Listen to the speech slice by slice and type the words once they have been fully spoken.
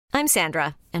I'm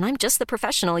Sandra, and I'm just the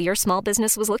professional your small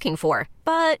business was looking for.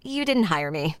 But you didn't hire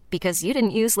me because you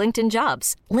didn't use LinkedIn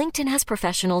Jobs. LinkedIn has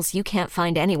professionals you can't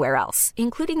find anywhere else,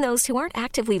 including those who aren't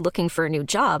actively looking for a new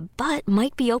job, but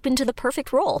might be open to the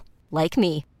perfect role, like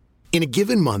me. In a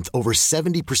given month, over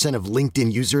 70% of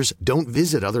LinkedIn users don't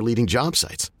visit other leading job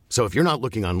sites. So if you're not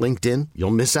looking on LinkedIn,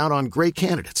 you'll miss out on great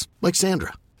candidates like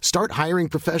Sandra. Start hiring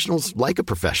professionals like a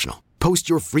professional. Post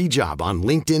your free job on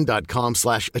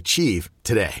linkedin.com/achieve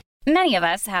today. Many of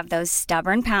us have those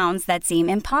stubborn pounds that seem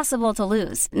impossible to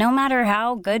lose, no matter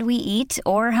how good we eat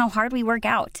or how hard we work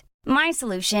out. My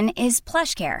solution is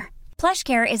PlushCare.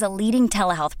 PlushCare is a leading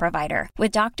telehealth provider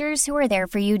with doctors who are there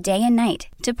for you day and night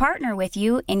to partner with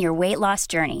you in your weight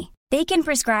loss journey. They can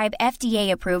prescribe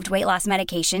FDA-approved weight loss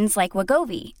medications like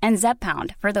Wegovy and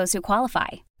Zepbound for those who qualify.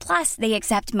 Plus, they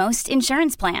accept most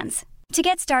insurance plans. To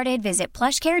get started, visit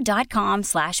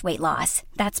plushcare.com/weightloss.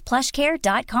 That's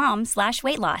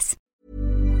plushcare.com/weightloss.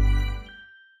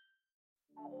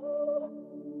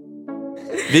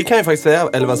 Vi kan ju faktiskt säga,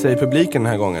 eller vad säger publiken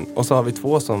den här gången? Och så har vi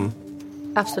två som...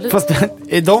 Absolut. Fast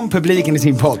är de publiken i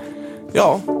sin podd?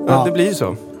 Ja, det blir ju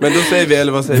så. Men då säger vi,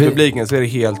 eller vad säger publiken, så är det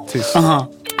helt tyst. Aha.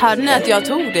 Hörde ni att jag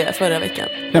tog det förra veckan?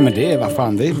 Ja, men det är, vad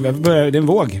fan, det är en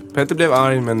våg. Petter blev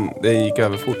arg, men det gick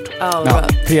över fort. Ja,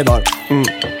 3 dagar.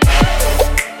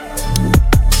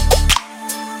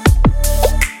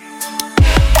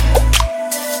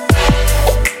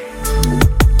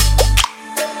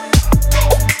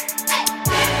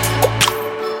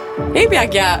 Hej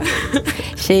Bianca!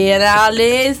 Tjena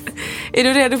Alice! Är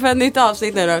du redo för ett nytt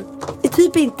avsnitt nu då?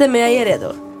 Typ inte, men jag är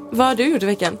redo. Vad har du gjort i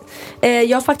veckan?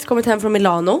 Jag har faktiskt kommit hem från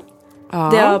Milano.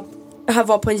 Ja. Jag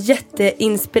var på en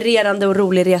jätteinspirerande och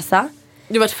rolig resa.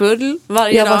 Du har varit full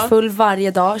varje dag? Jag var full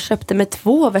varje dag. Köpte med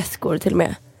 2 väskor till och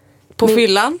med. På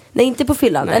fyllan? Nej, inte på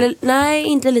fyllan. Nej,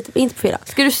 inte på fyllan.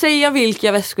 Ska du säga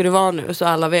vilka väskor det var nu så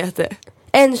alla vet det?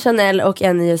 En Chanel och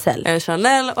en YSL. En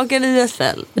Chanel och en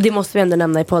YSL. Och det måste vi ändå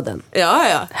nämna i podden.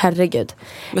 Ja. Herregud.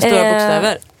 Med stora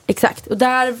bokstäver. Exakt. Och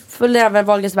där följde även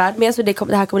Wahlgrens värld med. Så det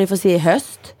här kommer ni få se i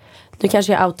höst. Nu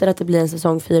kanske jag outar att det blir en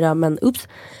säsong 4. Men ups.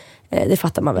 Det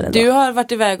fattar man väl ändå. Du har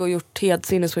varit iväg och gjort helt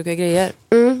sinnessjuka grejer.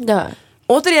 Det har jag.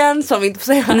 Återigen, som vi inte får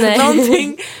säga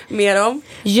någonting mer om.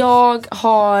 Jag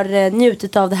har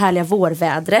njutit av det härliga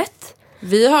vårvädret.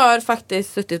 Vi har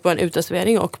faktiskt suttit på en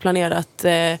uteservering och planerat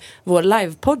vår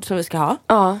livepodd som vi ska ha.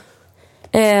 Ja.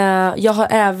 Jag har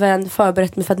även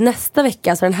förberett mig för att nästa vecka,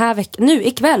 alltså den här veckan, nu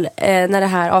ikväll när det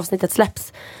här avsnittet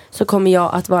släpps, så kommer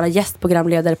jag att vara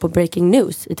gästprogramledare på Breaking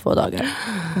News i 2 dagar.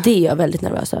 Det är jag väldigt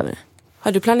nervös över.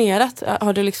 Har du planerat?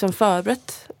 Har du liksom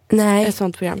förberett ett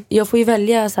sånt program? Jag får ju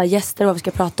välja så här gäster och vad vi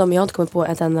ska prata om. Jag har inte kommit på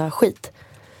ett enda skit.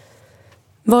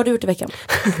 Vad har du gjort i veckan?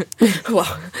 Wow.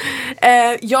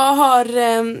 Jag har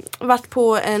varit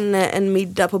på en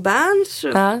middag på Berns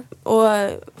och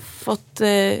fått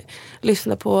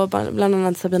lyssna på bland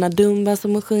annat Sabina Dumba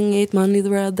som har sjungit Money the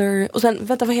Brother. Och sen,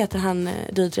 vänta, vad heter han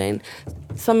DJ:n?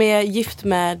 Som är gift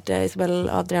med Isabel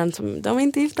Adrian, som de är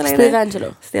inte gifta längre. Steve Angelo.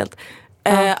 Stelt.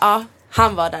 Ja,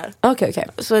 han var där. Okej.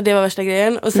 Så det var värsta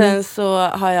grejen. Och sen så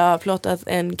har jag plåtat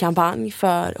en kampanj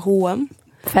för H&M.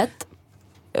 Fett.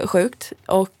 Sjukt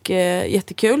och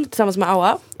jättekul tillsammans med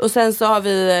Aua. Och sen så har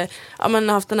vi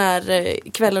haft den här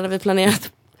kvällen när vi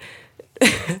planerat.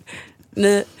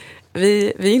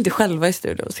 Vi är inte själva i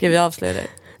studion, ska vi avslöja det?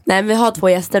 Nej, vi har 2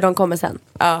 gäster, de kommer sen.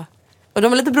 Ja. Och de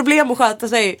har lite problem att sköta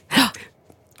sig.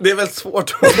 Det är väldigt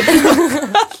svårt.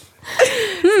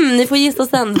 Ni får gissa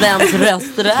sen vems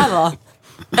röst det där var.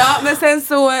 Ja, men sen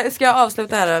så ska jag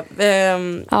avsluta här.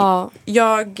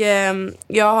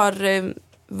 Jag har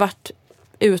varit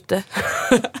ute.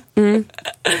 Det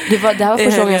här var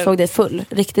första gången jag såg dig full.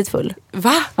 Riktigt full.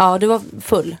 Va? Ja, du var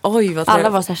full. Oj, vad trevligt. Alla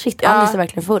var så här, shit, Alice är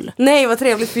verkligen full. Nej, vad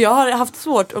trevligt, för jag har haft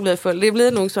svårt att bli full. Det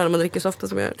blir nog så när man dricker så ofta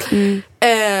som jag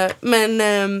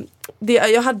gör.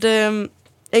 Jag hade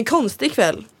en konstig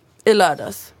kväll i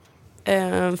lördags.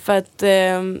 För att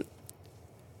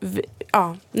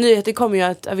nyheten kom ju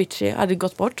att Avicii hade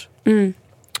gått bort.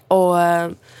 Och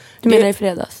du menar i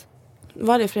fredags?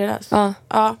 Var det i fredags?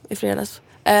 Ja, i fredags.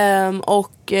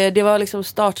 Och det var liksom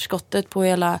startskottet på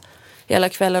hela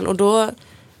kvällen. Och då,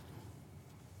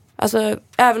 alltså,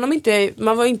 även om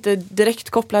man var inte direkt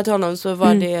kopplad till honom, så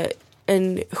var det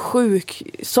en sjuk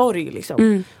sorg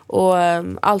liksom. Och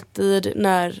alltid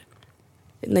när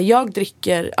jag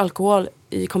dricker alkohol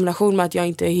i kombination med att jag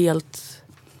inte är helt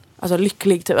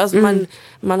lycklig typ. Alltså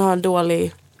man har en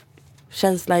dålig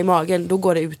känsla i magen, då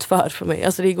går det utför för mig.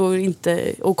 Alltså det går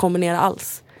inte att kombinera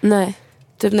alls. Nej.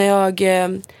 Typ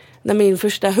när min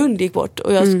första hund gick bort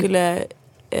och jag skulle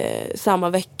samma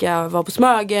vecka var på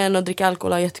Smögen och dricka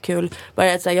alkohol och jättekul.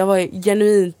 Jag var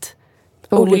genuint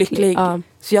olycklig.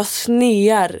 Så jag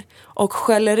snear och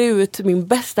skäller ut min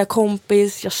bästa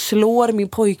kompis. Jag slår min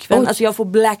pojkvän. Alltså jag får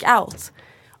blackout.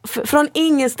 Från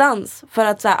ingenstans. För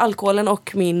att så här, alkoholen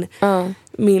och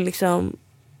min liksom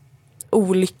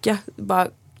olycka bara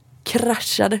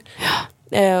kraschade.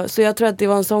 Så jag tror att det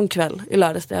var en sån kväll i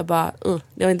lördags där jag bara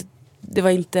det var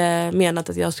inte menat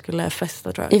att jag skulle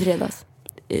festa, tror jag.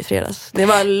 I fredags. Det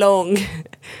var en lång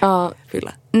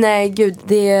fylla. Nej gud,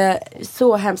 det är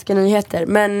så hemska nyheter.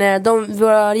 Men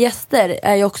våra gäster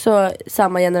är ju också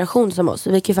samma generation som oss.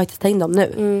 Så vi kan ju faktiskt ta in dem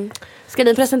nu. Ska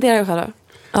ni presentera er själva?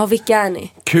 Ja, vilka är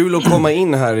ni? Kul att komma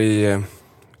in här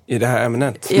i det här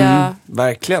ämnet.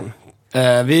 Verkligen.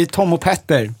 Vi är Tom och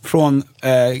Petter från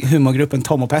humorgruppen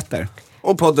Tom och Petter.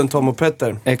 Och podden Tom och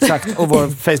Petter. Exakt, och vår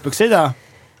Facebook-sida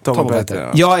Tom och Petter.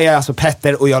 Ja. Jag är alltså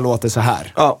Petter och jag låter så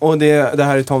här. Ja, och det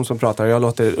här är Tom som pratar. Jag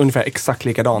låter ungefär exakt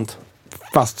likadant.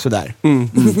 Fast sådär.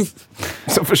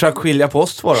 Så försök skilja på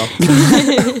oss två då.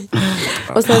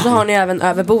 Och sen så har ni även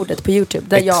Över bordet på YouTube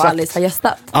där jag och Alice har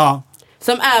gästat. Ja.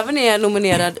 Som även är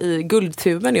nominerad i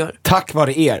Guldtuben i år. Tack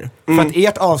vare er. För att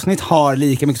ert avsnitt har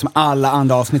lika mycket som alla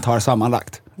andra avsnitt har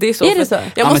sammanlagt. Det är så. Är det så?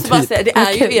 Jag måste bara typ. säga, det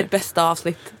är ju ert bästa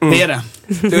avsnitt. Det är det.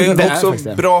 Det är Det också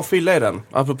faktiskt bra fylla i den.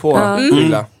 Apropå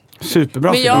fylla.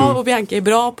 Superbra. Men jag och Bianca är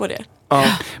bra på det. Ja.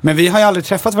 Men vi har ju aldrig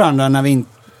träffat varandra när vi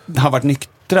inte har varit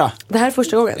nyktra. Det här är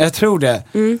första gången. Jag tror det.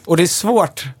 Och det är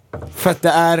svårt. För att det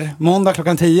är måndag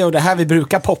 10:00 och det här vi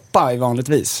brukar poppa i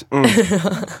vanligtvis.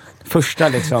 Första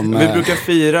liksom. Vi brukar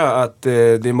fira att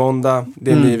det är måndag,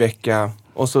 det är en ny vecka.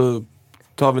 Och så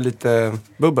tar vi lite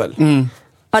bubbel.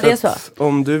 Ja, det är så.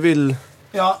 Om du vill...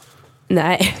 Ja.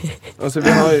 Nej. Alltså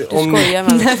vi har ju... Om... Skojar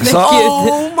man. Nej, men Så-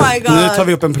 gud. Oh my god. Nu tar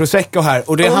vi upp en prosecco här.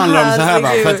 Och det handlar om så här va.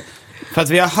 herregud. För att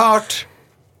vi har hört...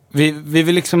 Vi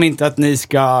vill liksom inte att ni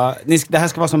ska... Det här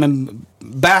ska vara som en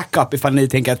backup ifall ni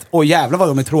tänker att åh jävlar vad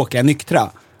de är tråkiga nyktra.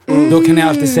 Då kan ni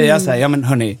alltid säga så här, ja men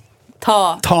hörni,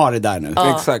 ta det där nu.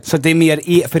 Exakt. Så att det är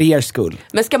mer för er skull.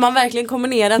 Men ska man verkligen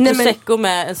kombinera prosecco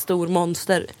med en stor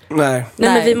monster? Nej, Nej,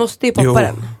 men vi måste ju poppa Jo.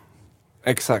 den.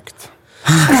 exakt.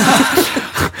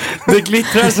 Det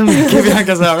glittrar så mycket i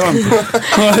Biancas ögon.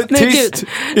 Tyst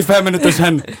i 5 minuter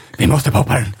sen. Vi måste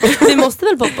poppa den. Vi måste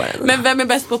väl poppa den? Men vem är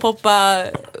bäst på att poppa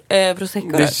prosecco?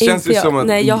 Det känns ju Inte jag. som att...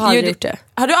 Nej, jag har aldrig gjort det.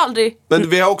 Har du aldrig? Men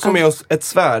vi har också med oss ett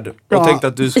svärd. Och Ja. tänkte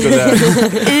att du skulle...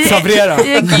 Sabrera.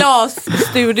 I en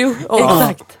glasstudio.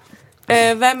 Exakt.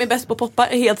 Vem är bäst på att poppa?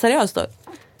 Helt seriöst då.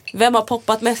 Vem har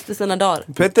poppat mest i sina dagar?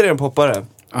 Petter är en poppare.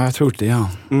 Ja, jag tror det, ja.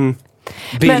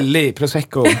 Billig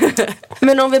prosecco.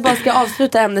 Men om vi bara ska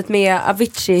avsluta ämnet med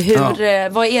Avicii.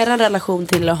 Vad är er relation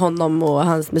till honom och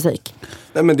hans musik?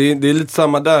 Nej, men det är lite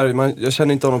samma där. Jag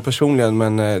känner inte honom personligen,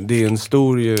 men det är en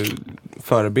stor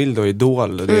förebild och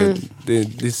idol. Det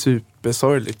är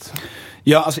supersorgligt.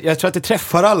 Ja, alltså, jag tror att det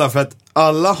träffar alla för att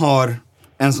alla har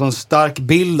en sån stark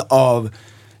bild av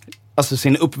alltså,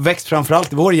 sin uppväxt,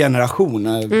 framförallt i vår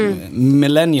generation.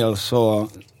 Millennials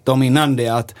och de innan det,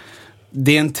 att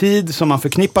det är en tid som man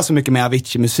förknippar så mycket med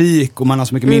Avicii-musik och man har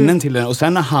så mycket minnen till den. Och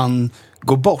sen när han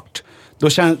går bort,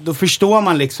 då förstår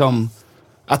man liksom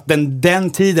att den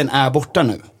tiden är borta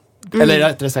nu. Eller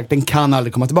rättare sagt, den kan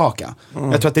aldrig komma tillbaka.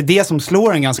 Jag tror att det är det som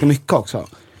slår en ganska mycket också.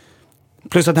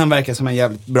 Plus att han verkar som en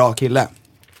jävligt bra kille.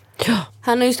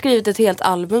 Han har ju skrivit ett helt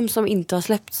album som inte har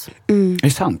släppts. Är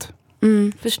det sant?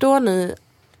 Förstår ni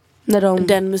När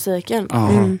den musiken? Ja,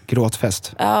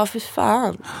 gråtfest. Ja, för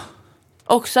fan.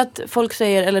 Också att folk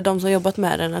säger, eller de som jobbat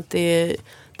med den, att det är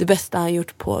det bästa han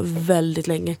gjort på väldigt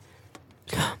länge.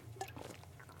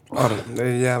 Ja, det är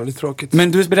jävligt tråkigt.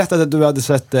 Men du berättade att du hade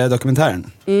sett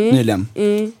dokumentären nyligen.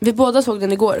 Vi båda såg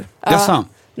den igår. Jaså?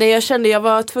 Nej, jag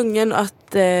var tvungen att,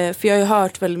 för jag har ju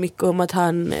hört väldigt mycket om att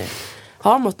han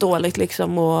har mått dåligt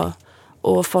liksom,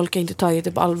 och folk har inte tagit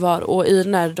det på allvar. Och i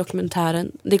den här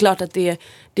dokumentären, det är klart att det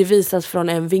visas från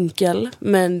en vinkel,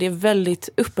 men det är väldigt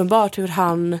uppenbart hur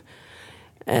han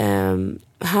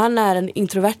är en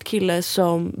introvert kille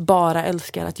som bara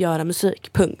älskar att göra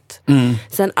musik, punkt.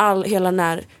 Sen hela den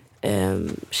här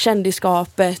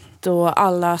kändisskapet och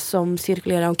alla som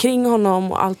cirkulerar omkring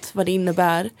honom och allt vad det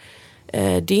innebär,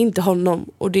 det är inte honom.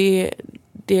 Och det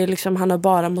är liksom, han har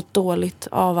bara mått dåligt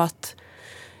av att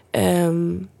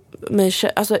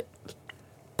alltså,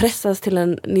 pressas till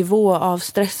en nivå av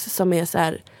stress som är så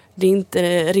här, det är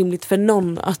inte rimligt för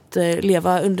någon att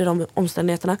leva under de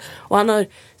omständigheterna. Och han har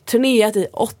turnerat i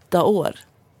 8 år.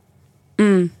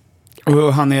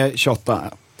 Och han är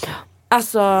 28.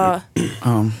 Alltså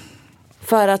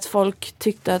för att folk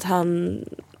tyckte att han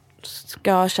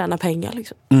ska tjäna pengar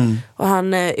liksom. Och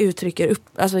han uttrycker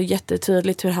alltså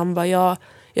jättetydligt hur han bara,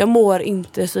 jag mår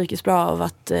inte psykiskt bra av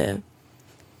att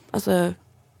alltså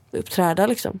uppträda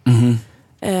liksom.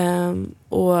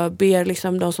 Och ber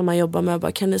liksom de som han jobbar med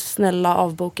bara, kan ni snälla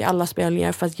avboka alla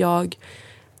spelningar för att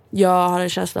jag har en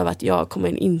känsla av att jag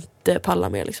kommer inte palla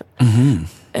mer liksom.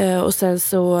 Och sen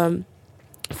så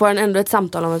får han ändå ett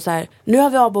samtal om att så här, nu har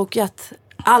vi avbokat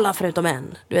alla förutom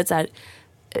en. Du vet så här,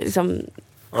 liksom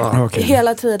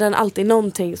hela tiden alltid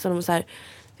någonting som de så här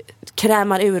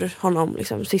krämar ur honom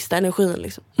liksom, sista energin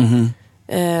liksom.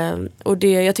 Och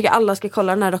jag tycker alla ska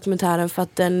kolla den här dokumentären för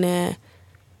att den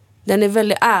är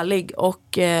väldigt ärlig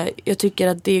och jag tycker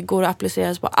att det går att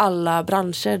appliceras på alla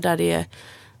branscher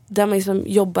där man liksom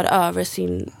jobbar över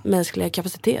sin mänskliga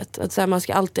kapacitet. Att så här, man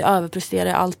ska alltid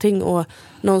överprestera allting och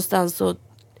någonstans så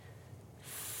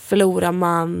förlorar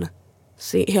man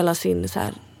hela sin så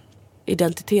här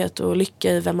identitet och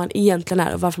lycka i vem man egentligen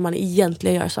är och varför man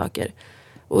egentligen gör saker.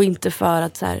 Och inte för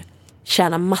att så här,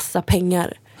 tjäna massa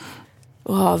pengar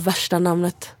och ha värsta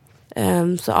namnet.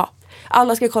 Så ja,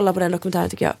 alla ska kolla på den dokumentären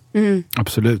tycker jag.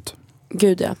 Absolut.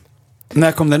 Gud ja.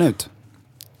 När kom den ut?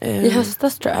 I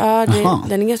höstas tror jag. Ja,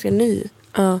 den är ganska ny.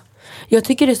 Ja. Jag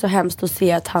tycker det är så hemskt att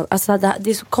se att han, alltså det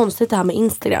är så konstigt det här med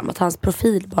Instagram, att hans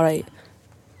profil bara är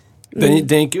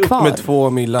den gick upp kvar. med 2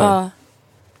 millar.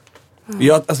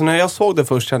 Alltså när jag såg det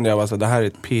först kände jag att det här är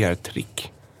ett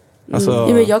PR-trick. Alltså...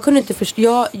 Ja, men jag kunde inte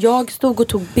förstå. Jag stod och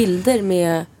tog bilder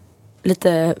med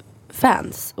lite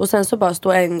fans. Och sen så bara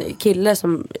stod en kille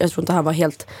som, jag tror inte han var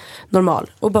helt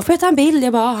normal. Och bara, får jag ta en bild?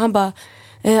 Jag bara, han bara,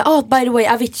 by the way,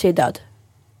 Avicii är död.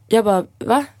 Jag bara,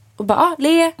 va? Och bara,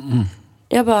 le.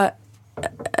 Jag bara,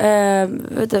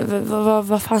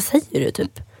 vad fan säger du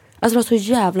typ? Alltså det var så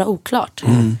jävla oklart.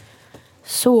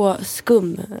 Så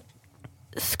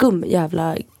skum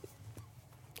jävla.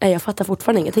 Nej, jag fattar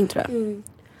fortfarande ingenting tror jag.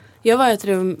 Jag var i ett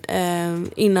rum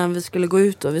innan vi skulle gå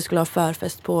ut och vi skulle ha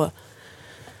förfest på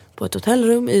ett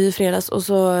hotellrum i fredags. Och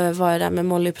så var jag där med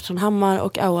Molly Petronhammar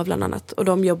och Aua bland annat. Och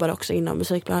de jobbar också inom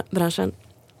musikbranschen.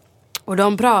 Och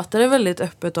de pratade väldigt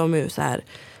öppet om hur så här,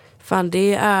 fan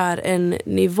det är en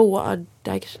nivå,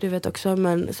 det kanske du vet också,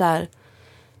 men så här,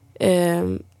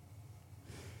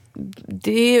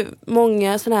 det är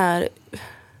många såna här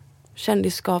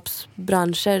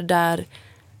kändisskapsbranscher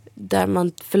där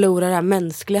man förlorar det här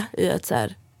mänskliga i att så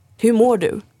här, hur mår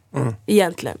du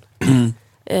egentligen?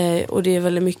 Och det är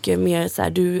väldigt mycket mer så här,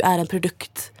 du är en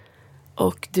produkt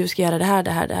och du ska göra det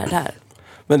här.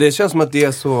 Men det känns som att det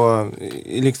är så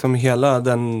liksom hela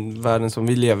den världen som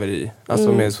vi lever i.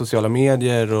 Alltså med sociala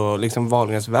medier och liksom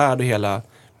Wahlgrens värld och hela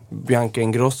Bianca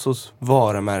Ingrossos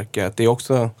varumärke. Att det är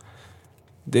också,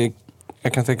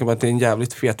 jag kan tänka mig att det är en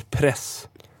jävligt fet press.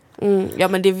 Ja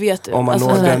men det vet du. Om man alltså,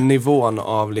 når den nivån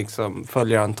av liksom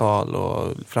följarantal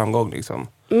och framgång liksom.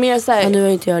 Mer så här, nu är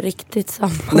inte jag riktigt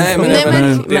samma. Nej men det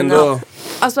är ändå...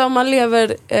 Alltså om man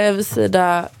lever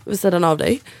vid sidan av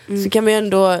dig så kan man ju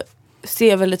ändå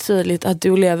se väldigt tydligt att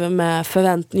du lever med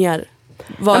förväntningar.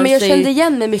 Ja, men jag kände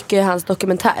igen mig mycket i hans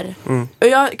dokumentär. Och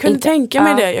jag kunde tänka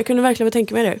mig det. Jag kunde verkligen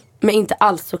tänka mig det. Men inte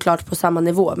alls såklart på samma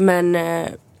nivå. Men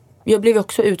jag blev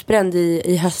också utbränd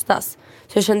i höstas.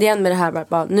 Så jag kände igen mig det här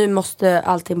bara, nu måste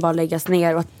allting bara läggas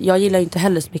ner. Och jag gillar ju inte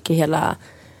heller så mycket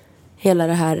hela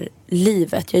det här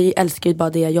livet. Jag älskar ju bara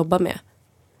det jag jobbar med.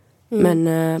 Men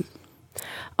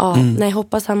nej,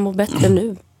 hoppas han mår bättre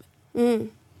nu.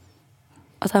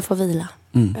 Att han får vila.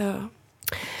 Ja.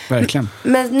 Verkligen.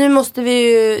 Men nu måste vi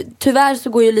ju, tyvärr så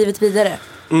går ju livet vidare.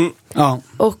 Ja.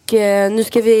 Och nu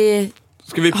ska vi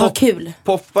ha kul.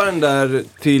 Poppa den där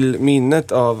till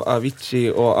minnet av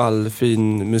Avicii och all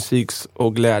fin musiks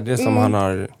och glädje som han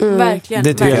har Verkligen.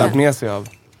 delat med sig av.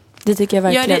 Det tycker jag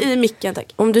verkligen. Gör det i micken,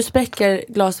 tack. Om du spräcker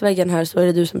glasväggen här så är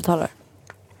det du som betalar.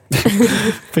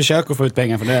 Försök att få ut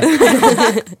pengar för det.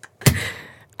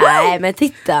 Nej, men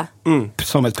titta.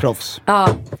 Som ett proffs. Ja.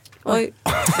 Oj.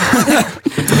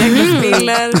 Jag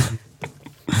spiller.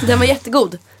 Den var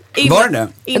jättegod. Var det?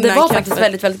 Det var faktiskt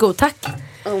väldigt, väldigt god. Tack.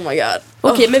 Oh my god.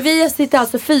 Okej, men vi sitter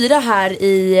alltså 4 här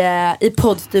i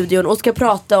poddstudion och ska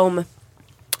prata om...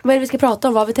 Vad är det vi ska prata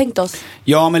om? Vad har vi tänkt oss?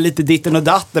 Ja, men lite ditten och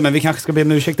datten. Men vi kanske ska be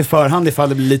om ursäkt i förhand ifall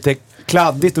det blir lite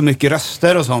kladdigt och mycket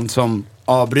röster och sånt som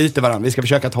avbryter varandra. Vi ska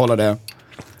försöka att hålla det.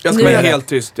 Jag ska vara helt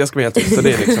tyst. Så det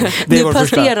är liksom... Det är nu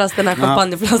passeras den här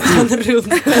champagneflaskan runt.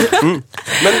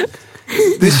 Men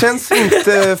det känns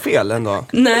inte fel ändå.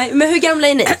 Nej, men hur gamla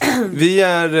är ni? Vi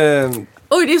är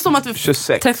Oj, det är som att vi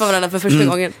 26. träffar varandra för första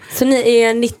gången. Så ni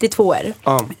är 92 år?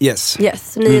 Ja. Yes.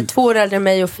 Yes, så ni är 2 år äldre än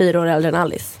mig och 4 år äldre än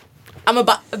Alice. I'm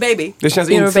a baby. Det känns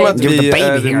You're inte a som baby. att vi You're the baby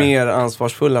är here. mer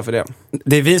ansvarsfulla för det.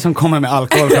 Det är vi som kommer med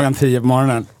alkohol klockan 10 på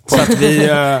morgonen. Så att vi,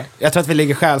 jag tror att vi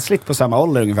ligger själsligt på samma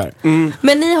ålder ungefär.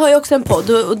 Men ni har ju också en podd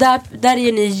och där är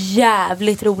ju ni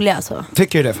jävligt roliga alltså.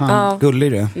 Tycker du det? Fan, Ja.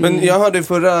 gullig du. Men jag hörde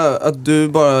förra att du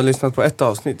bara har lyssnat på ett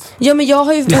avsnitt. Ja men jag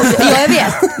har ju, jag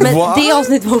vet, men What? det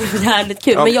avsnittet var jävligt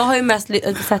kul. Ja. Men jag har ju mest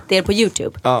sett er på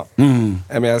YouTube. Ja.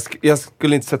 Nej, men jag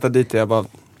skulle inte sätta dit det, jag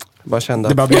bara kände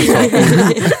Det att... bara blev så.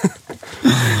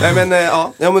 Nej men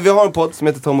ja, men vi har en podd som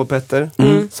heter Tom och Petter.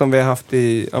 Som vi har haft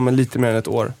i lite mer än ett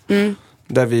år.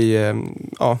 Där vi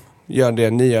gör det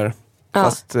ni gör. Ja.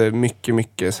 Fast mycket,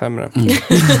 mycket sämre.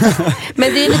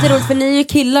 Men det är lite roligt för ni är ju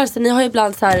killar så ni har ju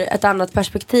ibland så här ett annat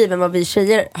perspektiv än vad vi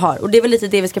tjejer har. Och det är väl lite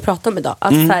det vi ska prata om idag.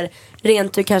 Att så här,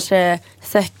 rent ur kanske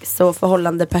sex och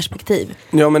förhållande perspektiv.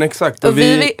 Ja men exakt. Och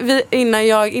vi,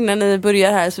 innan ni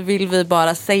börjar här så vill vi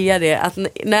bara säga det att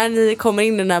när ni kommer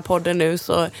in i den här podden nu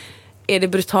så är det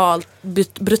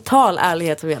brutal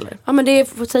ärlighet som gäller. Ja men det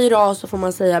är, säger A så får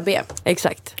man säga B.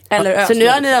 Exakt. Eller Ö. Så nu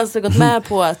har ni alltså gått med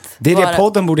på att Det är det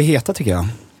podden borde heta tycker jag.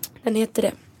 Den heter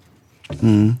det.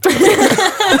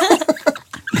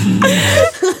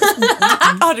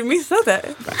 Har du missat det?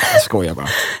 Jag skojar bara.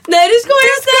 Nej du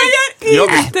skojar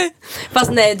inte! Jag,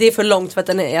 Fast nej det är för långt för att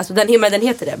den är, alltså den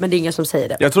heter det men det är ingen som säger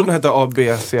det. jag trodde den hette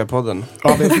ABC-podden.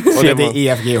 A, B, C, D, E,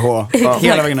 F, G, H.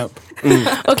 Hela vägen upp.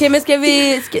 Okej men ska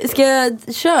vi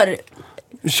kör.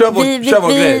 Kör vår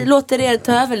Vi grej. låter er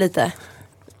ta över lite.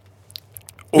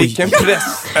 Vilken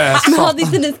press. Men hade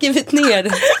inte ni skrivit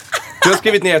ner? Du har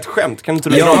skrivit ner ett skämt, kan inte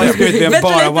du Jag dra har det? skrivit Vänta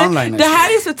bara lite. one-liners. Det här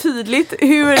är så tydligt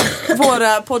hur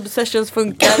våra poddsessions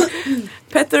funkar.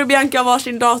 Petter och Bianca har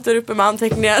varsin dator uppe med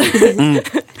anteckningar.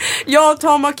 Jag och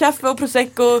Tom har kaffe och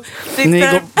prosecco.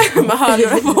 Sitter med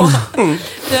hörlurar på.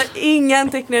 Det är inga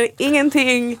anteckningar,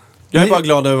 ingenting. Jag är bara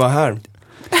glad att vara här.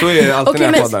 Så är det alltid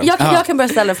Okej när jag men poddar. jag kan börja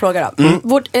ställa en fråga då.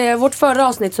 Vårt förra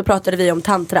avsnitt så pratade vi om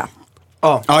tantra.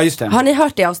 Ja, just det. Har ni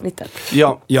hört det avsnittet?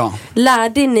 Ja. Ja.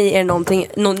 Lärde ni er någonting,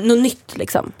 något nytt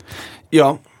liksom?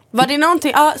 Ja. Var det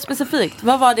någonting, specifikt,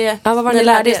 vad var det? Ja, vad var det ni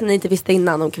lärde er som ni inte visste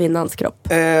innan om kvinnans kropp?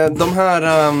 De här...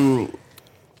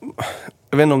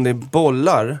 jag vet inte om det är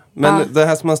bollar. Men det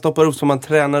här som man stoppar upp så man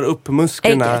tränar upp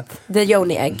musklerna. Ägget, the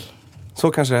yoni egg.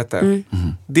 Så kanske det heter.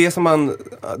 Det som man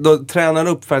då tränar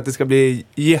upp för att det ska bli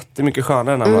jättemycket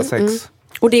skönare när man har sex.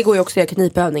 Och det går ju också att göra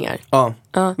knipövningar. Ja.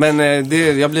 Men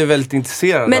jag blev väldigt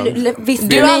intresserad Men av. visste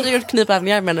Du har ni... aldrig gjort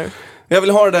knipövningar menar du? Jag vill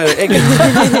ha det där ägget.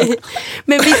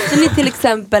 Men visste ni till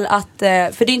exempel att,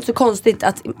 för det är inte så konstigt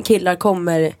att killar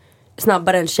kommer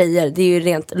snabbare än tjejer. Det är ju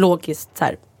rent logiskt så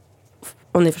här,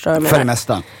 om ni förstår vad jag menar. För det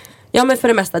mesta. Ja men för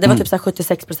det mesta, det var typ så här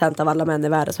 76% av alla män i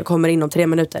världen som kommer inom 3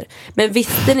 minuter. Men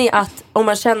visste ni att om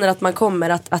man känner att man kommer,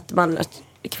 att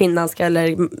kvinnan ska,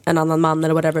 eller en annan man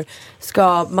eller whatever,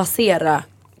 ska massera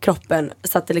kroppen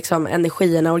så att det liksom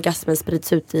energierna, orgasmen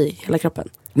sprids ut i hela kroppen?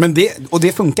 Men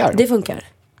det funkar. Det funkar.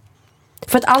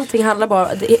 För att allting handlar bara,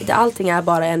 allting är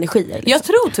bara energier. Liksom. Jag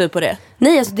tror typ på det.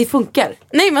 Nej alltså det funkar.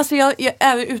 Nej men alltså jag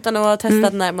även utan att ha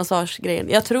testat den här massagegrejen.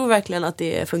 Jag tror verkligen att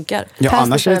det funkar. Ja, Fast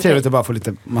annars det är det är trevligt att bara få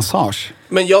lite massage.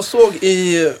 Men jag såg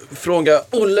i Fråga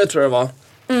Olle tror jag det var.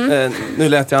 Nu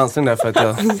lät jag ansträngd där för att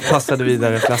jag passade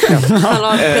vidare flaskan.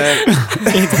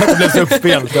 Inte för att det blev så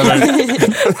uppspelt eller?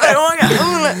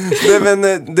 Nej,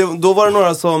 men då var det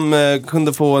några som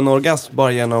kunde få en orgasm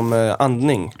bara genom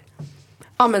andning.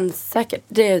 Ja men säkert.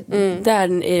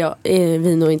 Där är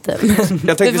vi nog inte.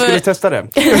 Jag tänkte vi skulle testa det.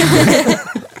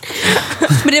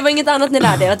 Men det var inget annat ni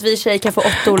lärde er? Att vi tjejer kan få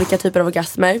 8 olika typer av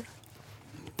orgasmer?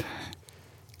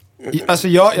 Alltså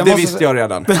det visste jag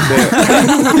redan.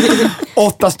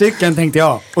 8 stycken tänkte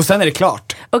jag. Och sen är det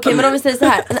klart. Okej, men om vi säger så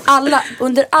här.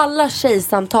 Under alla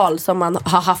tjejsamtal som man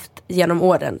har haft genom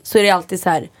åren så är det alltid så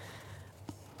här: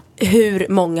 hur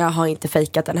många har inte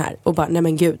fejkat den här? Och bara, nej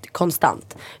men gud,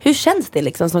 konstant. Hur känns det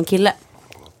liksom som kille?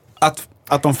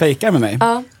 Att de fejkar med mig?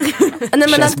 Ja. Nej, men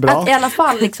Känns bra. att i alla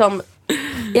fall liksom,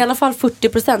 i alla fall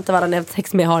 40% av alla ni har haft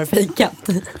sex med har fejkat.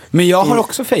 Men jag har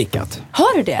också fejkat.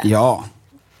 Har du det? Ja.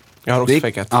 Jag har också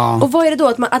fejkat. Ja. Och vad är det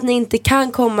då? Att ni inte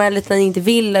kan komma eller att ni inte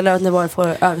vill eller att ni bara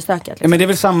får överstökat? Ja, Liksom? men det är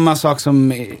väl samma sak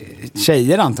som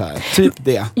tjejer antar jag. Typ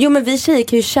det. Jo men vi tjejer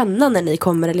kan ju känna när ni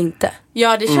kommer eller inte.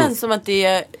 Ja det känns som att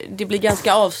det blir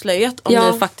ganska avslöjat om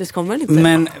Ja. ni faktiskt kommer eller inte.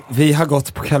 Men vi har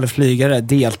gått på Kalle Flygare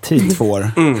deltid 2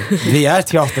 år. Vi är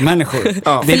teatermänniskor.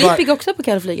 Ja. Det är Filip gick också på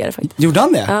Kalle Flygare faktiskt. Gjorde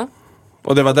han det? Ja.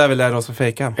 Och det var där vi lärde oss att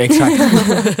fejka. Exakt.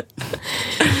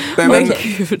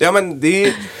 Nej, men det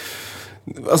är...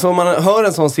 Alltså om man hör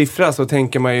en sån siffra så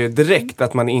tänker man ju direkt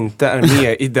att man inte är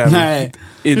med i den, Nej.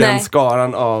 den Nej.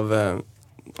 skaran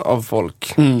av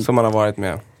folk som man har varit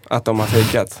med. att de har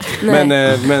fejkat. Men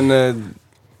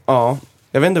ja,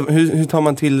 jag vet inte, hur tar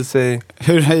man till sig...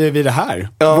 Hur höjer vi det här?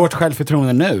 Ja. Vårt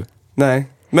självförtroende nu? Nej,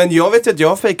 men jag vet att jag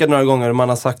har fejkat några gånger och man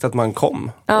har sagt att man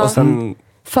kom. Ja. Och sen...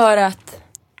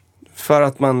 För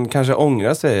att man kanske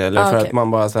ångrar sig eller för okej. att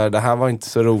man bara så här, det här var inte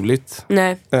så roligt.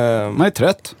 nej. Man är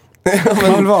trött.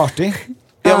 Man vill vara artig.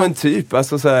 Ja men typ,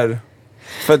 alltså så här,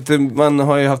 för att man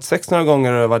har ju haft sex några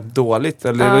gånger och det har varit dåligt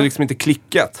eller det har liksom inte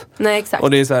klickat. Nej, exakt.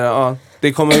 Och det är så här, ja,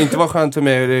 det kommer inte vara skönt för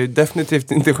mig och det är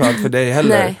definitivt inte skönt för dig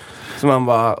heller. Nej. Så man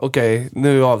bara, okej,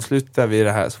 nu avslutar vi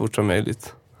det här så fort som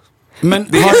möjligt. Men,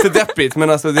 Det är jättedeppigt men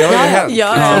alltså det har ju hänt.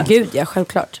 Ja, gud, ja,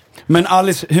 självklart. men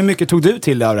Alice, hur mycket tog du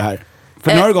till dig av det här?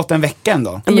 För nu har det gått en vecka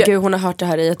ändå. Men gud, hon har hört det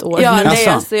här i ett år. Ja, nej, Alltså.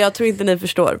 alltså jag tror inte ni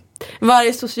förstår.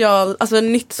 Varje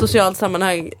nytt socialt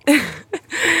sammanhang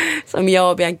som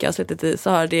jag och Bianca har suttit i så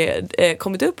har det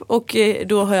kommit upp och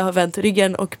då har jag vänt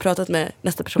ryggen och pratat med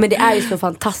nästa person. Men det är ju så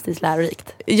fantastiskt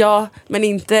lärorikt. Ja, men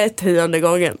inte 10:e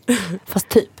gången. Fast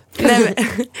typ. Nej,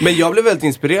 Men jag blev väldigt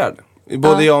inspirerad.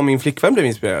 Både jag och min flickvän blev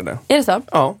inspirerade. Är det så?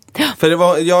 Ja, för det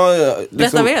var, jag berätta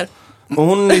liksom, mer. och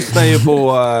hon lyssnar ju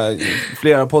på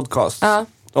flera podcasts. Ja.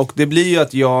 Och det blir ju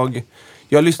att jag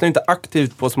lyssnar inte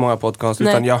aktivt på så många podcasts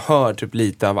utan jag hör typ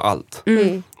lite av allt.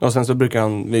 Och sen så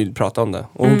brukar vi prata om det.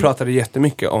 Och hon pratade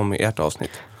jättemycket om ert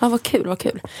avsnitt. Ja, vad kul, vad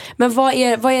kul. Men vad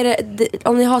är det,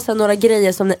 om ni har så här några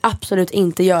grejer som ni absolut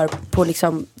inte gör på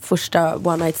liksom första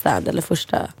one night stand eller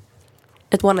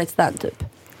ett one night stand typ.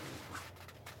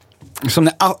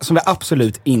 Som vi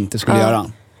absolut inte skulle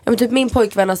göra. Ja, men typ min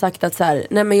pojkvän har sagt att så här,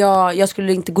 nej men jag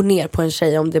skulle inte gå ner på en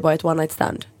tjej om det bara är ett one night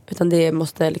stand. Utan det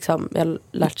måste liksom, jag har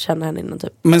lärt känna henne innan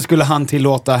typ. Men skulle han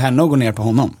tillåta henne att gå ner på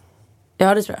honom?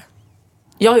 Ja, det tror jag.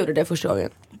 Jag gjorde det första gången.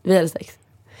 Vi hade sex.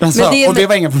 Alltså, Men och det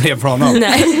var inga problem för honom?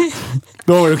 Nej.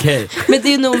 Då var det okej. Men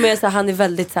det är nog mer så här, han är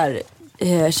väldigt så här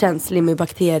känslig med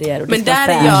bakterier och Men där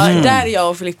är jag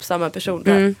och Filip samma person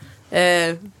där.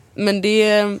 Men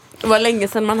det var länge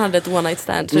sedan man hade ett one night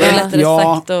stand. Så det är lättare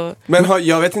sagt och... Men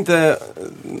jag vet inte,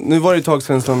 nu var det ett tag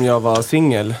sedan som jag var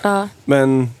singel.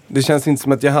 Men det känns inte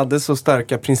som att jag hade så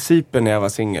starka principer när jag var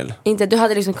singel. Inte, du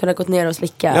hade liksom kunnat gått ner och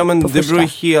slicka. Ja men på det första. beror ju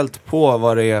helt på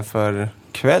vad det är för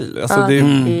kväll. Alltså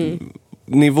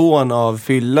nivån av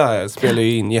fylla spelar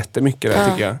ju in jättemycket där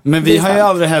tycker jag. Men vi har ju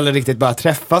aldrig heller riktigt bara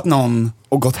träffat någon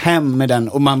och gått hem med den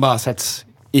och man bara sätts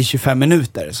i 25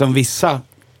 minuter som vissa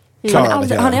klarar att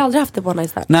göra. Har ni aldrig haft det på one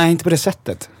night stand? Nej, inte på det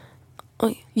sättet.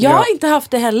 Oj. Jag har inte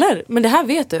haft det heller, men det här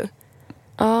vet du.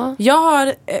 Ja. Jag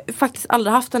har faktiskt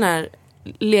aldrig haft den här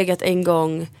legat en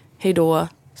gång, hejdå,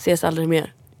 ses aldrig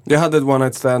mer. Jag hade ett one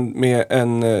night stand med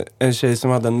en tjej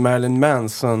som hade en Marilyn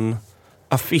Manson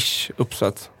affisch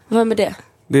uppsatt. Vem är det?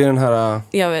 Det är den här...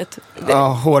 Jag vet. Ja,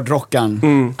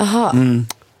 hårdrockaren. Aha.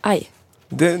 Aj.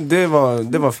 Det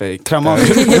var fake.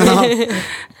 Traumatiskt.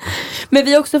 Men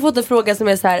vi har också fått en fråga som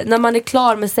är så här: när man är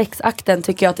klar med sexakten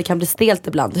tycker jag att det kan bli stelt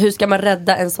ibland. Hur ska man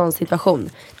rädda en sån situation?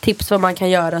 Tips vad man kan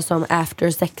göra som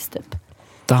after sex typ.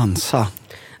 Dansa.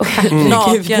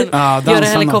 Naken. Ja, Göra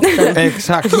helikopter.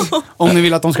 Exakt. Om ni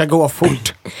vill att de ska gå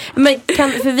fort. Men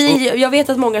jag vet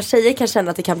att många tjejer kan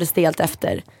känna att det kan bli stelt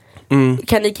efter.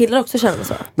 Kan ni killar också känna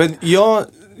så? Men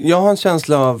jag har en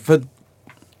känsla av, för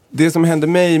det som hände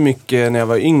mig mycket när jag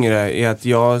var yngre är att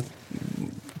jag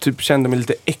typ kände mig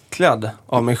lite äcklad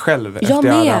av mig själv efter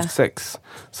jag hade haft sex.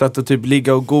 Så att typ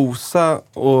ligga och gosa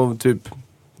och typ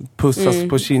pussas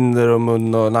på kinder och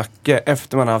mun och nacke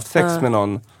efter man har haft sex med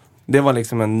någon. Det var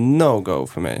liksom en no-go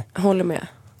för mig. Håller med.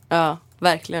 Ja,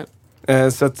 verkligen.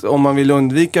 Så att om man vill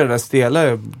undvika det där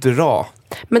stela, dra.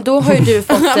 Men då har ju du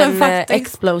fått en faktiskt.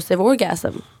 explosive orgasm.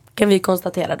 Kan vi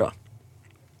konstatera då.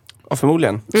 Ja,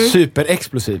 förmodligen.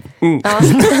 Superexplosiv.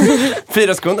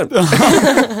 4 sekunder.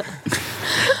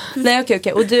 Nej,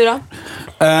 okej. Och du då?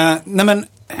 Nej men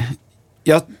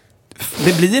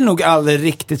det blir nog aldrig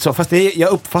riktigt så. Fast jag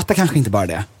uppfattar kanske inte bara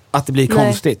det. Att det blir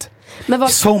konstigt. Men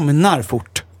vad... Somnar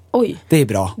fort. Oj. Det är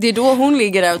bra. Det är då hon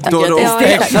ligger där och tycker Då, att det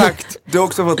är stelt. exakt. Du har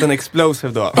också fått en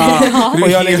explosive då. Och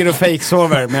jag ligger och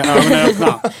fake-sover med ögonen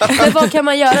öppna. Men vad kan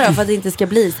man göra då för att det inte ska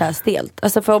bli så här stelt?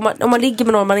 Alltså för om man ligger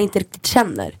med någon man inte riktigt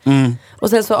känner. Och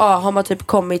sen så har man typ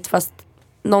kommit fast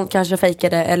någon kanske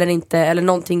fejkade eller inte. Eller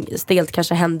någonting stelt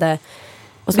kanske hände.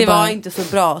 Och så Det bara, var inte så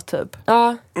bra typ.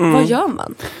 Ja, vad gör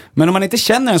man? Men om man inte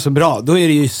känner den så bra, då är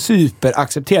det ju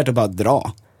superaccepterat att bara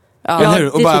dra. Eller hur?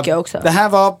 det Och bara, tycker jag också. Det här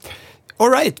var,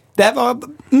 all right, det här var,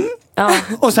 Ja.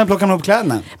 och sen plockar man upp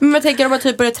kläderna. Men jag tänker om man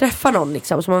typ börjar träffa någon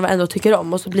liksom, som man ändå tycker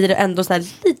om. Och så blir det ändå så här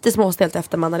lite småstelt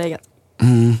efter man har legat.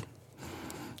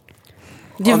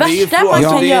 Det Ja, det är ju värsta man frågan.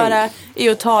 kan Ja, det är- göra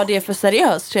är att ta det för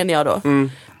seriöst, känner jag då.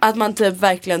 Att man typ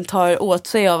verkligen tar åt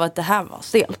sig av att det här var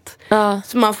stelt.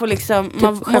 Så man får liksom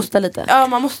Typ skämta lite. Ja,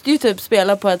 man måste ju typ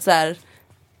spela på att så här,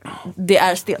 det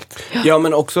är stelt. Ja,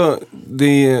 men också det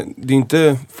är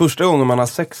inte första gången man har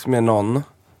sex med någon,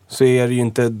 så är det ju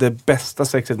inte det bästa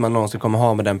sexet man någonsin kommer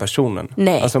ha med den personen.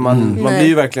 Nej. Alltså man blir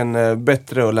ju verkligen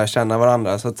bättre och lär känna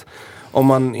varandra. Så att om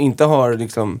man inte har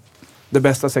liksom det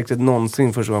bästa sexet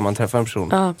någonsin första gången man träffar en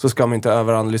person, så ska man inte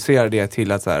överanalysera det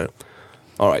till att så här,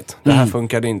 all right, det här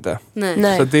funkade inte.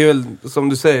 Nej. Så det är väl, som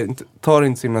du säger, ta det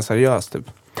inte så himla seriöst typ.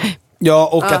 Ja,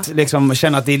 och att liksom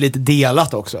känna att det är lite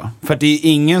delat också. För att det är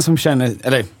ingen som känner,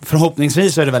 eller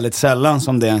förhoppningsvis är det väldigt sällan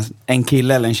som det är en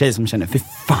kille eller en tjej som känner, fy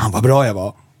fan vad bra jag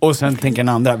var. Och sen tänker den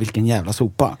andra, vilken jävla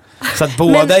sopa. Så att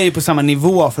båda är ju på samma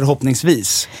nivå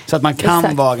förhoppningsvis. Så att man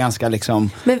kan vara ganska liksom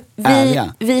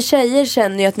ärliga. Vi tjejer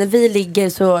känner ju att när vi ligger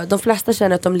så, de flesta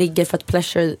känner att de ligger för att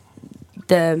pleasure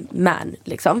the man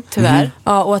liksom. Tyvärr.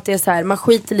 Ja, och att det är så här, man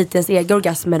skiter lite i ens egna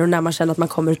orgasmer och när man känner att man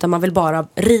kommer, utan man vill bara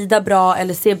rida bra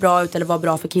eller se bra ut eller vara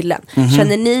bra för killen.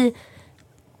 Känner ni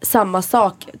samma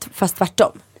sak fast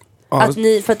tvärtom? Att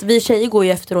ni, för att vi tjejer går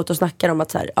ju efteråt och snackar om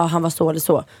att så här, han var så eller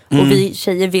så. Och vi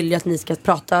tjejer vill ju att ni ska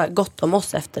prata gott om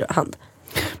oss efterhand.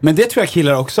 Men det tror jag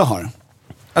killar också har.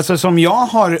 Alltså som jag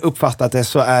har uppfattat det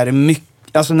så är det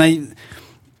mycket, alltså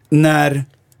när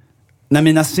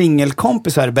mina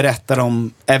singelkompisar berättar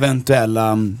om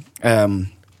eventuella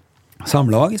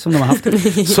samlag som de har haft,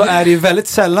 så är det ju väldigt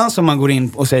sällan som man går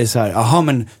in och säger så här, jaha,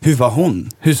 men hur var hon?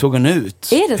 Hur såg hon ut?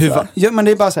 Är det så? Ja, men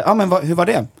det är bara så här, ja, men hur var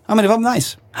det? Ja, men det var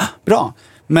nice. Bra.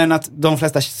 Men att de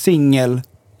flesta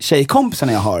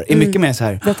singel-tjejkompisarna jag har är mycket mer så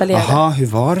här, jaha, hur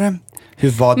var det? Hur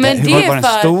var den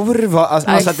stor?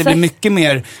 Alltså att det blir mycket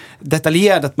mer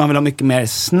detaljerat, att man vill ha mycket mer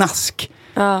snask.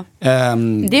 Ja.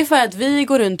 Det är för att vi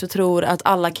går runt och tror att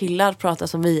alla killar pratar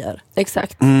som vi gör.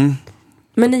 Exakt.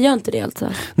 Men ni gör inte det alltså?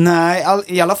 Nej,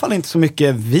 i alla fall inte så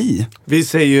mycket vi. Vi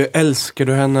säger ju, älskar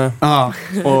du henne? Ja.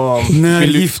 Och när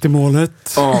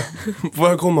giftermålet? Ja, får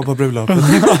jag komma på bröllopet?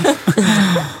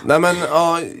 Nej men,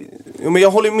 men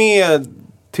jag håller med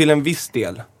till en viss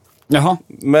del. Jaha.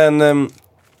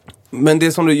 Men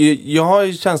det som jag har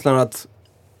ju känslan att,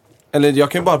 eller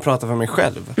jag kan ju bara prata för mig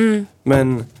själv.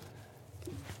 Men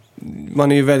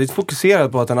man är ju väldigt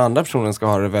fokuserad på att den andra personen ska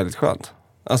ha det väldigt skönt.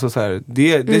 Alltså så här,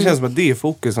 det känns som att det är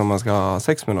fokus om man ska ha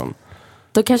sex med någon.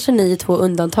 Då kanske ni är 2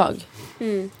 undantag.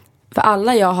 För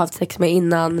alla jag har haft sex med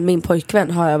innan min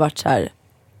pojkvän har jag varit så här,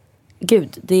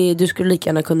 gud, du skulle lika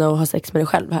gärna kunna ha sex med dig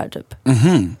själv här typ.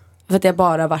 För att det har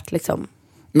bara varit liksom.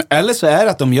 Men eller så är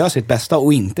det att de gör sitt bästa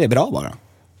och inte är bra bara.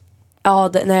 Ja,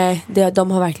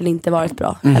 de har verkligen inte varit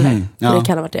bra. Eller? Ja. Det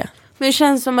kan ha varit det. Men det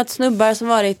känns som att snubbar som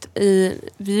varit vi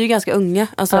är ju ganska unga.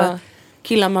 Alltså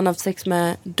killar man haft sex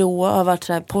med då har varit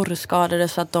så här porrskadade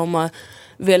så att de har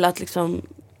velat liksom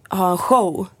ha en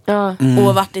show.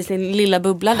 Och varit i sin lilla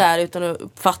bubbla där utan att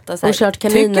uppfatta sig. Och kört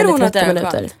kaninen i 30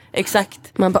 minuter. Exakt.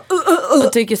 Man bara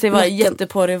och tycker sig vara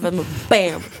jätteporrig för att man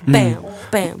bam.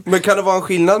 Men kan det vara en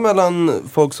skillnad mellan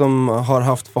folk som har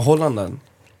haft förhållanden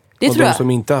det och tror de jag.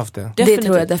 som inte haft det? Det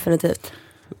tror jag definitivt.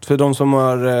 För de som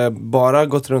har bara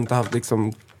gått runt och haft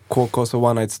liksom KKs och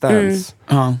one night stands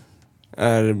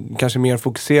är kanske mer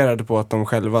fokuserade på att de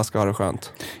själva ska ha det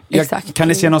skönt. Exakt. Kan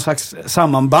ni se någon slags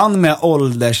sammanband med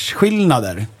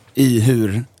åldersskillnader i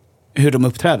hur de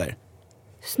uppträder?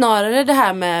 Snarare det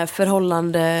här med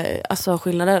förhållande, alltså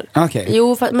skillnader. Okay.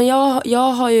 Jo, men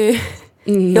jag har ju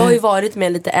jag har ju varit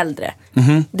med lite äldre.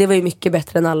 Det var ju mycket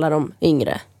bättre än alla de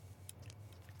yngre.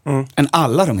 Än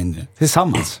alla de yngre?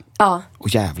 Tillsammans? Ja.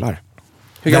 Åh jävlar.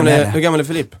 Hur gammal är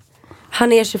Filip?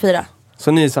 Han är 24.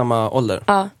 Så ni är i samma ålder?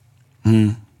 Ja.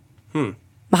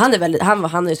 Men han är väldigt, han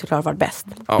har ju såklart varit bäst.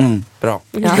 Ja, bra.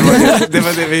 Ja. Det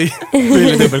var det vi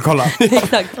ville dubbelkolla.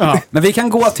 Exakt. Ja. Men vi kan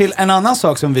gå till en annan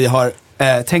sak som vi har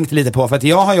tänkt lite på. För att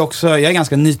jag är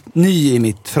ganska ny i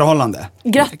mitt förhållande.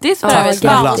 Grattis för övrigt.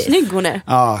 Vad snygg hon är.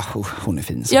 Ja, hon är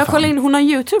fin. Jag kollade in, hon har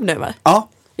YouTube nu va? Ja.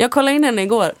 Jag kollade in henne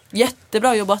igår.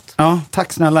 Jättebra jobbat. Ja,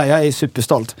 tack snälla. Jag är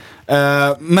superstolt.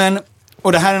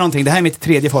 Och det här är mitt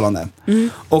 3:e förhållande.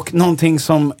 Och någonting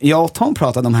som jag och Tom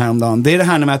pratade om häromdagen, det är det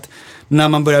här med att när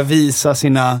man börjar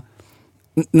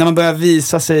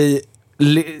visa sig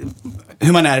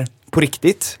hur man är på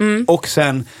riktigt, och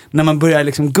sen när man börjar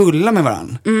liksom gulla med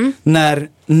varandra.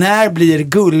 När blir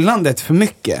gullandet för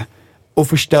mycket och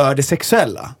förstör det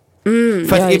sexuella?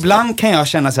 För att ibland kan jag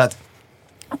känna så att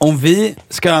om vi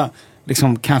ska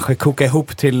liksom kanske koka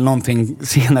ihop till någonting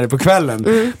senare på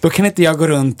kvällen, då kan inte jag gå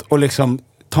runt och liksom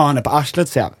ta henne på arslet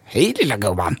och säga, hej lilla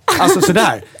gubban. Alltså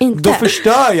sådär. Då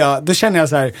förstör jag, då känner jag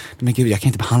så här, men gud, jag kan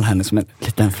inte behandla henne som en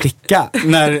liten flicka.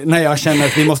 När jag känner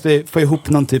att vi måste få ihop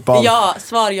någon typ av... Ja,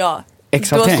 svar ja. Du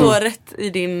exaltering. har så rätt i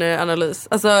din analys.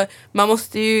 Alltså, man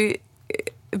måste ju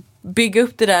bygga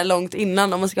upp det där långt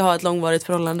innan om man ska ha ett långvarigt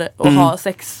förhållande och ha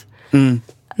sex.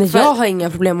 Men jag har inga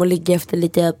problem att ligga efter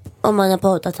lite om man har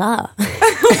pratat så här.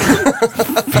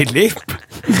 Filip.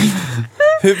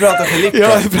 Hur pratar Filip?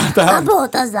 Ja, hur pratar han?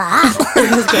 Pratar så här.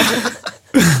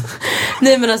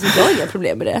 Nej men alltså jag har inga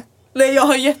problem med det. Nej, jag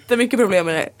har jättemycket problem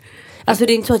med det. Alltså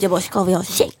det är inte så att jag bara, ska vi ha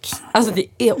sex? Alltså det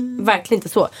är verkligen inte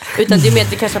så. Utan det är mer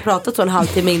att vi kanske har pratat så en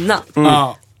halvtimme innan.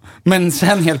 Ja. Men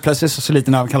sen helt plötsligt så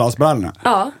sliter av kalasbrallorna.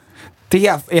 Ja. Det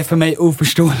är för mig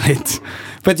oförståeligt.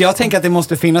 För att jag tänker att det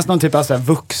måste finnas någon typ av så här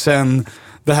vuxen,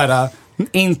 det här,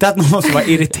 inte att man måste vara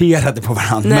irriterade på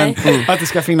varandra, Nej. men att det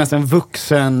ska finnas en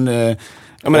vuxen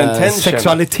en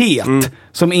sexualitet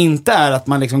som inte är att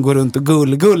man liksom går runt och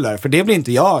gullar, för det blir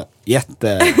inte jag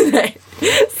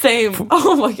Same,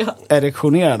 oh my god.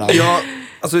 erektionerad av. Ja,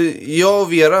 alltså jag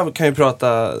och Vera kan ju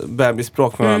prata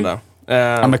bebisspråk med varandra.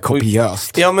 Ja, men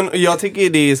kopiöst. Ja, men jag tycker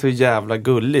det är så jävla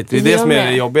gulligt. Det är det som är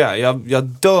det jobbiga. Jag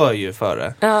dör ju för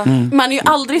det. Man är ju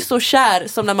aldrig så kär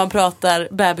som när man pratar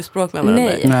bebisspråk med varandra.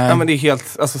 Nej. Ja, men det är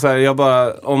helt, alltså så här, jag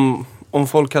bara, om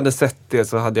folk hade sett det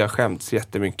så hade jag skämts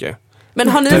jättemycket. Men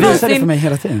har ni Du visar det för någonsin, mig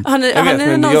hela tiden. har ni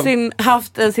men någonsin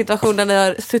haft en situation där ni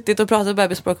har suttit och pratat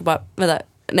bebisspråk och bara, vänta,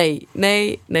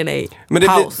 nej. Men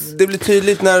paus. det blir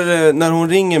tydligt när hon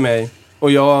ringer mig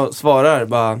och jag svarar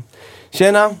bara,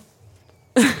 tjena.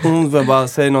 Hon bara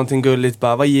säger någonting gulligt,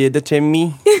 bara, vad ger det till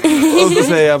mig? Och så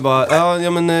säger jag bara,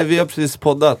 ja men vi har precis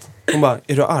poddat. Hon bara,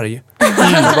 är du arg? Jag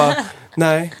bara,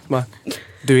 nej. Bara,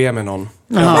 du är med någon.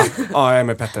 Jag bara, ja, jag är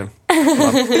med Petter.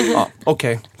 Ja,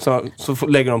 okej. Så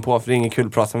lägger de på, för det är inget kul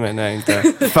att prata med mig när jag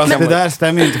inte... Fast det där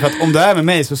stämmer ju inte, för att om du är med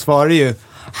mig så svarar du ju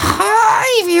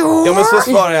hi. Ja, men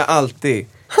så svarar jag alltid.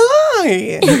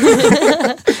 Hi!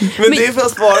 Men det är för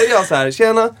att svarar jag så här,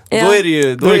 tjena. Ja. Då är det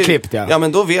ju... Då är det klippt, ja. Ja,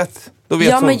 men då vet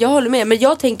Ja hon. men jag håller med. Men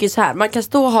jag tänker ju så här, man kan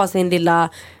stå och ha sin lilla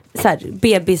så här,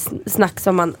 bebissnack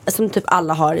som typ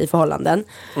alla har i förhållanden.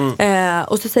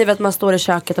 Och så säger vi att man står i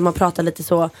köket och man pratar lite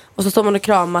så. Och så står man och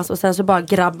kramas och sen så bara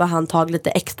grabbar han tag lite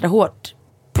extra hårt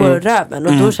på röven.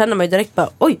 Och då känner man ju direkt bara,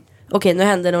 oj, okej, nu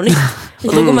händer något nytt.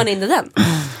 Och då går man in i den.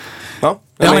 Ja,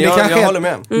 Ja, men jag håller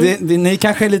med. Ni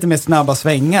kanske är lite mer snabba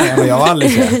svängar än vad jag och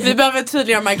Alice är. Vi behöver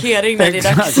tydligare markering när det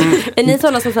är dags. Är ni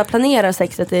sådana som så här, planerar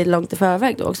sexet långt i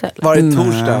förväg då också? Eller? Varje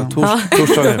torsdag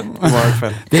varje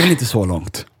kväll. Det är väl inte så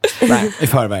långt i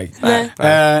förväg. Nej.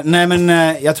 Nej men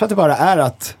jag tror att det bara är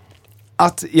att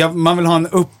man vill ha en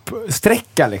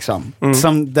uppsträcka liksom.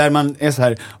 Som där man är så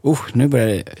här, nu börjar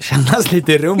det kännas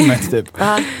lite i rummet typ.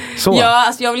 Så. Ja,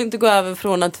 alltså jag vill inte gå över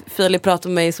från att Filip pratar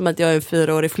med mig som att jag är en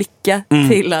 4-årig flicka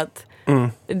till att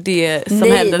det som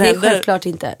händer. Nej, självklart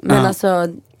inte. Men alltså,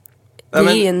 det Ja,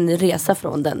 men- är en resa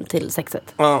från den till sexet.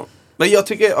 Ja. Men jag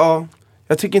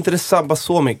tycker inte det sabbar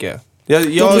så mycket. Jag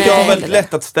har Nej, väldigt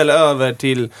lätt att ställa över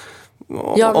till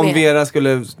Jag om med. Vera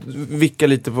skulle vicka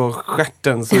lite på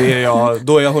stjärten så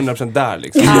då är jag 100% där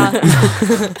liksom.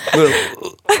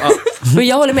 Men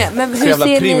jag håller med. Men Så hur jävla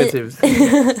ser, primitivt.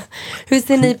 hur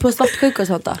ser ni på svartsjuka och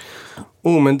sånt då?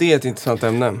 Men det är ett intressant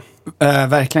ämne.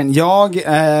 Verkligen. Jag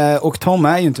och Tom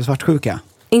är ju inte svartsjuka.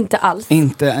 Inte alls.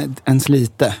 Inte ens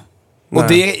lite. Och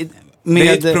Nej. Det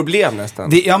är ett problem nästan.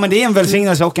 Men det är en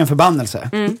välsignelse och en förbannelse.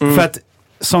 För att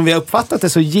som vi har uppfattat det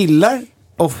så gillar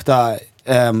ofta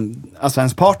alltså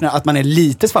ens partner att man är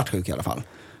lite svartsjuk i alla fall.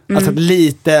 Alltså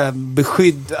lite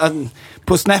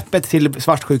på snäppet till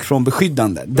svartsjuk från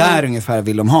beskyddande. Där ungefär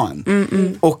vill de ha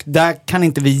en. Och där kan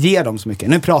inte vi ge dem så mycket.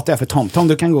 Nu pratar jag för Tom. Tom,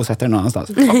 du kan gå och sätta dig någon annanstans.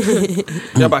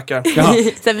 Jag backar. Jaha.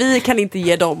 Så vi kan inte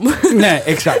ge dem. Nej,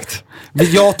 exakt.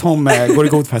 Jag och Tom går i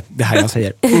god för att det här jag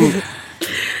säger.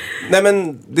 Nej,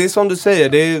 men det är som du säger,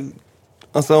 det är,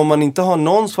 alltså om man inte har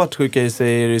någon svartsjuka i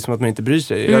sig är det som att man inte bryr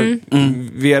sig.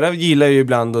 Vera gillar ju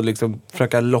ibland att liksom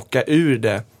försöka locka ur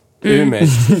det ur mig.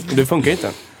 Det funkar inte.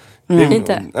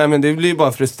 Inte. Nej, men det blir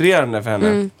bara frustrerande för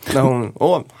henne. När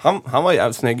hon, han var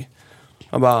jävligt snygg.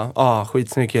 Jag bara,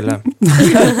 skitsnygg kille.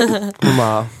 Hon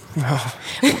bara,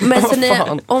 Men så ni,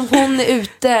 fan. om hon är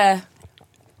ute,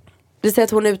 du säger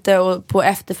att hon är ute och på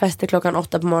efterfester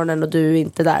 8:00 på morgonen och du är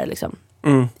inte där liksom.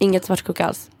 Inget svartsjuka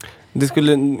alls. det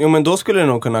skulle, men då skulle det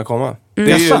nog kunna komma. Det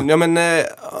är ju,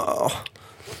 Jaså?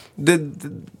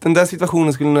 den där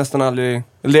situationen skulle nästan aldrig,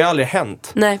 eller det har aldrig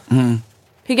hänt. Nej.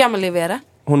 Hur gammal är Vera?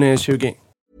 Hon är 20.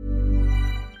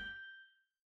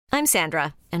 I'm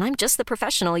Sandra, and I'm just the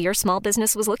professional your small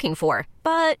business was looking for.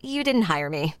 But you didn't hire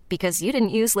me because you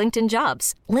didn't use LinkedIn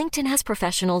Jobs. LinkedIn has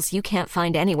professionals you can't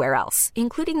find anywhere else,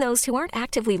 including those who aren't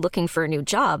actively looking for a new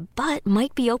job, but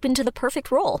might be open to the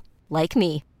perfect role, like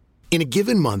me. In a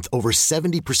given month, over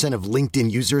 70% of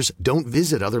LinkedIn users don't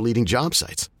visit other leading job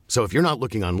sites. So if you're not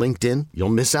looking on LinkedIn, you'll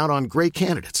miss out on great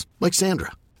candidates like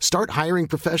Sandra. Start hiring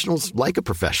professionals like a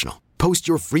professional. Post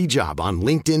your free job on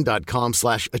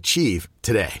linkedin.com/achieve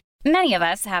today. Many of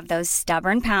us have those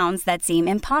stubborn pounds that seem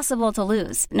impossible to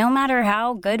lose, no matter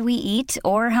how good we eat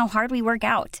or how hard we work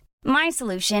out. My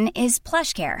solution is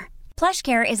PlushCare.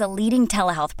 PlushCare is a leading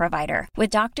telehealth provider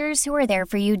with doctors who are there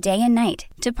for you day and night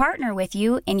to partner with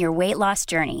you in your weight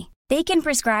loss journey. They can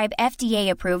prescribe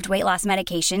FDA-approved weight loss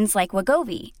medications like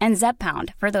Wegovy and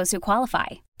Zepbound for those who qualify.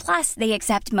 Plus, they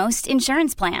accept most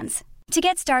insurance plans. To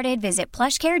get started, visit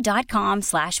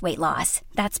plushcare.com/weightloss.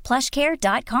 That's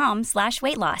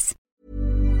plushcare.com/weightloss.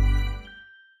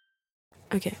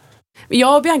 Okej.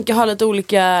 Jag och Bianca har lite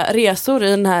olika resor i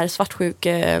den här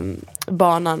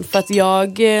svartsjukebanan. För att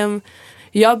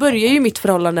jag började ju mitt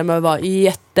förhållande med att vara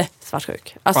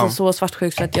jättesvartsjuk. Alltså så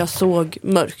svartsjuk så att jag såg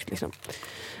mörkt liksom.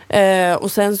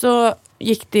 Och sen så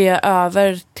gick det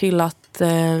över till att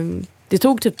det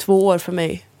tog typ 2 år för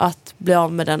mig att bli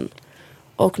av med den.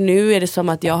 Och nu är det som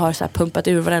att jag har så här pumpat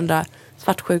ur varenda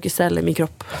svartsjukecell i min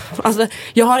kropp. Alltså,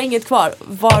 jag har inget kvar.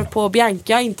 Varpå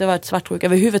Bianca inte varit svartsjuk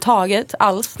överhuvudtaget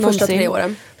alls. Första någonsin. 3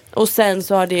 åren. Och sen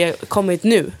så har det kommit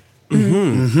nu.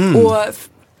 Och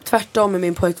tvärtom med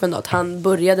min pojkvän då, att han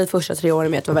började de första 3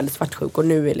 åren med att vara väldigt svartsjuk. Och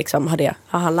nu är liksom,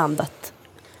 har han landat.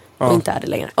 Och inte är det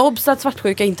längre. Obs att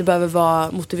svartsjuka inte behöver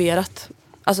vara motiverat.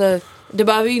 Alltså, det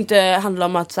behöver ju inte handla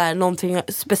om att så här, någonting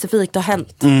specifikt har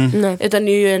hänt. Nej. Utan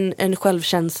det är ju en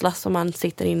självkänsla som man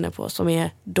sitter inne på som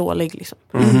är dålig liksom.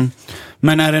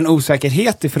 Men är det en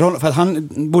osäkerhet i förhållande? För att han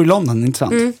bor i London, inte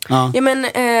sant? Ja men,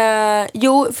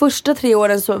 första 3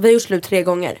 åren så, vi har gjort slut 3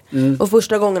 gånger. Och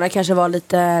första gångerna kanske var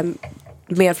lite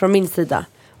mer från min sida.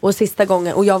 Och sista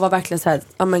gången, och jag var verkligen så här,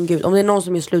 ja men gud, om det är någon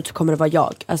som gör slut så kommer det vara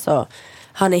jag. Alltså,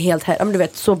 han är helt du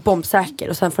vet, så bombsäker.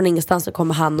 Och sen från ingenstans så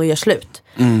kommer han och gör slut.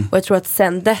 Och jag tror att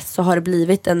sen dess så har det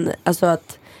blivit alltså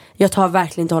att jag tar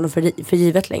verkligen inte honom för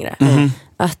givet längre.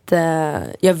 Att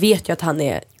jag vet ju att han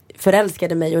är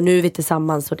förälskad i mig. Och nu är vi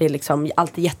tillsammans och det är liksom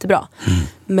alltid jättebra.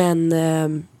 Men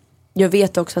jag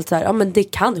vet också att så här, ja, men det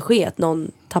kan ske att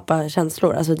någon tappar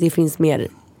känslor. Alltså det finns mer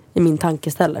i min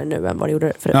tankeställare nu än vad det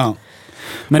gjorde förut. Ja.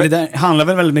 Men det där handlar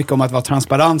väl väldigt mycket om att vara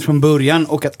transparent från början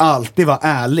och att alltid vara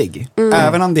ärlig.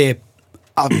 Även om det är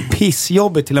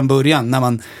pissjobbigt till en början när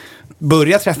man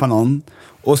börjar träffa någon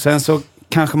och sen så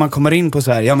kanske man kommer in på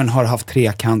så här, ja men har du haft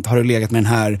trekant, har du legat med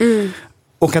den här?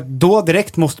 Och att då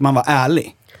direkt måste man vara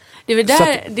ärlig. Det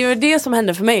var det som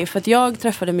hände för mig. För att jag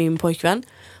träffade min pojkvän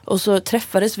och så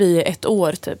träffades vi 1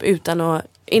 år typ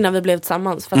innan vi blev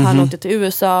tillsammans. För att han åkte till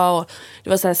USA och det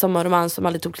var så här sommarromans som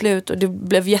aldrig tog slut. Och det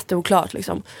blev jätteoklart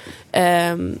liksom.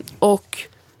 Och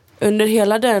under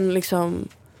hela den liksom,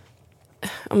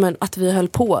 att vi höll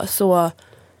på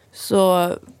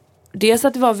så dels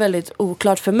att det var väldigt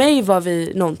oklart. För mig var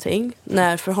vi någonting.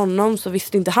 När för honom så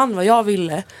visste inte han vad jag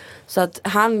ville. Så att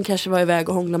han kanske var iväg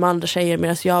och hångla med andra tjejer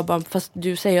medan jag bara, fast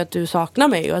du säger att du saknar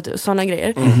mig och sådana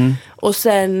grejer. Och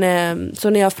sen så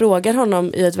när jag frågar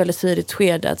honom i ett väldigt tidigt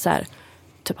skede att så här,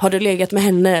 typ, har du legat med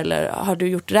henne eller har du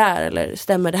gjort det där eller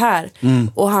stämmer det här?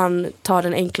 Och han tar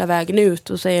den enkla vägen ut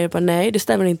och säger bara nej, det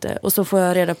stämmer inte. Och så får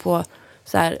jag reda på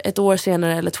så här, 1 år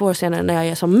senare eller 2 år senare när jag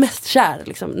är som mest kär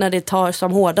liksom, när det tar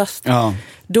som hårdast.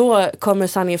 Då kommer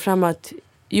sanningen fram att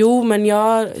jo, men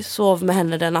jag sov med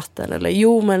henne den natten. Eller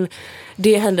jo, men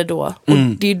det hände då. Och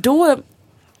det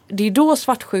är då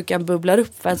svartsjukan bubblar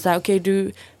upp. För att säga,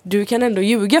 okej, du kan ändå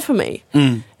ljuga för mig.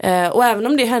 Och även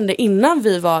om det hände innan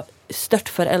vi var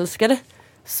störtförälskade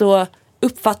så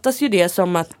uppfattas ju det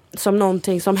som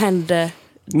någonting som hände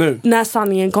nu när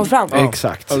sanningen kom fram.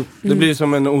 Exakt. Det blir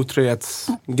som en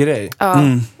otrohetsgrej.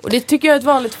 Och det tycker jag är ett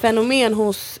vanligt fenomen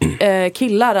hos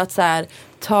killar att så här,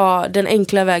 ta den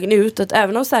enkla vägen ut. Att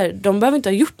även om så här, de behöver inte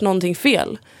ha gjort någonting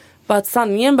fel. Bara att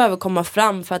sanningen behöver komma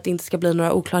fram för att det inte ska bli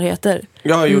några oklarheter.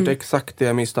 Jag har gjort exakt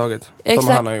det misstaget som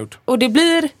han har gjort. Och det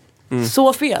blir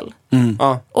så fel.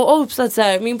 Och så att så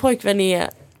här, min pojkvän är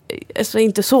alltså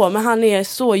inte så, men han är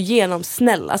så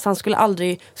genomsnäll. Alltså han skulle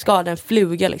aldrig skada en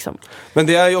fluga liksom. Men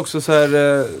det är ju också så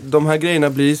här, de här grejerna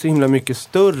blir så himla mycket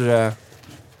större.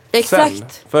 Exakt. Sen.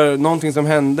 För någonting som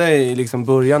hände i liksom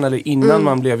början eller innan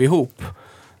man blev ihop.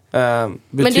 Men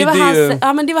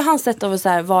det var hans sätt av att så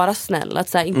här, vara snäll. Att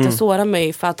så här, inte såra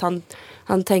mig för att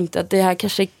han tänkte att det här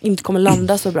kanske inte kommer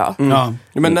landa så bra.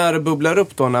 Men när det bubblar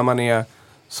upp då, när man är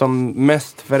som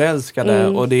mest förälskade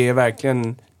och det är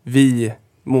verkligen vi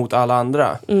mot alla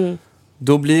andra.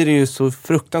 Då blir det ju så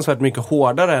fruktansvärt mycket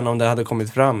hårdare än om det hade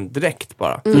kommit fram direkt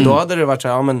bara. För då hade det varit så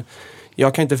här, ja men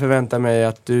jag kan inte förvänta mig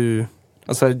att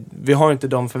Alltså, vi har inte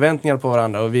de förväntningar på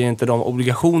varandra och vi är inte de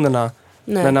obligationerna.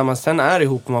 Nej. Men när man sen är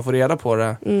ihop och man får reda på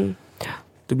det,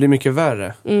 det blir mycket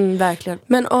värre. Verkligen.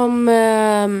 Men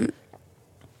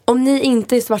om ni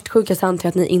inte är svartsjuka så antar jag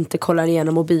att ni inte kollar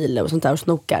igenom mobiler och sånt där och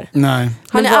snokar. Nej.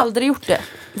 Har ni aldrig gjort det?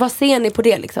 Vad ser ni på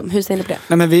det liksom? Hur ser ni på det?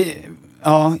 Nej men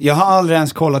jag har aldrig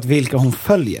ens kollat vilka hon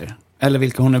följer. Eller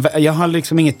vilka hon är. Jag har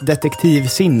liksom inget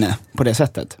detektivsinne på det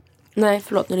sättet. Nej,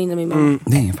 förlåt, nu ringde min mamma.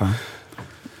 Det är ingen fara.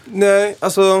 Nej,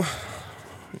 alltså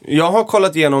jag har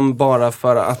kollat igenom bara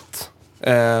för att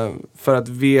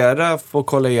Vera får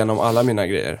kolla igenom alla mina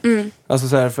grejer. Alltså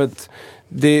så här, för att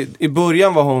i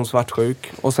början var hon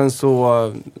svartsjuk och sen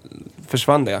så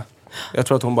försvann det. Jag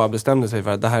tror att hon bara bestämde sig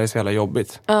för att det här är så jävla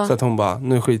jobbigt. Så att hon bara,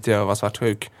 nu skiter jag i att vara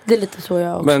svartsjuk. Det är lite så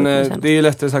jag också. Men det är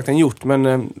lättare sagt än gjort.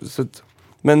 Men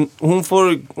hon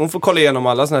får kolla igenom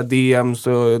alla såna här DMs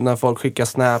och när folk skickar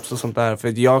snaps och sånt där.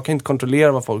 För jag kan inte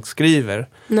kontrollera vad folk skriver.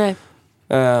 Nej.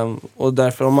 Och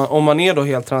därför om man är då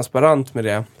helt transparent med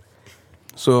det,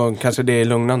 så kanske det är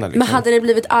lugnande liksom. Men hade ni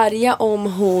blivit arga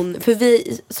om hon... För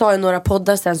vi sa i några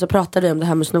poddar sen så pratade vi om det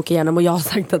här med att snoka igenom. Och jag har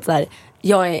sagt att så här,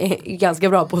 jag är ganska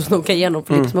bra på att snoka igenom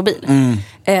Philips mobil.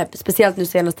 Speciellt nu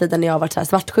senaste tiden när jag har varit så här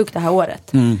svartsjuk det här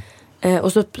året.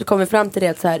 Och så kom vi fram till det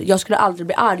att så här, jag skulle aldrig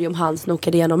bli arg om han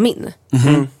snokade igenom min.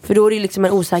 För då är det ju liksom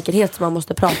en osäkerhet som man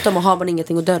måste prata om. Och har man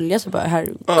ingenting att dölja så bara, här,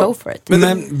 go for it.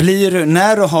 Men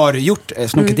när du har gjort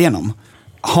snokat igenom,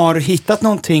 har du hittat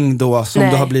någonting då som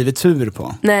du har blivit sur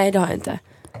på? Nej, det har jag inte.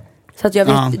 Så att jag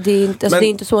vet, det är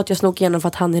inte så att jag snokar igenom för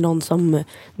att han är någon som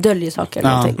döljer saker eller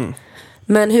någonting.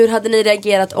 Men hur hade ni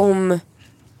reagerat om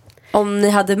ni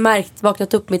hade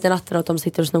vaknat upp mitt i natten och att de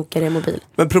sitter och snokar i en mobil?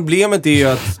 Men problemet är ju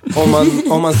att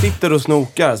om man sitter och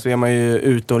snokar så är man ju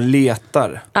ute och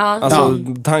letar. Alltså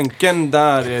tanken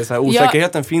där är så här,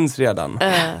 osäkerheten finns redan.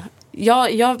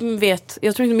 Jag vet,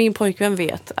 jag tror inte min pojkvän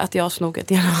vet att jag har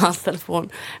snokat igenom hans telefon.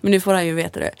 Men nu får han ju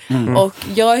veta det. Och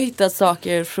jag har hittat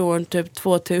saker från typ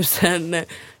 2004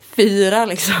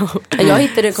 liksom. Jag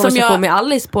hittade en konversation med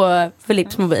Alice på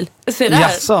Philips mobil. Se där.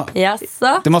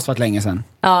 Jaså? Det måste varit länge sedan.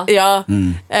 Ja. Det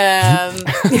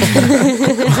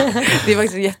är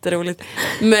faktiskt jätteroligt.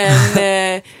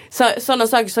 Men sådana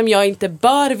saker som jag inte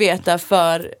bör veta,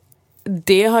 för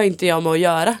det har inte jag med att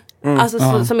göra.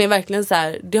 Alltså som är verkligen så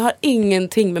här, det har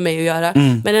ingenting med mig att göra.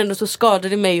 Men ändå så skadar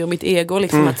det mig och mitt ego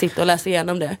liksom, att sitta och läsa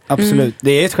igenom det. Absolut,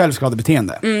 det är ett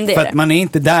självskadebeteende. För att man är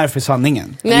inte där för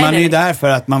sanningen. Man är ju där för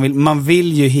att man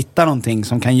vill ju hitta någonting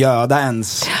som kan göda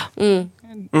ens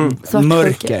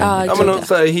mörker. Ja, men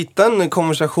så här, hitta en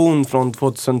konversation från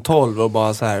 2012 och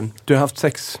bara så här, du har haft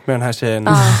sex med den här tjejen.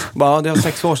 Bara, det var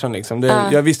 6 år sedan liksom.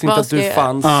 Jag visste inte att du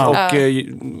fanns. Och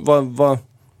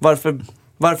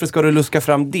varför ska du luska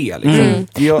fram det liksom?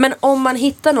 Men om man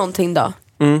hittar någonting då,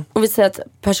 om vi säger att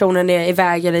personen är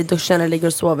iväg eller i duschen eller ligger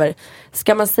och sover,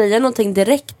 ska man säga någonting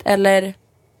direkt eller?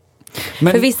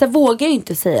 För vissa vågar ju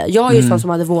inte säga. Jag är ju sån som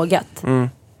hade vågat.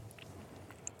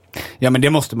 Ja, men det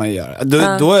måste man ju göra.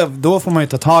 Då får man ju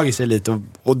ta tag i sig lite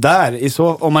och där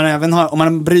om man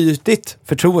har brutit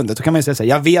förtroendet, då kan man ju säga så här,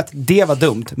 jag vet det var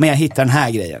dumt, men jag hittar den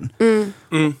här grejen.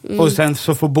 Och sen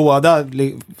så får båda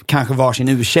kanske varsin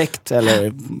ursäkt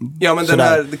eller ja, men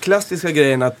sådär. Den klassiska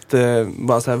grejen att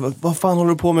bara så här, vad fan håller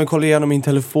du på med att kolla igenom min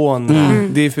telefon?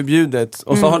 Det är förbjudet.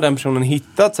 Och så har den personen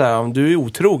hittat så här, om du är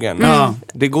otrogen.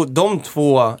 De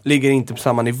två ligger inte på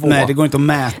samma nivå. Nej, det går inte att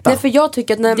mäta. Nej, för jag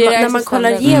tycker att när man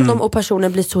kollar igenom och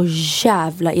personen blir så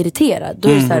jävla irriterad, då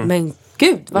är det så här, men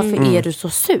gud, varför är du så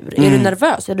sur? Är du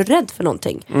nervös? Är du rädd för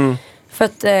någonting? För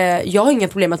att jag har inga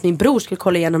problem att min bror skulle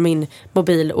kolla igenom min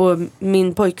mobil. Och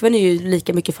min pojkvän är ju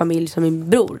lika mycket familj som min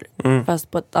bror.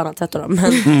 Fast på ett annat sätt då.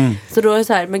 Så då är det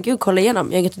så här, men gud, kolla igenom,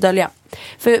 jag har inget att dölja.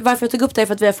 För varför jag tog upp det är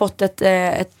för att vi har fått ett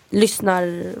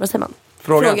vad säger man?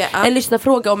 Fråga. En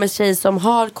lyssnarfråga om en tjej som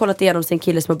har kollat igenom sin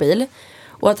killes mobil.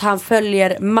 Och att han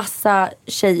följer massa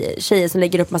tjejer som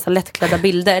lägger upp massa lättklädda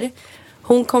bilder.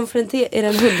 Hon konfronterar... Är det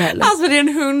en hund här eller? Alltså det är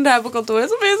en hund här på kontoret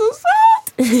som är så söt.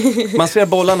 Man ser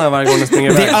bollarna varje gång den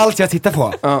springer iväg. Det är allt jag tittar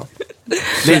på.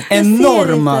 Det är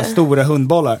enorma stora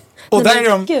hundbollar. Och där är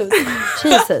de... Gud,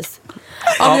 Jesus.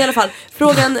 Ja, men i alla fall,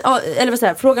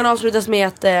 frågan avslutas med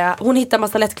att hon hittar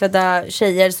massa lättklädda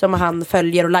tjejer som han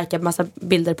följer och likar massa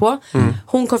bilder på.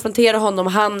 Hon konfronterar honom,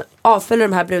 han avföljer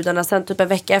de här brudarna. Sen typ en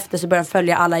vecka efter så börjar han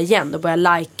följa alla igen och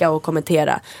börjar lika och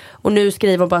kommentera. Och nu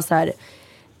skriver hon bara så här: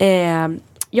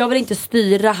 jag vill inte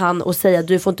styra han och säga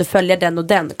du får inte följa den och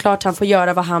den. Klart han får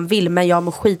göra vad han vill, men jag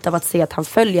må skita av att se att han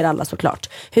följer alla såklart.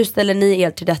 Hur ställer ni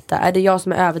er till detta? Är det jag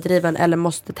som är överdriven eller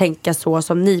måste tänka så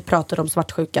som ni pratar om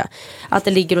svartsjuka? Att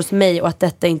det ligger hos mig och att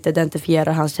detta inte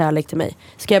identifierar hans kärlek till mig.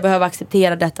 Ska jag behöva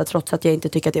acceptera detta trots att jag inte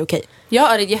tycker att det är okej? Jag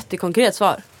har ett jättekonkret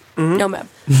svar. Jag med.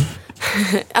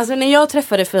 Alltså när jag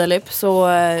träffade Filip så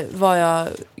var jag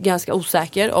ganska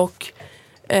osäker och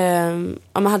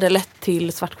man hade lätt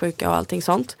till svartsjuka och allting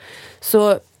sånt.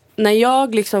 Så när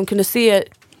jag liksom kunde se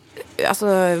alltså,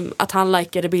 att han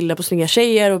likade bilder på snygga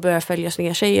tjejer och började följa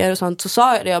snygga tjejer och sånt, så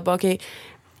sa jag det, jag bara okej,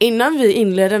 innan vi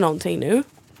inleder någonting nu,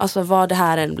 alltså vad det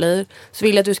här än blir, så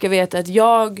vill jag att du ska veta att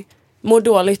jag mår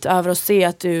dåligt över att se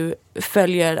att du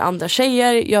följer andra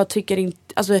tjejer. Jag tycker inte,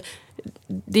 alltså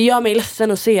det gör mig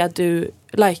ledsen att se att du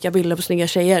likar bilder på snygga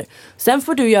tjejer. Sen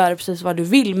får du göra precis vad du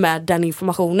vill med den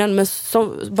informationen, men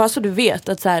bara så du vet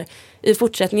att så här, i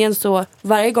fortsättningen så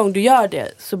varje gång du gör det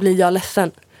så blir jag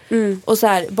ledsen. Och så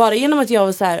här, bara genom att jag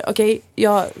var så här, okej,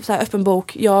 jag så här, öppen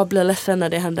bok, jag blir ledsen när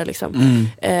det händer liksom.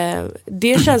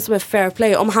 Det känns som ett fair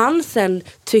play. Om han sen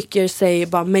tycker sig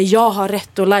bara, men jag har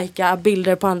rätt att lika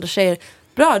bilder på andra tjejer,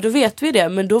 bra, då vet vi det,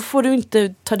 men då får du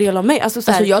inte ta del av mig. Alltså,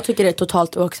 så här, jag tycker det är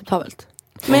totalt oacceptabelt.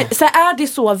 men så här, är det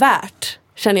så värt,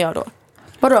 känner jag då?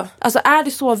 Vadå? Alltså är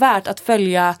det så värt att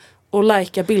följa och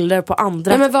lika bilder på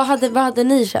andra? Nej, men vad hade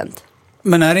ni känt?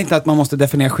 Men är det inte att man måste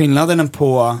definiera skillnaden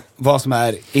på vad som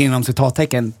är inom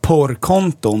citattecken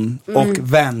porrkonton och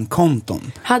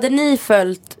vänkonton? Hade ni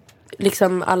följt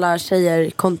liksom alla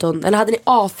tjejer-konton, eller hade ni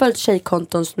avföljt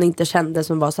tjejkonton som ni inte kände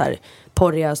som var så här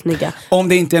porriga och snygga? Om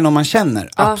det inte är någon man känner,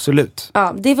 absolut.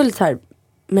 Ja, det är väl så här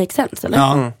make sense, eller?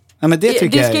 Ja, ja men det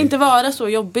tycker det ska jag inte vara så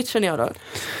jobbigt, känner jag då.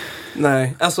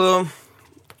 Nej, alltså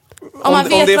Om man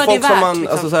vet det är vad folk det är som värt, man,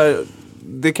 liksom. alltså så här,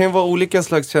 det kan ju vara olika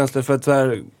slags känslor för att så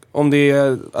här, om det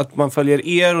är att man följer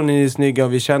er och ni är snygga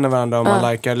och vi känner varandra och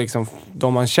man likar liksom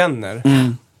de man känner.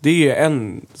 Det är ju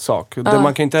en sak.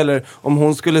 Man kan inte heller, om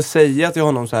hon skulle säga till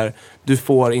honom så här, du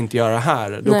får inte göra det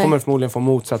här, då kommer det förmodligen få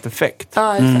motsatt effekt.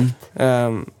 Ja,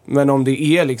 exakt. Men om det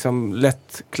är liksom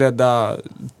lättklädda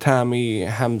Tammy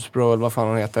Hemsbro eller vad fan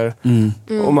hon heter,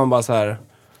 och man bara så här,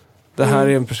 det här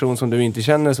är en person som du inte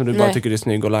känner, som du bara tycker är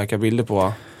snygg och likar bilder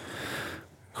på.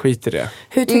 Skit i det.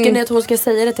 Hur tycker ni att hon ska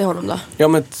säga det till honom då? Ja,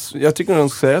 men jag tycker hon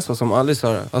ska säga så som Alice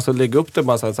sa. Alltså lägga upp det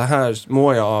bara så här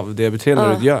mår jag av det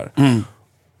beteendet du gör.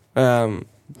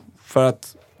 För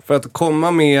att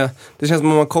komma med, det känns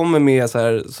som om man kommer med så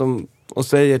här, som, och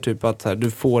säger typ att så här,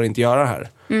 du får inte göra det här.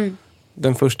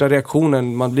 Den första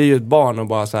reaktionen, man blir ju ett barn och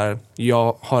bara så här,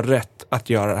 jag har rätt att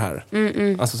göra det här.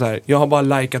 Alltså så här, jag har bara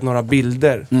likat några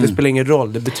bilder. Det spelar ingen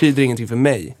roll, det betyder ingenting för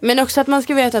mig. Men också att man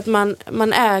ska veta att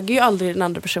man äger ju aldrig den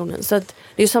andra personen. Så att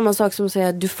det är samma sak som att säga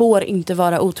att du får inte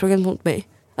vara otrogen mot mig.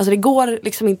 Alltså det går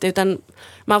liksom inte, utan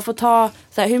man får ta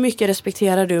så här, hur mycket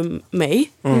respekterar du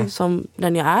mig som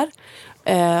den jag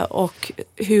är, och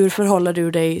hur förhåller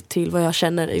du dig till vad jag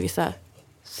känner i vissa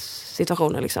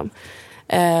situationer liksom.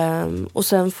 Och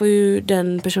sen får ju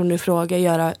den personen i fråga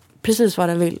göra precis vad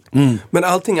den vill. Men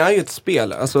allting är ju ett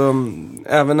spel. Alltså,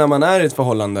 även när man är i ett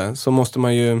förhållande så måste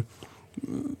man ju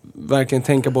verkligen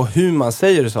tänka på hur man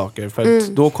säger saker. För att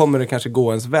då kommer det kanske gå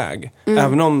ens väg.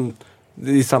 Även om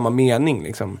det är samma mening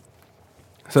liksom.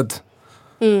 Så att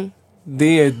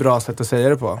det är ett bra sätt att säga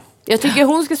det på. Jag tycker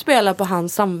hon ska spela på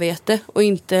hans samvete och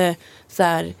inte så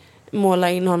här,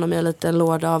 måla in honom i en liten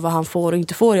låda av vad han får och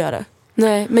inte får göra.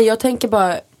 Nej, men jag tänker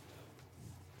bara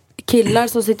killar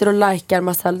som sitter och likar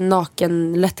massa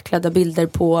naken lättklädda bilder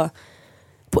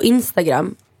på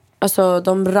Instagram. Alltså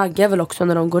de raggar väl också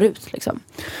när de går ut liksom.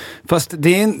 Fast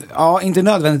det är inte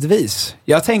nödvändigtvis.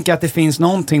 Jag tänker att det finns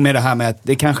någonting med det här med att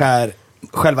det kanske är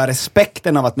själva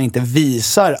respekten av att man inte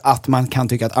visar att man kan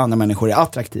tycka att andra människor är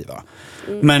attraktiva.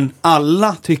 Men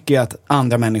alla tycker att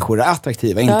andra människor är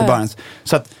attraktiva, inte bara ens.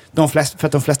 Så att de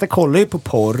flesta kollar ju på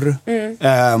porr.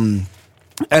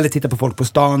 Eller tittar på folk på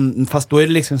stan, fast då är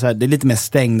det liksom så här, det är lite mer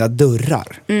stängda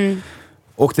dörrar.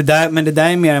 Och det där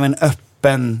är mer av en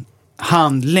öppen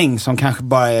handling som kanske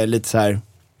bara är lite så här,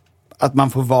 att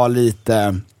man får vara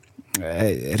lite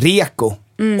reko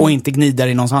och inte gnida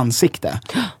i någons ansikte.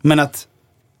 Men att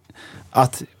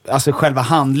alltså själva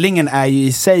handlingen är ju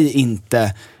i sig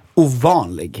inte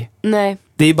ovanlig. Nej.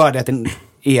 Det är bara det att den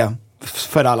är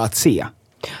för alla att se,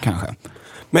 kanske.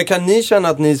 Men kan ni känna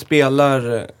att ni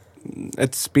spelar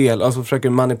ett spel, alltså försöker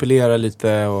manipulera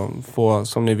lite och få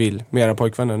som ni vill med era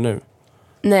pojkvänner nu?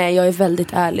 Nej, jag är väldigt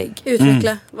ärlig.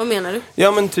 Utveckla, vad menar du?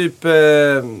 Ja men typ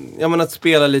att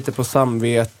spela lite på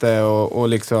samvete och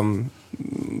liksom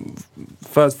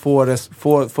för att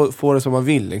få det som man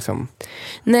vill liksom?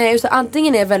 Nej, så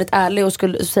antingen är jag väldigt ärlig och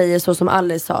säger så som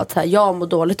Alice sa, att så här, jag mår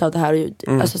dåligt av det här.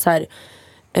 Alltså så här,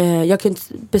 jag kan inte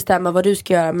bestämma vad du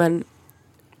ska göra, men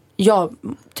jag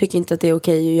tycker inte att det är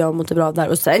okej och jag mår inte bra av det här.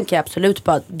 Och sen kan jag absolut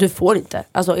bara, du får inte.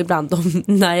 Alltså ibland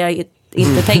när jag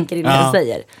inte tänker innan jag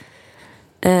säger.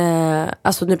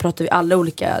 Alltså nu pratar vi alla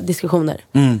olika diskussioner.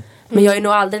 Men jag är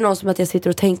nog aldrig någon som att jag sitter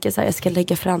och tänker så här, jag ska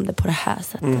lägga fram det på det här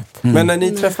sättet. Men när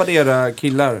ni träffade era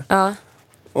killar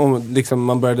och liksom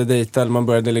man började dejta eller man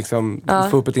började liksom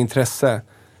få upp ett intresse,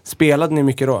 spelade ni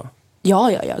mycket då?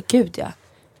 Ja, gud ja.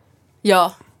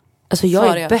 Ja. Alltså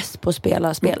jag är bäst på att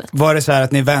spela spelet. Var det så här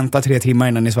att ni väntade 3 timmar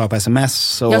innan ni svarade på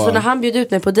sms? Och... Ja, så när han bjöd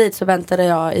ut mig på dejt så väntade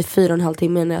jag i 4,5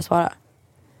 timmar när jag svarade.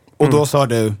 Och då sa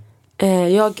du?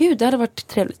 Ja, gud, det hade varit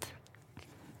trevligt.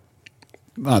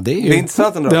 Ja, det är ju... Det är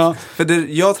intressant ändå. Ja.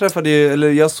 För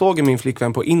jag såg ju min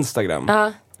flickvän på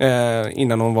Instagram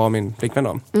innan hon var min flickvän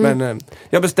då. Men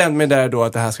jag bestämde mig där då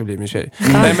att det här ska bli min tjej.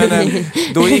 Nej, men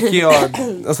då gick jag,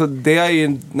 alltså det är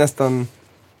ju nästan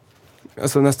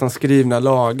skrivna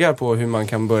lagar på hur man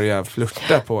kan börja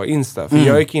flirta på Insta. För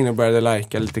jag gick in och började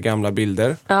likea lite gamla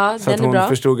bilder. Ja, så att hon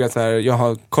förstod att så här, jag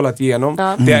har kollat igenom.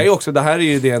 Ja. Det är ju också, det här är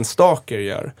ju det en stalker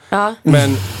gör. Ja.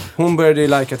 Men hon började ju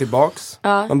likea tillbaks.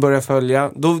 Man börjar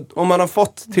följa. Då, om man har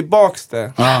fått tillbaks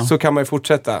det så kan man ju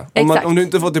fortsätta. Om du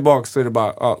inte får tillbaks så är det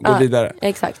bara, gå vidare.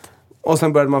 Exakt. Och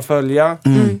sen började man följa.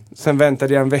 Sen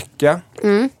väntade jag en vecka.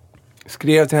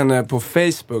 Skrev till henne på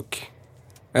Facebook.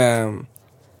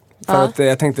 För att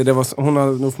jag tänkte hon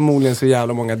har nog förmodligen så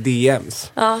jävla många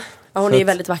DMs. Ja, hon är ju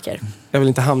väldigt vacker. Jag vill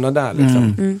inte hamna där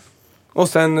liksom. Och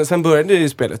sen började det ju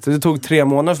spelet. Det tog 3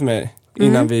 månader för mig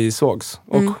innan vi sågs.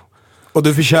 Och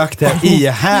du försökte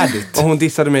ihärdigt. Och hon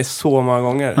dissade mig så många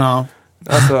gånger. Ja.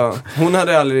 Alltså, hon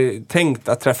hade aldrig tänkt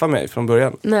att träffa mig från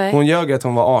början. Nej. Hon ljög att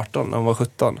hon var 18 när hon var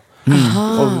 17.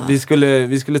 Och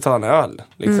vi skulle ta en öl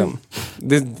liksom.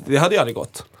 Det hade ju aldrig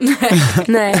gått.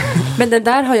 Nej, men den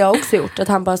där har jag också gjort. Att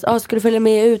han bara, ska du följa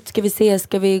med ut? Ska vi ses?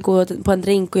 Ska vi gå på en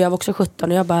drink? Och jag var också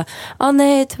 17. Och jag bara,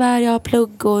 nej tyvärr, jag har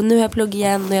plugg. Och nu har jag plugg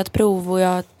igen. Och jag har ett prov. Och jag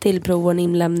har ett till prov och en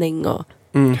inlämning. Och...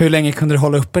 Hur länge kunde du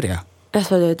hålla uppe det?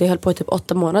 Alltså det höll på i typ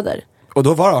 8 månader. Och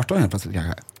då var det 18 helt plötsligt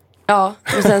kanske? Ja,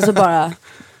 och sen så bara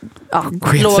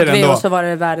låg vi och så var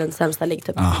det världens sämsta ligg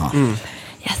typ.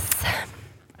 Yes.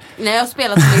 Nej,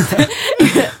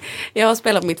 jag har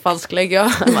spelat mitt falsklägg. Jag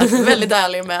har varit väldigt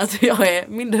ärlig med att jag är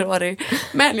minderårig,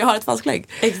 men jag har ett falsklägg.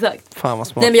 Exakt. Fan vad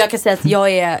smart. Nej, men jag kan säga att jag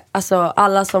är, alltså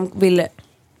alla som vill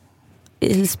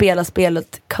spela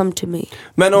spelet, come to me.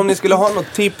 Men om ni skulle ha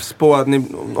något tips på att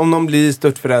om någon blir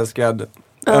störtförälskad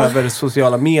över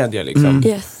sociala medier liksom.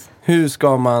 Yes. Hur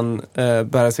ska man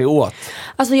bära sig åt?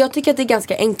 Alltså jag tycker att det är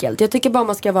ganska enkelt. Jag tycker bara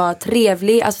man ska vara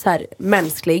trevlig, alltså så här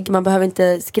mänsklig. Man behöver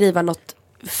inte skriva något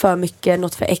för mycket,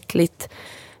 något för äckligt.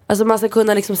 Alltså man ska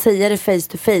kunna liksom säga det face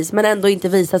to face, men ändå inte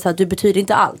visa så att du betyder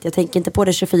inte allt. Jag tänker inte på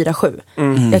det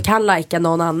 24/7. Jag kan lajka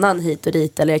någon annan hit och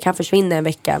dit, eller jag kan försvinna en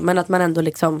vecka, men att man ändå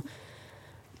liksom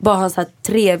bara har en så här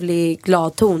trevlig,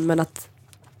 glad ton, men att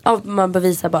man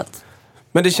bevisar bara att...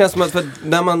 Men det känns som att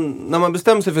när man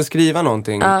bestämmer sig för att skriva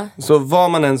någonting, så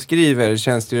vad man än skriver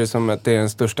känns det ju som att det är den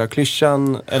största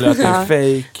klyschan, eller att det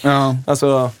är fake.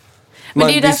 Alltså... Men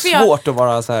det är svårt att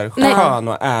vara så här skön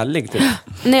och ärlig typ.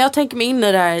 När jag tänker mig in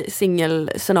i det här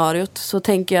singelscenariot så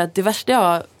tänker jag att det värsta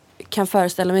jag kan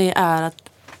föreställa mig är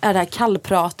det här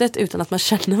kallpratet utan att man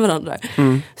känner varandra.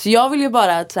 Så jag vill ju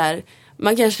bara att så här,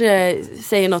 man kanske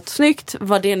säger något snyggt,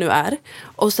 vad det nu är,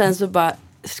 och sen så bara,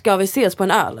 ska vi ses på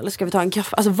en öl eller ska vi ta en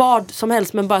kaffe? Alltså vad som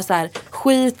helst, men bara så här,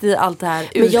 skit i allt det här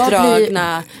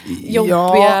utdragna, jobbiga.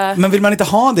 Ja, men vill man inte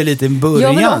ha det lite i början?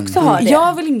 Jag vill också ha det.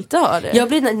 Jag vill inte ha det. Jag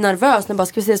blir nervös när bara,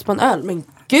 ska vi ses på en öl? Men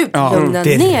gud, lugna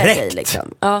ner dig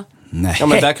liksom. Nej. Ja,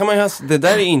 men där kan man ju det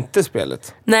där är inte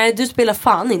spelet. Nej, du spelar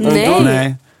fan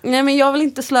inte. Nej, men jag vill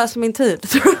inte slösa min tid.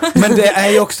 Men det är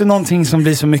ju också någonting som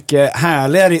blir så mycket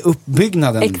härligare i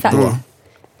uppbyggnaden. Exakt. Då.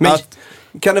 Men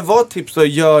kan det vara ett tips att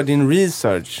göra din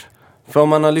research? För om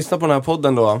man har lyssnat på den här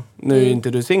podden då, nu är inte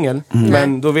du singel,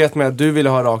 men då vet man att du vill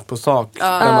ha rakt på sak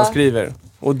när man skriver.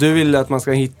 Och du vill att man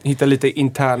ska hitta lite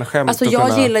interna skämt. Alltså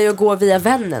jag gillar ju att gå via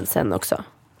vännen sen också.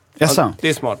 Jaså? Det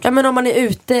är smart. Ja, men om man är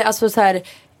ute, alltså så här,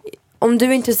 om du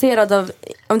är intresserad av,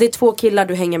 om det är 2 killar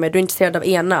du hänger med, du är intresserad av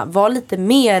ena,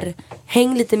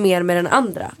 häng lite mer med den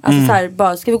andra. Alltså så här,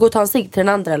 bara, ska vi gå och ta en cigg till den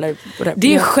andra eller?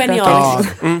 Det är genialt.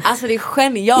 Alltså det är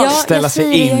genialt. Ställa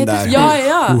sig in där.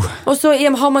 Ja. Och så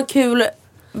har man kul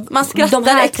Man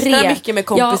skrattar extra mycket med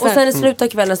kompisar. Ja, och sen i slutet av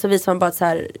kvällen så visar man bara så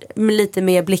här, med lite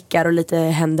mer blickar och lite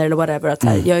händer eller whatever. Att så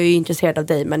här, jag är ju intresserad av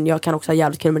dig, men jag kan också ha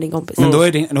jävligt kul med din kompis. Men då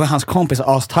är hans kompis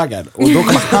astaggad. Och då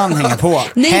kommer han hänga på.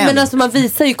 Nej, men alltså man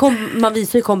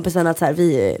visar ju kompisen att så här,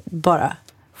 vi är bara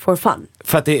for fun.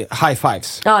 För att det är high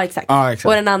fives. Ja, exakt.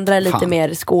 Och den andra är lite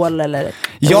mer skål eller...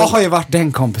 Jag har ju varit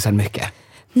den kompisen mycket.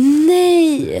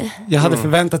 Nej. Jag hade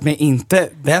förväntat mig inte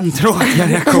den tråkiga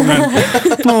reaktionen.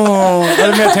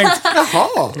 Eller jag tänkt,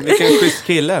 jaha, vilken schysst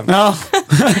kille. Ja.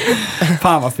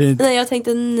 Fan vad fint. Nej, jag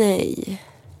tänkte nej.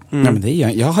 Nej, men det är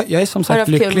jag är som sagt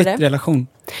lycklig relation.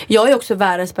 Jag är också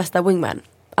världens bästa wingman.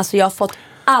 Alltså jag har fått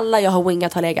alla jag har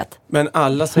wingat har legat. Men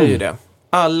alla säger ju det.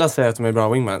 Alla säger att de är bra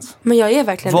wingmans. Men jag är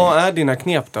verkligen Vad är dina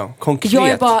knep då? Konkret. Jag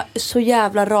är bara så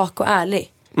jävla rak och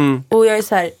ärlig. Och jag är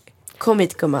så här, kom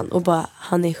hit gumman. Och bara,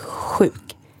 han är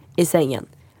sjuk i sängen.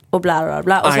 Och bla bla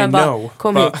bla. Och sen bara,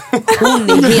 kom hit. Hon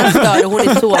är helt störd och hon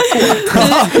är så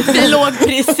kåt. Vi låg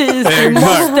precis.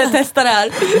 Måste testa det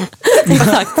här.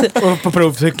 Exakt. Och på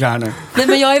provcyklar här nu. Nej,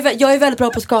 men jag är väldigt bra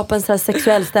på att skapa en så här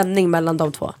sexuell stämning mellan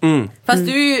de två. Fast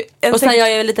du är ju och sen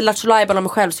jag är lite lattjolajbal om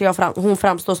mig själv. Så hon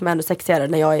framstår som ännu sexigare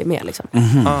när jag är med liksom.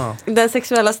 Den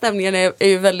sexuella stämningen är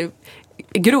ju väldigt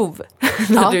grov.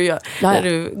 När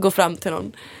du går fram till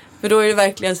någon. För då är det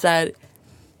verkligen så här,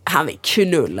 han vill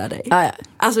knulla dig.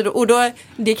 Alltså, och då,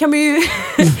 det kan man ju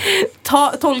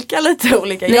tolka lite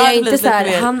olika. Nej, jag är inte så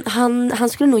här, han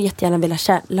skulle nog jättegärna vilja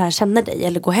lära känna dig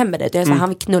eller gå hem med dig. Jag är så här, han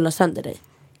vill knulla sönder dig.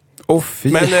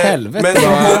 Fy helvete. Men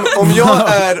om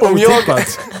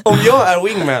jag är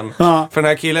wingman för den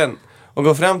här killen och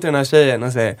går fram till den här tjejen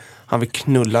och säger, han vill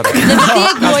knulla dig. Nej,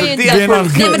 men det går ju inte.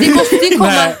 Nej, men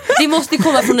det måste ju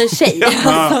komma från en tjej.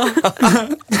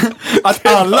 Att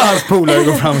alla hans polare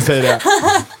går fram och säger det.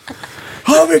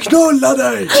 Han vill knulla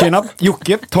dig. Tjena,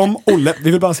 Jocke, Tom, Olle.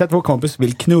 Vi vill bara säga att vår kompis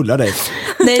vill knulla dig.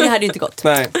 Nej, det här är ju inte gott.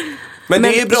 Nej. Men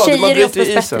det är bra, tjejer man är oftast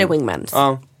bryter bättre isen. wingmans.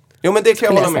 Ja. Jo, men det kan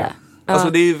jag hålla med. Alltså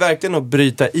det är ju verkligen att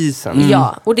bryta isen.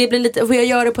 Ja, och det blir lite, och jag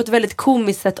gör det på ett väldigt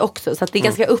komiskt sätt också. Så att det är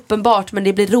ganska uppenbart, men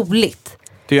det blir roligt.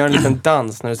 Du gör en liten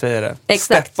dans när du säger det.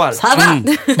 Exakt.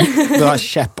 Steppar. Du har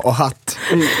käpp och hatt.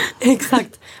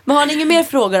 Exakt. Men har ni inga mer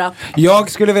frågor då?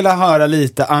 Jag skulle vilja höra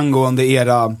lite angående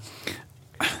era...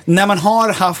 När man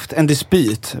har haft en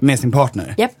dispyt med sin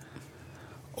partner. Yep.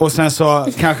 Och sen så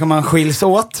kanske man skiljs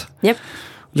åt. Yep.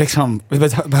 Liksom, vi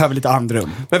behöver lite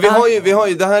andrum. Men vi har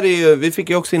ju, det här är ju, vi fick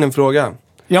ju också in en fråga.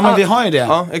 Ja, men vi har ju det.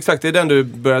 Ja, exakt, det är den du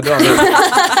började dra.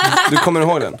 Du kommer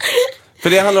ihåg den. För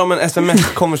det handlar om en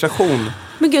sms-konversation.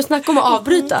 Men gud, snacka om att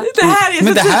avbryta.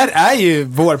 Men det här är ju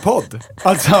vår podd.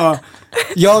 Alltså,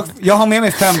 jag har med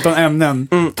mig 15 ämnen.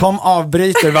 Tom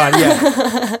avbryter varje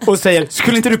och säger,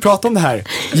 skulle inte du prata om det här?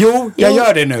 Jo, jag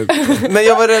gör det nu. Men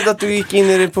jag var rädd att du gick in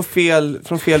i det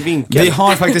från fel vinkel. Vi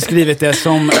har faktiskt skrivit det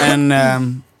som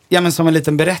som en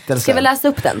liten berättelse. Ska vi läsa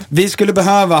upp den? Vi skulle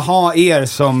behöva ha er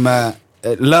som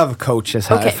love coaches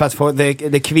här för att få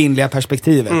det kvinnliga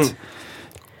perspektivet.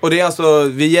 Och det är alltså,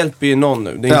 vi hjälper ju någon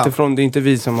nu. Det är, det är inte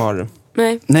vi som har...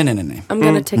 Nej. I'm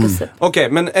gonna take a sip. Okej,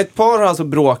 men ett par har alltså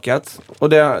bråkat. Och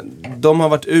de har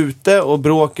varit ute och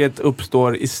bråket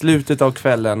uppstår i slutet av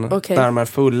kvällen. Där de är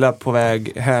fulla på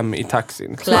väg hem i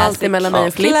taxin. Alltid mellan mig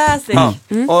och Flipp.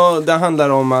 Och det handlar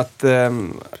om att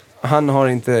han har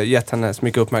inte gett henne så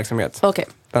mycket uppmärksamhet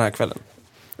den här kvällen.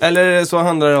 Eller så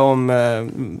handlar det om...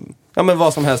 men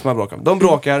vad som helst man bråkar. De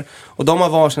bråkar och de har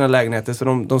var sina lägenheter så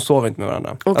de sover inte med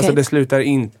varandra. Alltså det slutar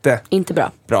inte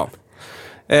bra.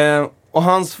 Och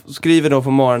han skriver då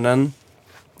på morgonen,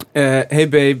 hej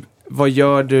babe, vad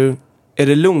gör du? Är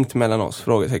det lugnt mellan oss?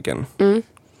 Frågetecken.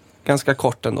 Ganska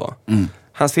kort ändå.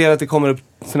 Han ser att det kommer upp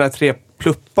såna här 3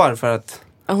 pluppar för att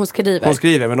hon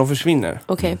skriver, men de försvinner.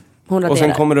 Hon och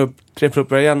sen kommer det upp 3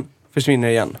 pluppar igen, försvinner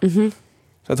igen.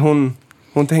 Så att hon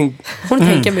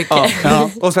tänker mycket. Ja.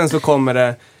 Och sen så kommer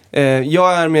det,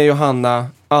 jag är med Johanna,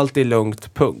 allt är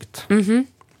lugnt, punkt.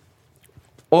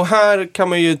 Och här kan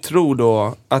man ju tro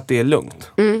då att det är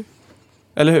lugnt.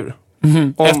 Eller hur?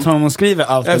 Eftersom hon skriver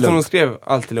allt är lugnt. Eftersom hon skrev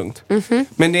allt är lugnt.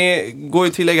 Men det går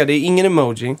ju tillägga, det är ingen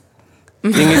emoji.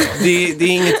 Det är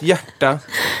inget hjärta.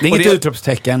 Det är inget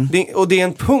utropstecken. Och det är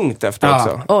en punkt efter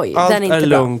också. Oj, allt den är inte är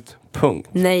lugnt, punkt.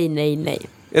 Nej.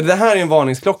 Det här är en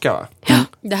varningsklocka, va? Ja,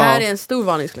 det här är en stor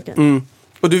varningsklocka.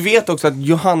 Och du vet också att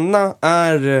Johanna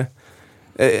är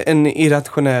en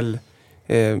irrationell...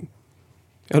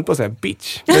 jag höll på att säga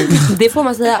bitch. Det får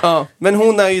man säga. Ja, men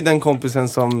hon är ju den kompisen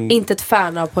som... Inte ett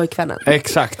fan av pojkvännen.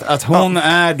 Exakt, att hon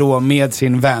är då med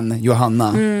sin vän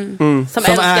Johanna. Som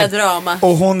älskar drama.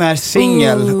 Och hon är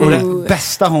singel. Och det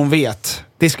bästa hon vet,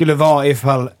 det skulle vara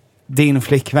ifall din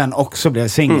flickvän också blev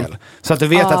singel. Så att du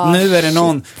vet att nu är det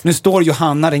någon, nu står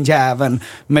Johanna den jäveln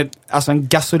med alltså en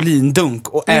gasolindunk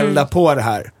och eldar på det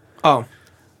här. Ja.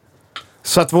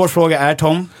 Så att vår fråga är,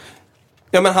 Tom.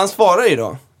 Ja, men han svarar ju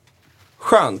då.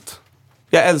 Skönt.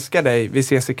 Jag älskar dig, vi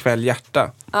ses ikväll,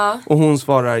 hjärta. Och hon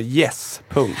svarar yes,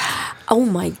 punkt.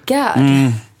 Oh my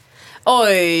god.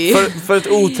 Oj. För ett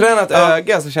otränat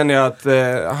öga så känner jag att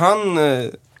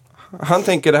han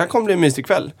tänker det här kommer bli en mysig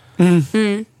kväll.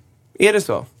 Är det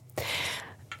så?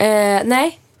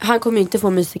 Nej, han kommer ju inte få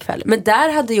en mysig kväll. Men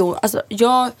där hade ju, alltså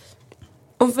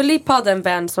om Filip hade en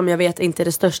vän som jag vet inte är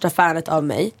det största fanet av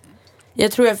mig.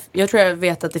 Jag tror jag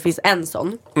vet att det finns en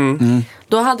sån.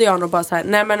 Då hade jag nog bara så här: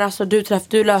 nej men alltså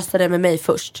du löste det med mig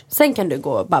först. Sen kan du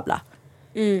gå och babbla.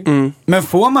 Men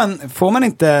får man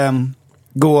inte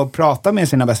gå och prata med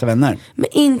sina bästa vänner? Men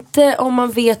inte om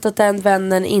man vet att den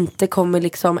vännen inte kommer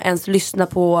liksom ens lyssna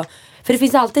på. För det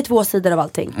finns alltid två sidor av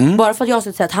allting. Bara för att jag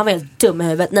skulle säga att han var helt dum i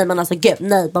huvudet. Nej men alltså gud,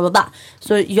 nej bla bla bla.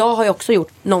 Så jag har ju också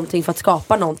gjort någonting för att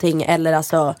skapa någonting. Eller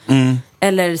alltså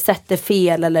eller sätter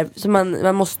fel eller, så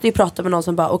man måste ju prata med någon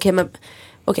som bara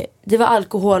okej, det var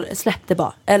alkohol, släpp det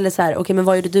bara. Eller så här, okej, men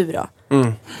vad gjorde du då?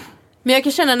 Men jag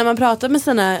kan känna när man pratar med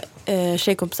sina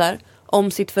tjejkompisar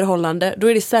om sitt förhållande, då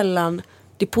är det sällan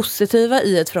det positiva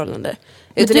i ett förhållande.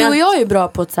 Men du och jag är ju bra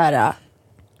på att så här,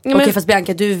 okej, fast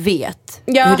Bianca, du vet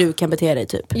hur du kan bete dig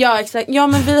typ. Ja, exakt. Ja,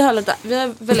 men vi är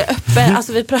väldigt öppet.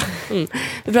 Alltså vi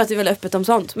pratar ju väldigt öppet om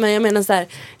sånt. Men jag menar så här,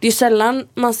 det är ju sällan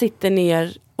man sitter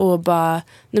ner och bara,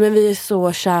 nej men vi är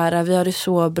så kära, vi har det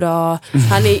så bra.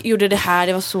 Han gjorde det här,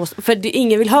 det var så. För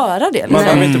ingen vill höra det. Man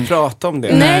behöver inte prata om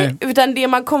det. Nej, utan det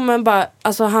man kommer bara,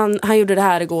 alltså han gjorde det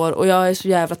här igår och jag är så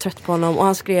jävla trött på honom och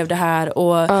han skrev det här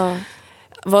och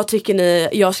vad tycker ni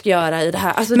jag ska göra i det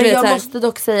här? Alltså, men jag här, måste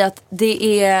dock säga att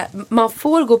det är, man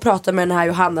får gå och prata med den här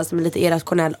Johanna som är lite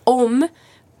irrationell om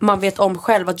man vet om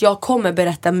själv att jag kommer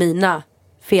berätta mina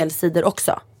felsidor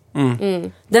också.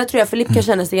 Där tror jag Filip kan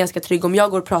känna sig ganska trygg om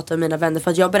jag går och pratar med mina vänner,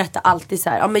 för att jag berättar alltid så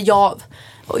här: ja men jag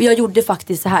gjorde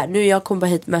faktiskt så här, nu jag kommer bara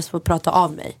hit mest för att prata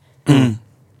av mig.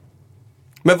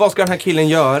 Men vad ska den här killen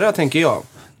göra, tänker jag?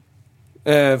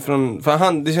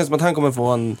 För det känns som att han kommer få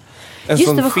en just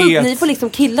sån det, vad fet... sjukt, ni får liksom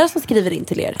killar som skriver in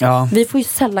till er. Ja. Vi får ju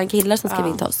sällan killar som skriver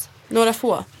in till oss. några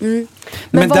få.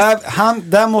 Men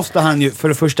där måste han ju för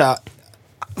det första,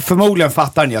 förmodligen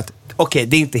fattar ni att okej,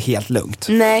 det är inte helt lugnt.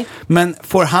 Nej. Men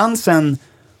får han sen,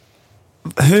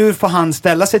 hur får han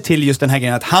ställa sig till just den här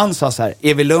grejen att han sa så här: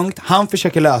 är vi lugnt? Han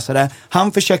försöker lösa det.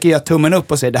 Han försöker göra tummen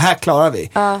upp och säga det här klarar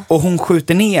vi. Och hon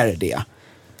skjuter ner det.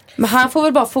 Men han får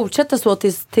väl bara fortsätta så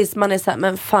tills man är så här: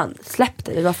 men fan, släpp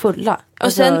det, vi var fulla.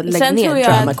 Och sen ner tror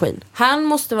jag drama att queen. han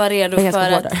måste vara redo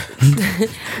för att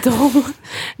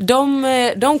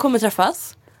de kommer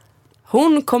träffas.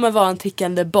 Hon kommer vara en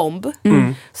tickande bomb.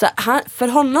 Så för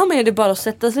honom är det bara att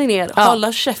sätta sig ner,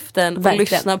 hålla käften och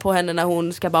lyssna på henne när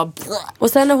hon ska bara... Och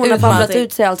sen när hon har babblat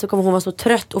ut sig allt, så kommer hon vara så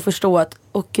trött och förstå att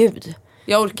gud,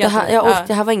 jag orkar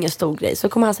det här var ingen stor grej. Så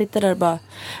kommer han sitta där och bara: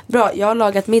 bra, jag har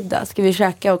lagat middag, ska vi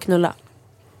käka och knulla?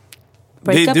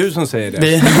 Det är du som säger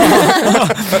det.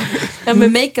 Ja,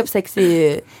 men makeup sex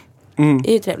är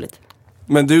ju trevligt.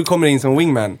 Men du kommer in som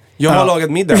wingman. Jag har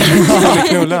lagat middag. Ska vi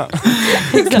knulla?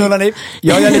 Knullar ni?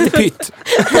 Jag gör lite pytt.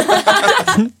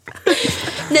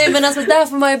 Nej, men alltså där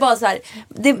får man ju bara så här,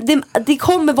 det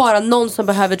kommer vara någon som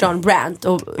behöver dra en rant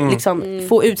och liksom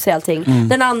få ut sig allting.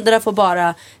 Den andra får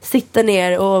bara sitta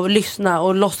ner och lyssna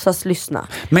och låtsas lyssna.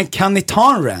 Men kan ni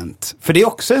ta en rant? För det är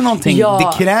också någonting,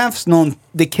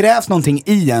 det krävs någonting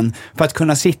i en för att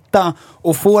kunna sitta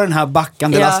och få den här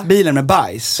backande lastbilen med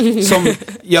bajs. Som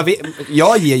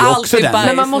jag ger ju också den.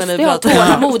 Men man måste ju ha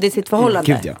tålamod i sitt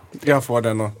förhållande. Gud, ja. Jag får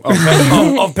den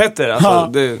av Petter.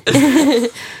 Alltså,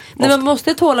 Nej, man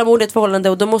måste tåla mod i ett förhållande.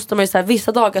 Och då måste man ju säga,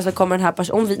 vissa dagar så kommer den här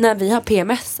personen, när vi har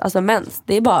PMS, alltså mens,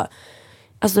 det är bara,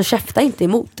 alltså käfta inte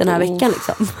emot den här veckan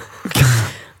liksom.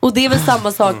 Och det är väl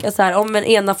samma sak så här, om en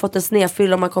ena fått en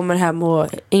snedfyll och man kommer hem och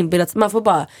inbillat, man får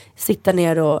bara sitta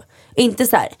ner och inte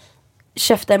så här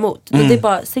käfta emot. Det är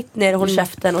bara, sitt ner och håll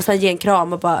käften och sen ge en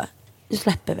kram och bara, nu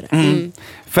släpper vi det.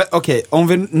 För okej, om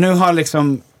vi nu har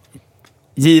liksom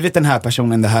givit den här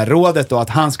personen det här rådet då, att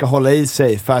han ska hålla i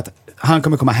sig för att han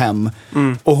kommer komma hem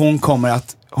och hon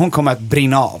kommer att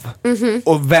brinna av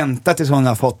och vänta tills hon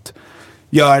har fått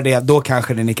göra det, då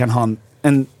kanske ni kan ha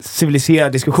en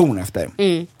civiliserad diskussion efter.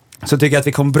 Så tycker jag att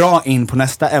vi kom bra in på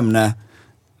nästa ämne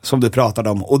som du pratade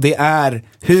om, och det är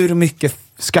hur mycket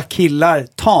ska killar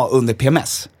ta under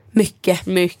PMS? Mycket.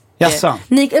 Jaså?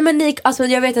 Alltså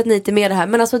jag vet att ni inte är med det här,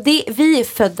 men alltså vi är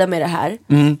födda med det här.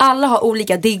 Alla har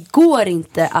olika, det går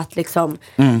inte att liksom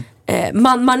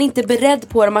man är inte beredd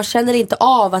på det. Man känner inte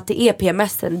av att det är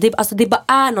PMSen. Det bara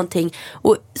är någonting.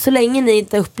 Och så länge ni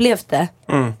inte upplevt det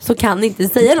så kan ni inte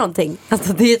säga någonting.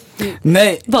 Alltså det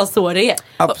är bara så det är.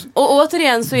 Och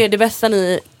återigen så är det bästa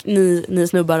ni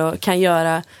snubbar då kan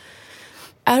göra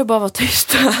är att bara vara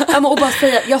tysta. Och bara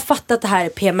säga, jag fattar att det här är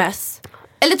PMS.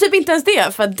 Eller typ inte ens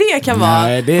det, för det kan vara...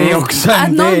 Nej, det är också att det är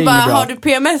någon bara, bra. har du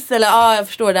PMS? Eller jag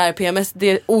förstår, det här är PMS.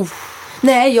 Det är,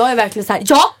 Nej, jag är verkligen så här.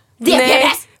 Ja, det är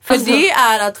PMS! För det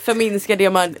är att förminska det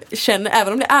man känner.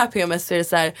 Även om det är PMS så är det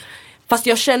så här. Fast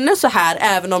jag känner så här,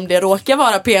 även om det råkar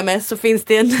vara PMS, så finns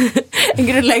det en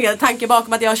grundläggande tanke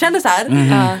bakom att jag känner så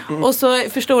här. Och så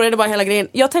förstår jag det bara hela grejen.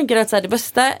 Jag tänker att så här, det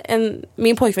bästa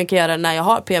min pojkvän kan göra när jag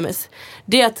har PMS,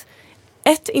 det är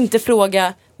att inte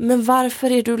fråga, men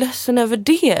varför är du ledsen över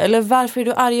det? Eller varför är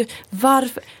du arg?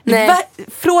 Varför?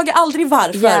 Fråga aldrig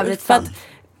varför. Jävligt för att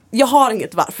jag har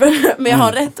inget varför. Men jag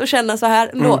har rätt att känna så här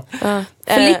ändå.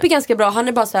 Filip är ganska bra. Han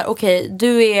är bara så här: okej,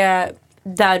 du är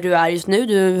där du är just nu.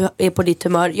 Du är på ditt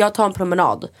humör. Jag tar en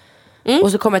promenad.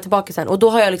 Och så kommer jag tillbaka sen. Och då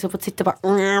har jag liksom fått sitta bara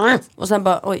och sen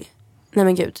bara, oj, nej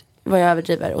men gud, vad jag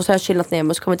överdriver. Och så har jag chillat ner mig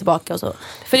och så kommer jag tillbaka och så.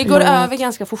 För det går över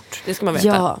ganska fort, det ska man veta.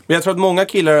 Ja. Men jag tror att många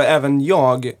killar, även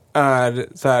jag, är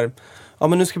så här: ja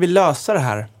men nu ska vi lösa det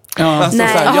här. Alltså, så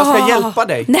här, jag ska hjälpa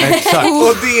dig. Exakt.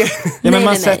 Och det... Ja, men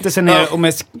man sätter sig ner och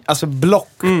med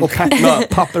block och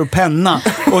papper och penna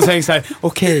och säger så här: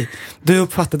 okej, du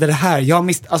uppfattade det här.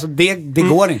 Alltså det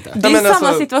går inte. Det är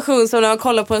samma situation som när man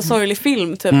kollar på en sorglig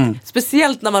film typ.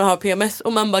 Speciellt när man har PMS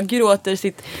och man bara gråter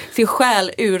sin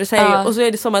själ ur sig. Och så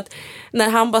är det som att när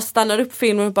han bara stannar upp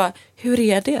filmen och bara, hur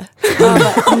är det?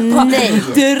 Nej,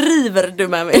 driver du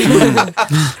med mig?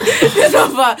 Jag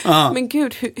bara, men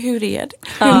gud, hur är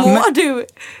det? Hur mår du?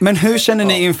 Men hur känner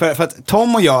ni inför, för att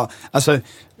Tom och jag, alltså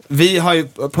vi har ju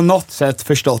på något sätt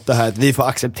förstått det här att vi får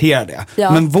acceptera det.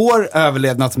 Ja. Men vår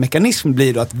överlevnadsmekanism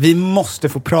blir då att vi måste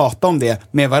få prata om det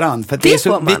med varandra. För att det är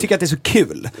så, vi tycker att det är så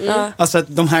kul. Alltså att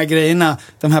de här grejerna,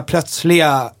 de här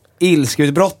plötsliga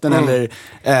ilskeutbrotten eller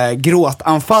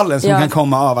gråtanfallen som kan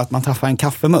komma av att man tappar en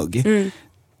kaffemugg.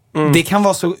 Det kan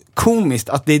vara så komiskt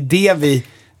att det är det vi...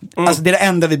 Alltså det är det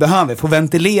enda vi behöver, få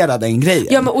ventilera den grejen.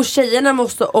 Ja, men och tjejerna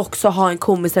måste också ha en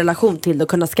komisk relation till det och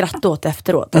kunna skratta åt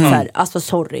efteråt. Att så här, alltså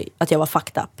sorry att jag var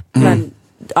fucked up. Men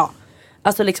ja,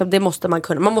 alltså liksom det måste man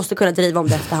kunna. Man måste kunna driva om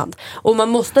det efterhand. Och man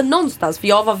måste någonstans, för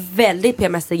jag var väldigt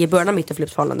PMSig i början av mitt och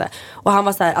Filips förhållande. Och han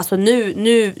var så här, alltså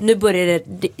nu börjar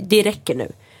det räcker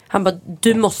nu. Han bara,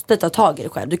 du måste ta tag i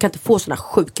dig själv. Du kan inte få såna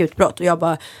sjuka utbrott. Och jag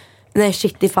bara, nej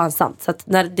shit, det är fan sant. Så att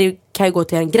det kan ju gå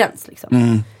till en gräns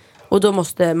liksom. Och då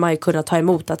måste man ju kunna ta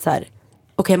emot att så här,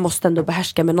 okej, jag måste ändå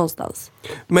behärska mig någonstans.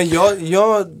 Men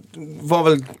jag var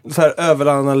väl så här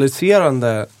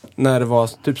överanalyserande när det var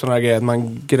typ sådana här grejer att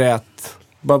man grät,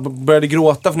 började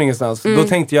gråta från ingenstans. Då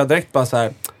tänkte jag direkt bara så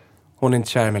här: hon är inte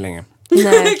kär i mig längre.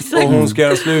 Nej. Och hon ska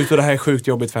göra slut och det här är sjukt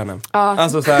jobbigt för henne.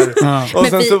 Alltså så här, och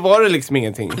sen så var det liksom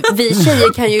ingenting. Vi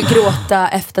tjejer kan ju gråta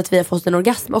efter att vi har fått en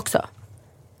orgasm också.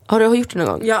 Har du gjort det någon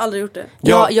gång? Jag har aldrig gjort det.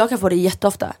 Jag kan få det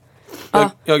jätteofta.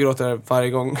 Jag gråter varje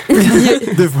gång.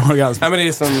 Du får orgasm. Nej, men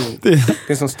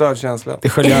det är som störd känsla. Det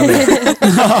sköljer över.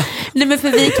 Nej, men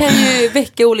för vi kan ju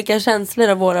väcka olika känslor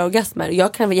av våra orgasmer.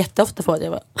 Jag kan väl jätteofta få det.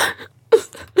 Jag bara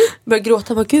börjar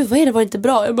gråta och bara, gud vad är det, var inte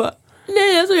bra? Jag bara,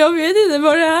 nej alltså jag vet inte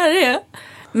vad det här är.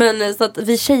 Men så att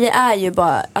vi tjejer är ju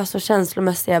bara alltså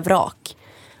känslomässiga vrak.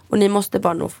 Och ni måste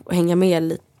bara nog hänga med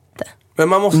lite. Men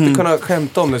man måste kunna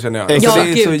skämta om det, känner jag. Ja,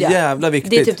 det är så jävla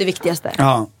viktigt. Det är typ det viktigaste.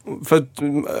 Ja.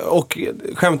 Och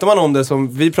skämtar man om det,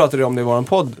 som vi pratade om det i våran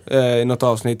podd i något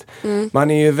avsnitt.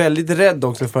 Man är ju väldigt rädd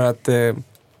också för att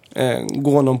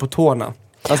gå någon på tårna.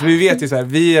 Alltså vi vet ju så här,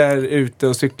 vi är ute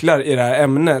och cyklar i det här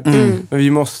ämnet. Men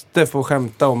vi måste få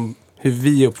skämta om hur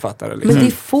vi uppfattar det liksom. Men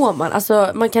det får man.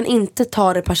 Alltså man kan inte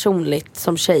ta det personligt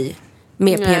som tjej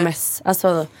med PMS.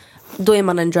 Alltså då är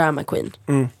man en drama queen.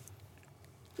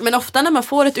 Men ofta när man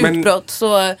får ett utbrott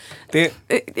så...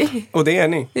 Och det är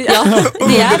ni. Ja,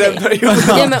 det är vi.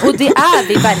 Ja, men, och det är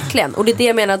vi verkligen. Och det är det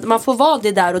jag menar, man får vara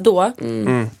det där och då.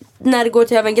 När det går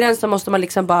till över en gräns så måste man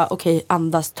liksom bara, okej,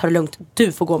 andas, ta det lugnt.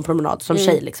 Du får gå en promenad som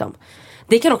tjej liksom.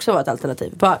 Det kan också vara ett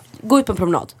alternativ. Bara gå ut på en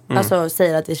promenad. Alltså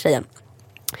säger att det är tjejen.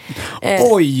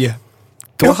 Oj!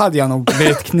 Då hade jag nog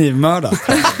blivit knivmördad.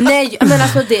 Nej, men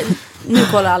alltså det... Nu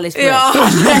kollar Alice på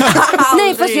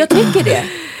Nej, fast jag tycker det.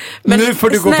 Men nu får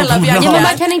du gå på promenad. Ja, men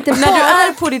man kan inte bara... När du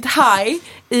är på ditt high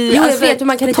i, jag vet,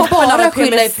 man kan inte bara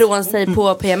skylla PMS. ifrån sig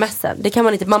på PMSen. Det kan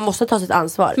man inte, man måste ta sitt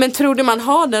ansvar. Men tror du man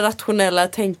har det rationella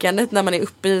tänkandet när man är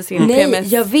uppe i sin Nej,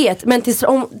 PMS? jag vet. Men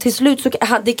till slut så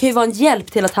det kan ju vara en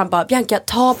hjälp till att han bara, Bianca,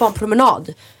 ta bara en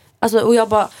promenad. Alltså, och jag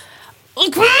bara,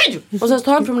 Och sen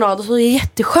tar jag en promenad och så är det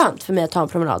jätteskönt för mig att ta en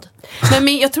promenad.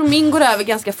 Men jag tror min går över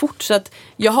ganska fort, så att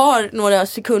jag har några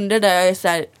sekunder där jag är så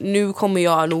här: nu kommer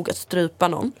jag nog att strypa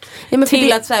någon. Ja, men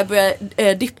till att så här börja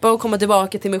dippa och komma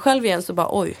tillbaka till mig själv igen, så bara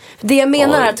oj. Det jag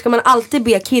menar är att ska man alltid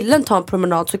be killen ta en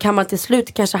promenad, så kan man till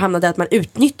slut kanske hamna där att man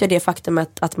utnyttjar det faktumet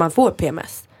att man får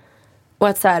PMS. Och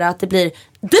att så här, att det blir,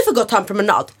 du får gå och ta en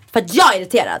promenad för att jag är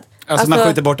irriterad. Alltså man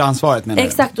skjuter bort ansvaret, menar du?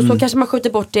 Exakt, och så kanske man skjuter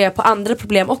bort det på andra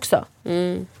problem också.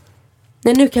 Nej,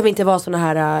 nu kan vi inte vara såna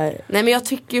här... Nej, men jag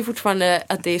tycker ju fortfarande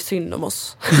att det är synd om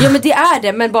oss. Ja, men det är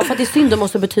det. Men bara för att det är synd om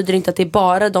oss så betyder det inte att det är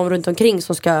bara de runt omkring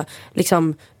som ska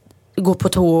liksom gå på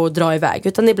tå och dra iväg.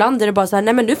 Utan ibland är det bara så här: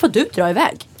 nej men nu får du dra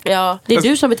iväg. Ja. Det är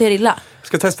du som beter illa.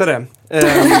 Ska testa det.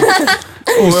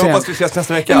 Och jag hoppas vi ses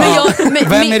nästa vecka.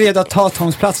 Vem är redo att ta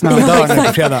Toms plats när vi dör nu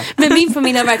på fredag? Men min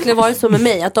familj har verkligen varit så med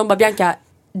mig. Att de bara, Bianca,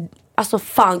 alltså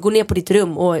fan, gå ner på ditt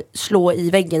rum och slå i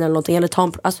väggen eller någonting. Eller ta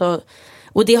en, alltså,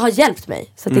 och det har hjälpt mig.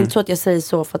 Så det är inte så att jag säger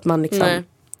så för att man liksom... Nej.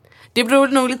 Det beror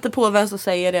nog lite på vem som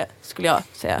säger det, skulle jag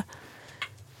säga.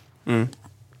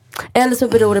 Eller så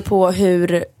beror det på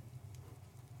hur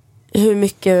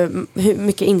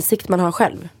mycket insikt man har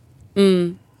själv.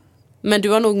 Men du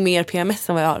har nog mer PMS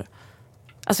än vad jag har.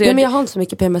 Alltså Nej, men jag har inte så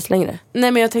mycket PMS längre.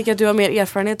 Nej, men jag tänker att du har mer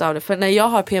erfarenhet av det. För när jag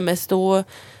har PMS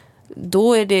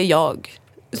då är det jag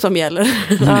som gäller.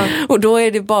 Och då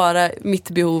är det bara mitt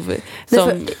behov som...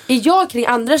 Är jag kring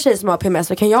andra tjejer som har PMS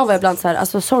så kan jag vara ibland så här: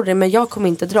 alltså sorry, men jag kommer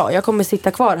inte dra. Jag kommer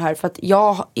sitta kvar här för att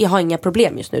jag har inga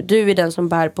problem just nu. Du är den som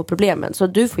bär på problemen. Så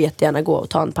du får jättegärna gå och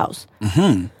ta en paus.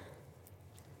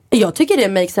 Jag tycker det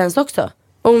makes sense också.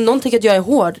 Om någon tycker att jag är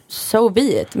hård, so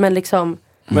be it. Men liksom...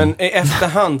 Men i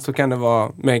efterhand så kan det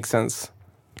vara make sense.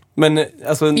 Men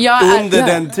alltså under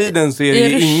den tiden så är det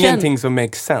ju ingenting som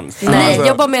makes sense. Nej, alltså.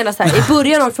 jag bara menar så här: i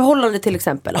början av ett förhållande till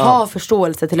exempel, ha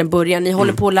förståelse till en början. Ni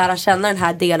håller på att lära känna den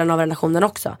här delen av relationen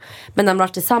också. Men när man har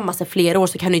varit tillsammans i flera år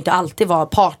så kan det inte alltid vara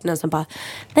partnern som bara: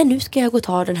 nej, nu ska jag gå och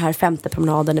ta den här 5:e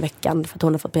promenaden i veckan för att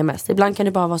hon har fått PMS. Ibland kan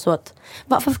det bara vara så att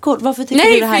varför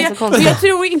tycker du det här är så konstigt? Jag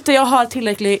tror inte jag har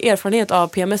tillräcklig erfarenhet av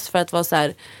PMS för att vara så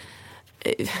här,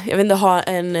 jag vet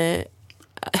inte,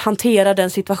 hantera den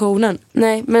situationen.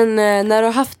 Nej, men när du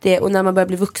har haft det och när man börjar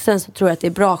bli vuxen så tror jag att det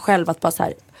är bra själv att bara så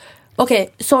här: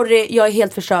 okej, sorry, jag är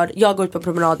helt förstörd. Jag går ut på en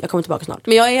promenad, jag kommer tillbaka snart.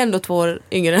 Men jag är ändå 2 år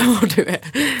yngre än vad du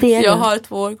är. Jag har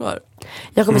 2 år kvar.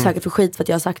 Jag kommer säkert få skit för att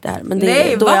jag har sagt det här. Men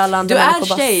Nej, då är alla andra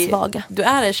människor bara svaga. Du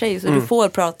är en tjej så du får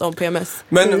prata om PMS.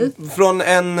 Men från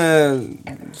en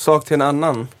sak till en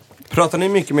annan. Pratar ni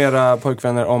mycket med era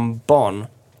pojkvänner om barn?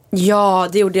 Ja,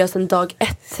 det gjorde jag sedan dag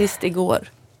 1. Sist igår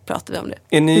pratade vi om det.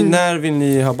 Är ni, när vill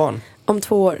ni ha barn? Om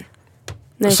 2 år.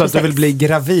 Nej, så att du vill bli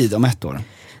gravid om 1 år?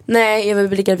 Nej, jag vill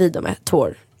bli gravid om 2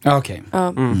 år. Ja, okej.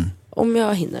 Ja, om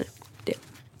jag hinner det.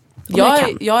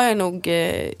 Jag är nog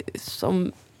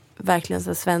som verkligen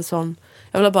så Svensson.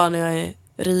 Jag vill ha barn när jag är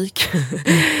rik.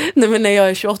 Nej, men när jag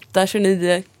är 28,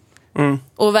 29.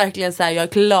 Och verkligen så här, jag är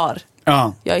klar.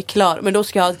 Ja. Jag är klar. Men då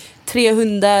ska jag ha 3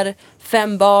 hundar,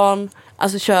 5 barn.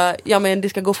 Alltså men det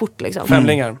ska gå fort liksom.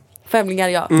 Femlingar,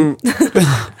 ja.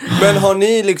 Men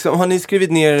har ni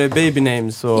skrivit ner baby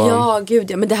names och... Ja,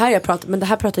 gud ja. Men det här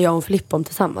pratar jag och Filippa om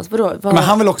tillsammans. Vadå? Men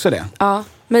han vill också det? Ja.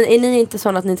 Men är ni inte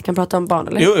sån att ni inte kan prata om barn,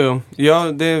 eller? Jo.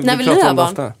 Ja, det när vill ni ha barn?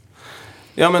 Ofta.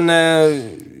 Ja, men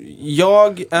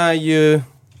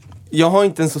jag har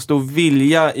inte en så stor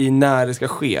vilja i när det ska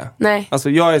ske. Nej. Alltså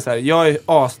jag är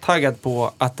astaggad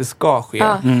på att det ska ske.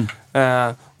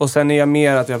 Och sen är jag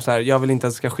mer att jag vill inte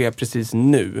att det ska ske precis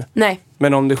nu. Nej.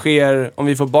 Men om vi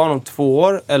får barn om 2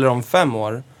 år eller om 5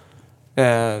 år.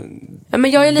 Ja,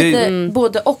 men jag är lite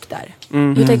både och där.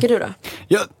 Hur tänker du då?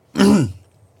 Jag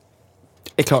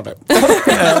är klar där.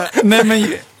 Nej, men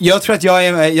jag tror att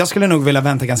jag skulle nog vilja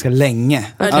vänta ganska länge.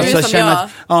 Alltså känna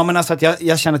att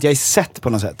jag känner att jag är sett på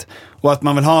något sätt. Och att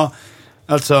man vill ha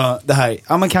alltså det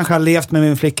här, man kanske har levt med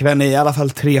min flickvän i alla fall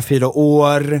 3-4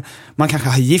 år. Man kanske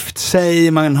har gift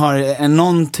sig. Man har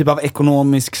någon typ av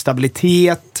ekonomisk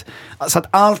stabilitet. Så att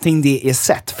allting det är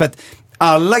sett. För att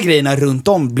alla grejerna runt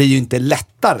om blir ju inte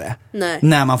lättare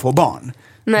när man får barn.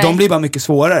 Nej. De blir bara mycket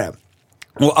svårare.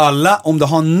 Och om du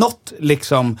har något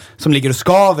liksom som ligger och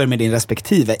skaver med din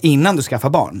respektive innan du skaffar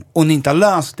barn och ni inte har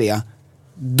löst det,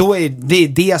 då är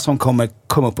det som kommer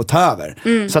komma upp och ta över.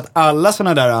 Så att alla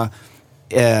såna där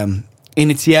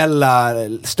initiella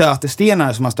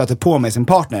stötestenar som man stöter på med sin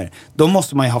partner, då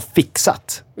måste man ju ha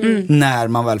fixat när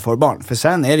man väl får barn. För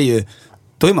sen är det ju,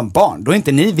 då är man barn, då är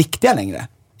inte ni viktiga längre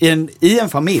i en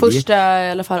familj. Första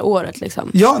i alla fall året liksom.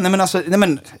 Ja, alltså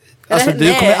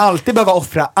du kommer alltid behöva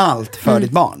offra allt för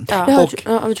ditt barn. Ja.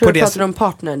 Jag tror du pratar om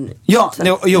partnern. Ja,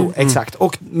 exakt.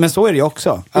 Men så är det ju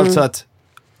också. Alltså att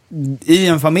i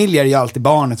en familj är det ju alltid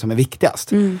barnet som är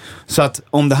viktigast. Så att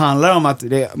om det handlar om att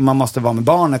man måste vara med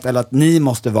barnet eller att ni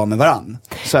måste vara med varann,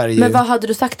 så är det ju... Men vad hade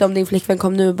du sagt om din flickvän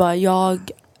kom nu och bara,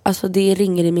 alltså det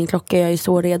ringer i min klocka, jag är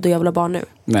så redo, jag vill ha barn nu?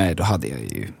 Nej, då hade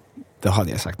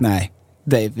jag sagt nej.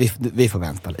 Vi får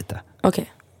vänta lite.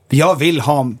 Okej. Jag vill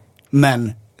ha,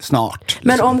 men snart.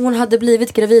 Men liksom. om hon hade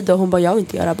blivit gravid och hon bara, jag vill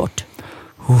inte göra abort.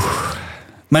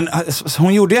 Men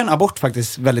hon gjorde en abort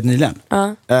faktiskt väldigt nyligen.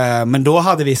 Men då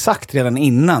hade vi sagt redan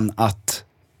innan att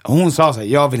hon sa så här,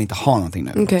 jag vill inte ha någonting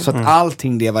nu. Okay. Så att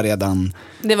allting det var redan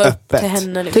det var öppet. Till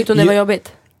henne, liksom. Tyckte hon det var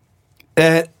jobbigt?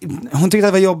 Hon tyckte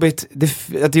att det var jobbigt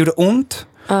att det gjorde ont.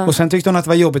 Och sen tyckte hon att det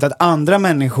var jobbigt att andra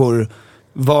människor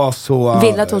var så...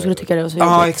 Ville att hon skulle tycka det var så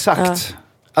jobbigt. Ja, exakt.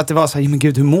 Att det var så här, men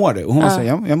gud, hur mår du? Och hon var så här,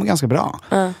 jag mår ganska bra.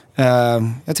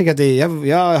 Jag tycker att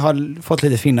jag har fått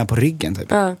lite finna på ryggen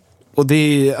typ. Och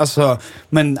det är alltså,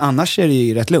 men annars är det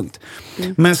ju rätt lugnt.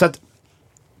 Men så att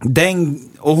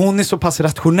och hon är så pass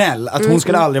rationell att hon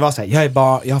skulle aldrig vara så här,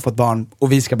 jag har fått barn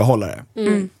och vi ska behålla det.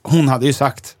 Hon hade ju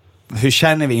sagt, hur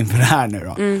känner vi inför det här nu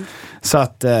då? Så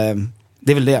att det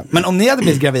är väl det. Men om ni hade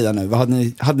blivit gravida nu, vad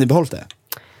hade ni behållit det?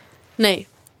 Nej.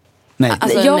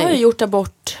 Alltså, jag har ju gjort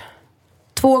abort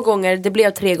 2 gånger, det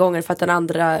blev 3 gånger för att den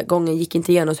andra gången gick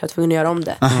inte igenom, så jag var tvungen att göra om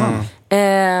det.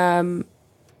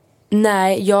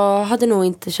 Nej, jag hade nog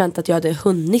inte känt att jag hade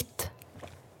hunnit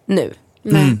nu.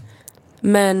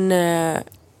 Men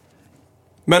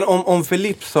om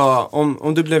Filip sa,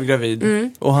 om du blev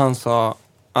gravid och han sa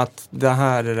att det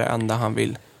här är det enda han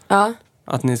vill,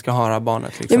 att ni ska ha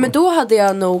barnet liksom. Ja, men då hade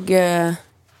jag nog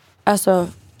alltså,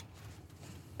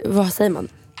 vad säger man,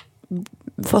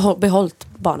 behållit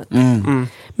barnet.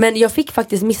 Men jag fick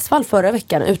faktiskt missfall förra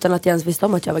veckan utan att jag ens visste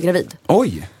om att jag var gravid.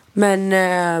 Oj. Men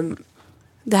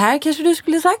det här kanske du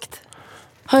skulle sagt.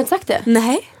 har jag inte sagt det?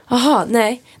 Nej. Aha,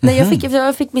 nej. Nej,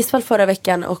 jag fick missfall förra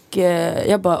veckan och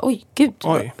jag bara, oj, gud.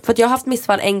 För att jag har haft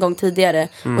missfall en gång tidigare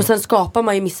och sen skapar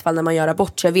man ju missfall när man gör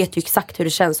abort, så jag vet ju exakt hur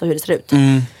det känns och hur det ser ut.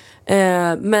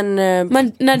 Men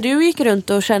när du gick runt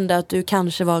och kände att du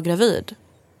kanske var gravid?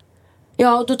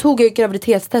 Ja, då tog jag ju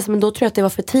graviditetstest, men då tror jag att det var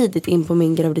för tidigt in på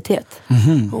min graviditet.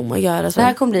 Oh my God, alltså. Det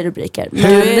här kommer bli rubriker.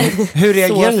 Hur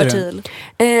reagerade du?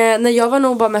 När jag var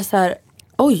nog bara med så här,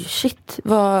 oj shit,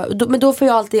 men då får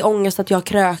jag alltid ångest att jag har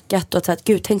krökat och att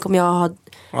gud, tänk om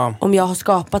jag har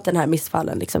skapat den här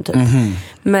missfallen liksom typ.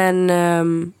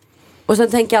 Men och sen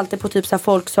tänker jag alltid på typ så här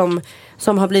folk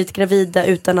som har blivit gravida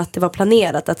utan att det var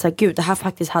planerat, att så här, gud, det här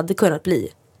faktiskt hade kunnat bli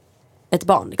ett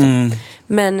barn liksom.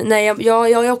 Men nej,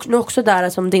 jag är också där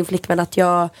som din flickvän, att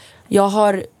jag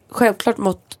har självklart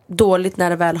mått dåligt när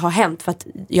det väl har hänt, för att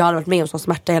jag har varit med om sån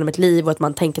smärta hela mitt liv och att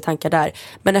man tänker tankar där.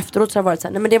 Men efteråt så har det varit så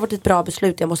här, nej men det har varit ett bra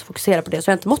beslut, jag måste fokusera på det, så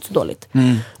jag har inte mått så dåligt.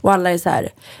 Och alla är så här,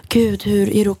 gud,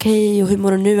 hur är det okej och hur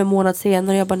mår du nu en månad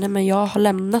senare? Och jag bara, nej men jag har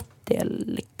lämnat det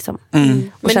liksom.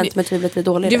 Och känt mig typ lite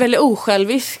dålig. Det är väldigt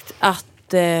osjälviskt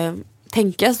att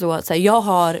tänka så, att så här, jag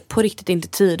har på riktigt inte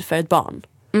tid för ett barn.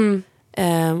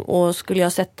 Och skulle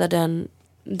jag sätta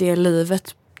det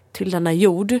livet till denna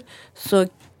jord, så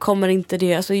kommer inte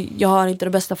det, alltså jag har inte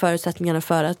de bästa förutsättningarna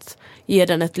för att ge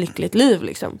den ett lyckligt liv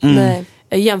liksom.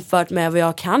 Jämfört med vad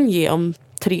jag kan ge om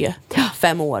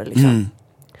 3-5 år liksom.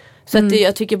 Så att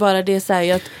jag tycker bara det är så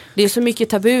här, att det är så mycket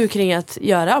tabu kring att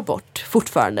göra abort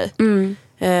fortfarande.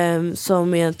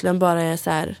 Som egentligen bara är så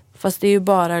här, fast det är ju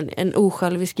bara en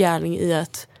osjälvisk gärning i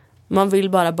att man vill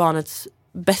bara barnets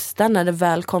bästa när det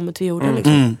väl kommer till jorden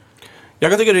liksom.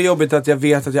 Jag kan tycka det är jobbigt att jag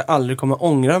vet att jag aldrig kommer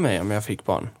ångra mig om jag fick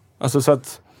barn. Alltså så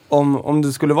att om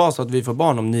det skulle vara så att vi får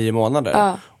barn om 9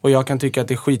 månader och jag kan tycka att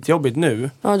det är skitjobbigt nu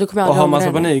och ha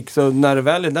massa panik, så när det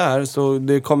väl är där, så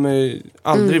det kommer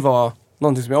aldrig vara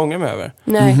någonting som jag ångrar mig över.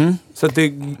 Så att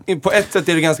på ett sätt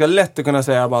är det ganska lätt att kunna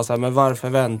säga bara så här, men varför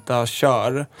vänta,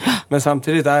 kör. Men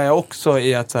samtidigt är jag också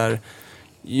i att så här,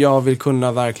 jag vill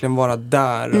kunna verkligen vara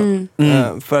där.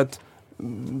 För att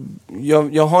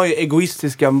jag har ju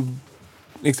egoistiska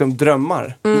liksom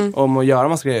drömmar om att göra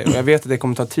massa grejer, och jag vet att det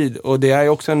kommer ta tid, och det är ju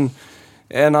också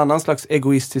en annan slags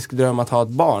egoistisk dröm att ha ett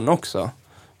barn också,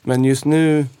 men just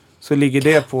nu så ligger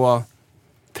det på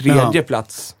 3:e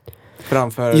plats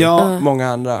framför många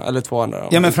andra, eller 2 andra.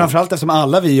 Ja, men framförallt eftersom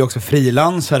alla vi är också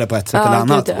frilansare på ett sätt eller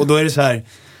annat, och då är det så här,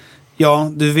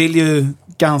 du vill ju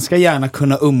ganska gärna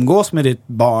kunna umgås med ditt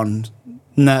barn,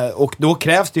 och då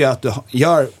krävs det ju att du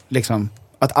gör liksom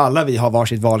att alla vi har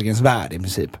varsitt Wahlgrens värld i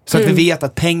princip. Så att vi vet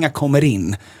att pengar kommer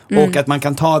in. Och att man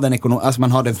kan ta den alltså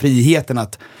man har den friheten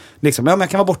att liksom, men jag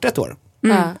kan vara borta 1 år.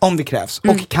 Om det krävs.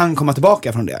 Och kan komma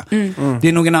tillbaka från det. Det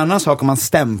är nog en annan sak om man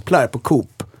stämplar på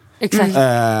Coop. Exakt.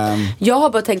 Jag har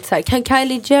bara tänkt så här, kan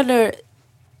Kylie Jenner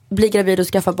bli gravid och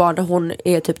skaffa barn när hon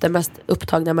är typ den mest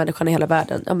upptagna människan i hela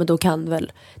världen, ja men då kan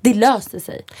väl det löser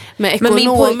sig. Men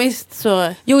ekonomiskt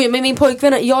så... Jo, men min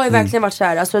pojkvän, jag har verkligen varit så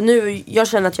här, alltså nu, jag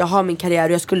känner att jag har min karriär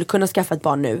och jag skulle kunna skaffa ett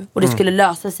barn nu och det skulle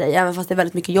lösa sig, även fast det är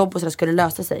väldigt mycket jobb och så, det skulle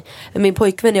lösa sig. Men min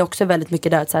pojkvän är också väldigt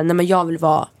mycket där att så här, nej men jag vill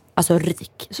vara alltså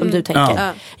rik, som du tänker.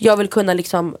 Ja. Jag vill kunna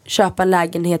liksom köpa en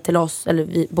lägenhet till oss, eller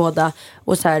vi båda,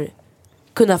 och så här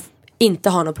kunna inte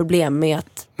ha något problem med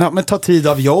att... Ja, men ta tid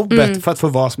av jobbet för att få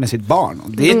vara med sitt barn.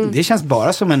 Och det känns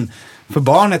bara som för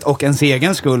barnet och ens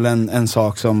egen skull en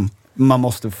sak som man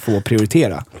måste få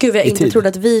prioritera. Gud, jag inte trodde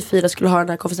att vi 4 skulle ha den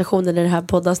här konversationen i det här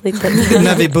poddavsnittet.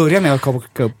 När vi börjar med att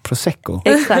koka upp prosecco.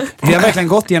 Exakt. Vi har verkligen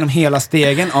gått igenom hela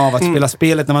stegen av att spela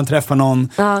spelet när man träffar någon,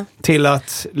 till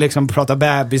att liksom prata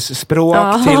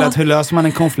bebisspråk, till att hur löser man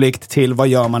en konflikt, till vad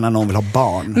gör man när någon vill ha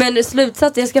barn. Men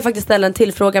slutsatsen, jag ska faktiskt ställa en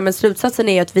till fråga, men slutsatsen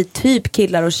är att vi typ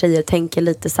killar och tjejer tänker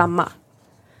lite samma. I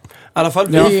alla fall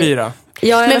vi 4.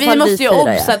 Ja, men vi måste ju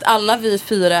obsa att alla vi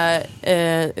 4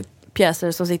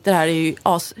 pjäser som sitter här är ju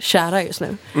askära just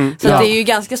nu. Så att det är ju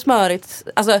ganska smörigt.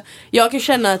 Alltså, jag kan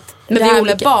känna att det här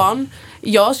med barn,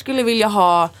 jag skulle vilja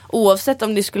ha, oavsett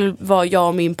om det skulle vara jag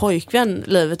och min pojkvän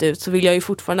livet ut, så vill jag ju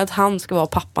fortfarande att han ska vara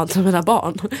pappan till mina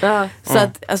barn. Så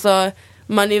att alltså,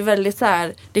 man är väldigt så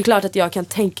här, det är klart att jag kan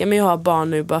tänka mig att ha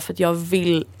barn nu bara för att jag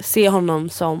vill se honom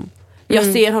som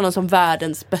jag ser honom som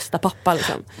världens bästa pappa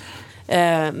liksom.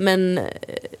 Men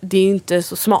det är ju inte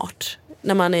så smart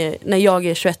när jag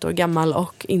är 21 år gammal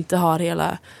och inte har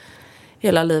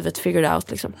hela livet figured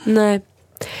out liksom. Nej.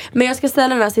 Men jag ska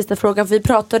ställa den här sista frågan, för vi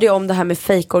pratade ju om det här med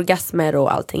fake-orgasmer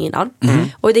och allting innan.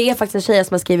 Och det är faktiskt en tjej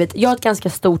som har skrivit: jag har ett ganska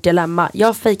stort dilemma. Jag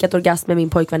har fejkat orgasm med min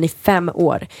pojkvän i 5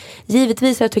 år.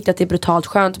 Givetvis har jag tyckt att det är brutalt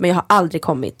skönt, men jag har aldrig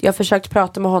kommit. Jag har försökt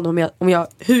prata med honom om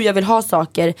hur jag vill ha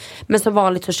saker, men som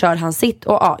vanligt så kör han sitt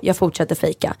och jag fortsätter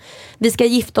fejka. Vi ska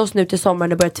gifta oss nu till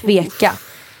sommaren och börja tveka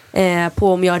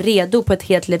på om jag är redo på ett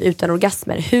helt liv utan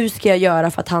orgasmer. Hur ska jag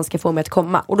göra för att han ska få mig att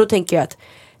komma? Och då tänker jag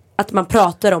att man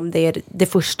pratar om det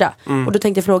första. Och då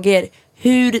tänkte jag fråga er,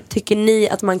 hur tycker ni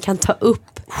att man kan ta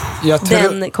upp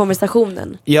den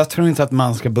konversationen? Jag tror inte att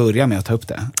man ska börja med att ta upp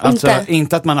det. Alltså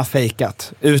inte att man har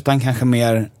fejkat, utan kanske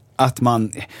mer att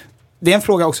man... Det är en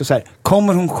fråga också så här,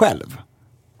 kommer hon själv?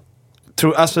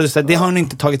 Alltså, så här, det har hon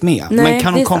inte tagit med. Nej, men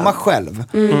kan hon komma själv?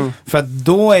 För att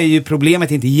då är ju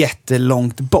problemet inte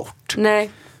jättelångt bort. Nej.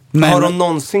 Men har hon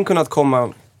någonsin kunnat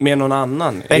komma med någon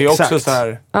annan? Det är ju också så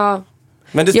här... Ja.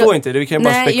 Men det står inte, vi kan ju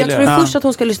bara spekulera. Jag tror först att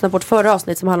hon ska lyssna på ett förra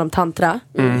avsnitt som handlar om tantra.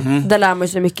 Där lär man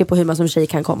sig mycket på hur man som tjej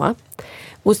kan komma.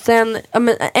 Och sen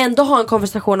ändå ha en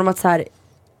konversation om att så här,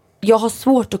 jag har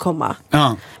svårt att komma.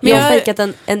 Men jag har fejkat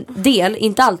en del,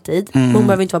 inte alltid. Men hon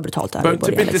behöver inte vara brutalt ärlig.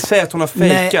 Typ inte säga att hon har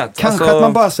fejkat. Nej, kanske att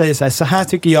man bara säger så här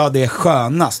tycker jag det är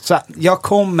skönast. Så jag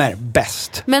kommer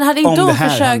bäst. Men hade inte hon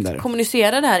försökt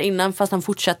kommunicera det här innan, fast han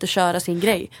fortsatte köra sin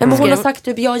grej? Men hon har sagt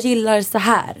typ, jag gillar så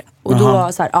här. Och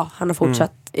då så här, han har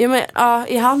fortsatt. Ja, men,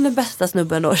 är han den bästa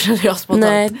snubben då, känner jag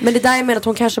spontant. Nej, men det där jag menar att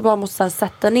hon kanske bara måste så här,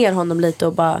 sätta ner honom lite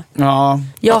och bara...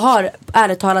 Jag har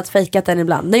ärligt talat fejkat den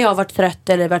ibland. När jag har varit trött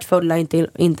eller varit fulla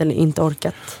inte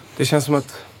orkat. Det känns som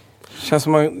att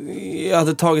jag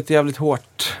hade tagit det jävligt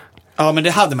hårt. Ja, men det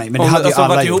hade man. Men det hade ju alla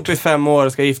varit gjort. ihop i 5 år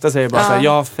och ska gifta sig bara så här,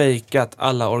 jag har fejkat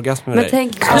alla orgasmer med dig. Men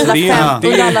tänk alltså,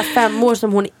 alla 5 år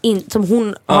som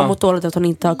hon har mått dåligt att hon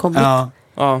inte har kommit.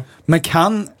 Men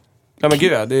kan... Ja, men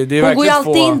gud, det är hon går ju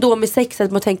alltid in då med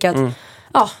sexet med att tänka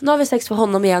att nu har vi sex för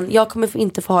honom igen. Jag kommer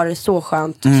inte få ha det så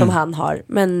skönt som han har.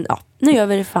 Men nu gör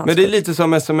vi det fan. Men det är lite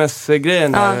som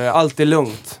sms-grejen där, allt är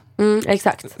lugnt.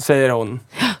 Exakt. Säger hon.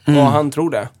 Och han tror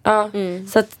det.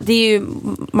 Så att det är ju,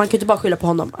 man kan ju inte bara skylla på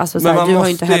honom. Alltså, men du har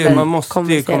ju inte heller man måste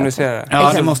ju kommunicera.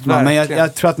 Ja, det måste man. Men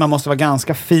jag tror att man måste vara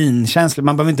ganska finkänslig.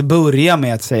 Man behöver inte börja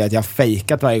med att säga att jag har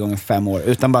fejkat varje gång i 5 år.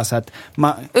 Utan bara så att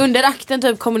under akten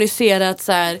typ kommunicera att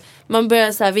så här, man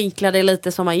börjar så här vinkla det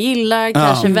lite som man gillar.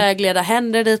 Kanske vägleda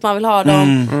händer dit man vill ha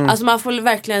dem. Alltså man får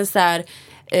verkligen så här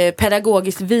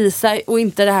pedagogiskt visa och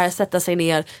inte det här sätta sig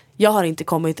ner. Jag har inte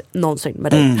kommit någonsin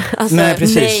med dig. Alltså, nej,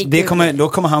 precis. Då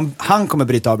kommer han kommer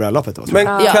bryta av bröllopet då.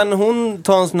 Men kan hon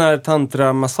ta en sån här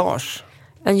tantra-massage?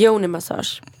 En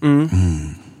yoni-massage.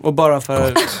 Och bara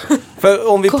för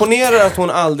om vi ponerar att hon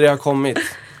aldrig har kommit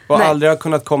och aldrig har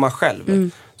kunnat komma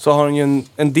själv, så har hon ju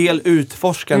en del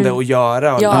utforskande att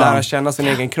göra och lära känna sin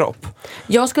egen kropp.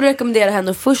 Jag skulle rekommendera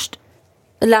henne att först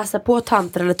läsa på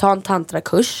tantra eller ta en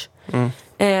tantrakurs.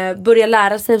 Börja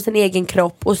lära sig om sin egen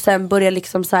kropp och sen börja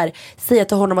liksom så här, säga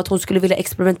till honom att hon skulle vilja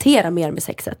experimentera mer med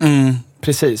sexet.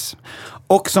 Precis.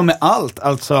 Och som med allt,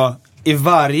 alltså i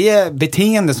varje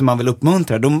beteende som man vill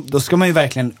uppmuntra, då ska man ju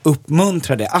verkligen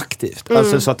uppmuntra det aktivt.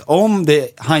 Alltså så att om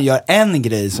han gör en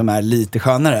grej som är lite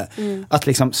skönare, att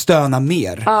liksom stöna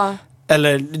mer.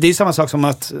 Eller det är samma sak som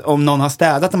att om någon har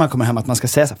städat när man kommer hem, att man ska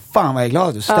säga så här, fan vad jag är glad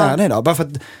att du städade idag. Bara för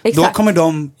att då kommer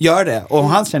de göra det. Och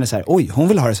han känner så här, oj, hon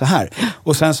vill ha det så här.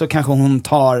 Och sen så kanske hon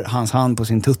tar hans hand på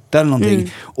sin tutte eller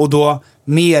någonting. Och då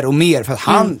mer och mer, för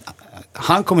att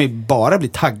han kommer ju bara bli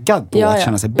taggad på att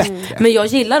känna sig bättre. Men jag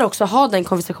gillar också att ha den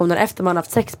konversationen efter man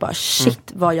haft sex. Bara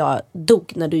shit vad jag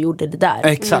dog när du gjorde det där.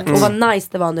 Exakt. Och vad nice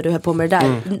det var när du höll på med det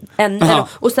där.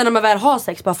 Och sen när man väl har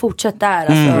sex, bara fortsätt där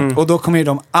alltså. Och då kommer ju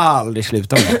de aldrig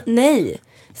sluta med det. Nej.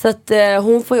 Så att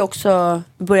hon får ju också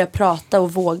börja prata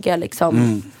och våga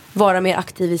liksom vara mer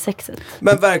aktiv i sexet.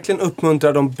 Men verkligen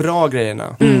uppmuntra de bra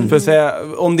grejerna. För att säga,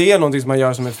 om det är någonting som man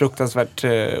gör som är fruktansvärt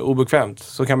obekvämt,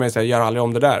 så kan man ju säga, gör aldrig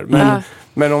om det där.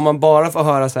 Men om man bara får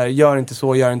höra så här, gör inte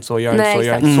så, gör inte så, gör inte så,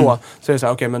 gör inte så. Så är det så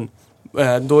här, okej, men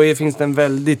då finns det en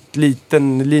väldigt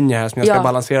liten linje här som jag ska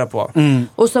balansera på.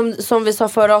 Och som vi sa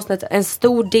förra avsnittet, en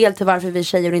stor del till varför vi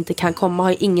tjejer inte kan komma har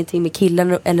ju ingenting med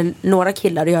killen eller några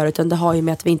killar att göra, utan det har ju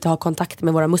med att vi inte har kontakt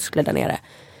med våra muskler där nere.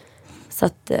 Så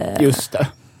att, just det.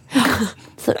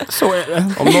 Så är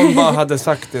det. Om någon bara hade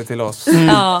sagt det till oss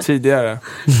tidigare,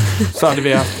 så hade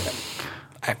vi haft...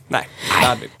 Nej.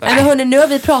 Men hörni, nu har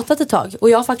vi pratat ett tag. Och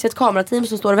jag har faktiskt ett kamerateam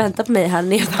som står och väntar på mig här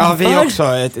nedanför. Ja, vi också.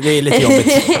 Det är lite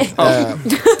jobbigt.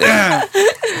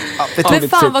 Men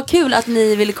fan vad kul att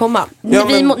ni ville komma.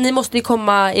 Ni måste ju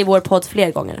komma i vår podd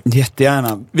fler gånger.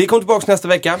 Jättegärna. Vi kommer tillbaka nästa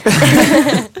vecka.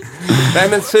 Nej,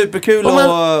 men superkul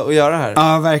att göra det här.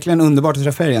 Ja, verkligen underbart att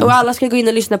träffa er igen. Och alla ska gå in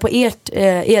och lyssna på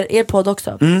er podd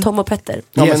också. Tom och Petter.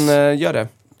 Ja, men gör det.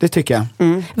 Det tycker jag.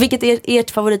 Vilket är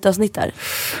ert favoritavsnitt där?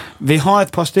 Vi har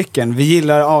ett par stycken. Vi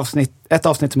gillar ett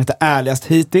avsnitt som heter Ärligast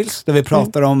hittills, där vi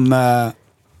pratar om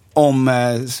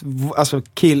alltså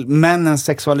männens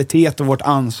sexualitet och vårt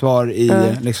ansvar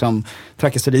i liksom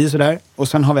trakasseri och sådär. Och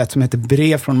sen har vi ett som heter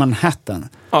Brev från Manhattan.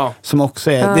 Som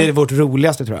också är, det är vårt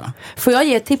roligaste, tror jag. Får jag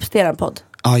ge ett tips till er podd?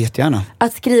 Ja, jättegärna.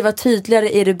 Att skriva tydligare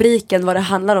i rubriken vad det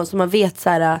handlar om, så man vet så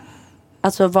här,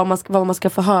 alltså vad man ska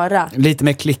få höra. Lite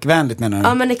mer klickvänligt, menar du?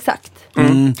 Ja, men exakt.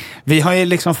 Vi har ju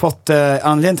liksom fått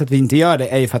anledningen till att vi inte gör det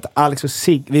är ju för att Alex och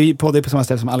Sigge, vi poddar på samma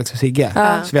ställe som Alex och Sigge.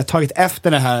 Så vi har tagit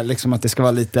efter det här liksom, att det ska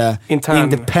vara lite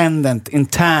independent,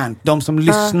 internt. De som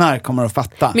lyssnar kommer att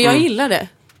fatta. Men jag gillar det.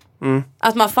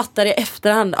 Att man fattar det i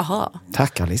efterhand. Aha.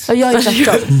 Tack, Alice. Och jag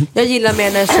gillar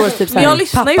mer när det står typ såhär, jag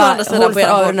lyssnar ju på andra sidan håll på för er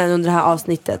öronen under det här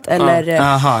avsnittet. Eller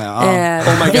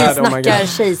vi snackar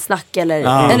tjejsnack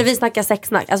eller vi snackar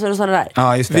sexsnack. Alltså sådana där.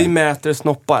 Ja, just det. Vi mäter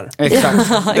snoppar. Exakt.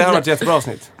 Det har varit ett jättebra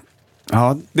avsnitt.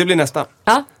 Ja, det blir nästa.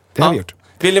 Ja. Det har vi gjort.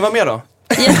 Vill ni vara med då?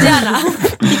 Jättegärna.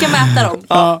 Vi kan mäta dem.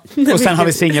 Ja. Och sen har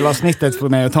vi singelavsnittet för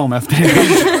mig och Tom efter det.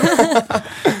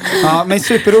 Ja, men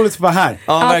superroligt att vara här.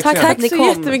 Ja, tack så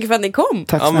jättemycket för att ni kom.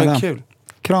 Tack snälla. Men kul.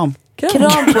 Kram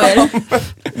på er.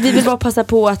 Vi vill bara passa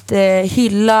på att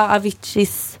hylla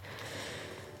Aviciis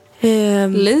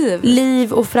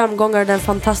liv och framgångar. Den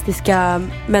fantastiska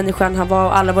människan han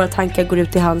var. Alla våra tankar går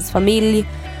ut till hans familj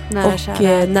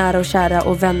nära och kära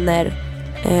och vänner.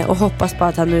 Och hoppas på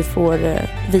att han nu får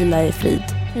vila i frid.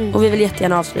 Och vi vill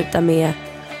jättegärna avsluta med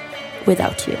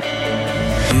Without You.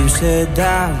 You said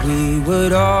that we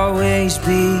would always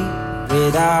be.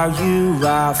 Without you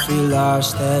I feel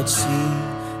lost at sea.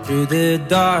 Through the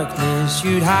darkness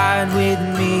you'd hide with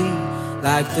me.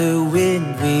 Like the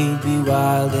wind we'd be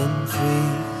wild and free.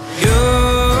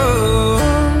 You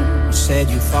said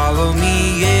you'd follow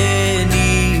me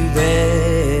anywhere.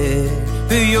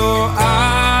 Through your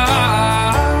eyes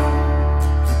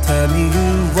tell me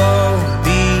you won't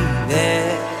be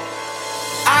there.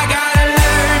 I gotta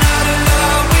learn how to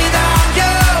love without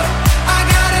you. I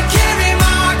gotta carry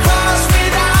my cross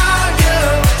without you.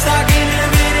 Stuck in the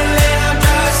middle and I'm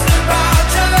just about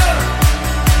to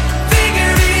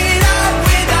figure it out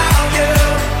without you.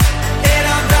 And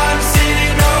I'm done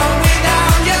sitting home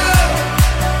without you.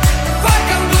 Fuck,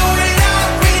 I'm going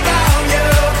out without you.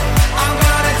 I'm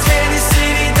gonna tear this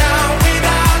city down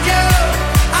without you.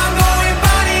 I'm going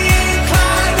Bonnie and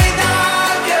Clyde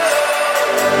without you.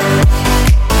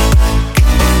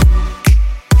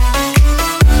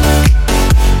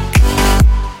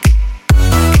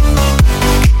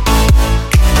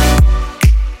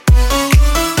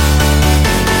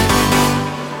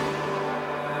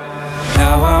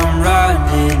 Now I'm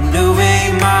running away,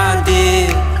 my dear,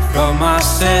 from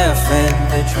myself and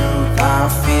the truth I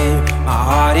fear. My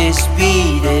heart is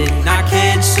beating, I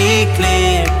can't see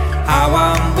clear. How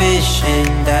I'm wishing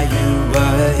that you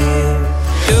were here.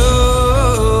 You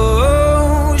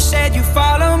said you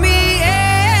follow me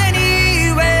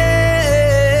anywhere.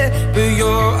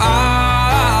 your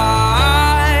eyes.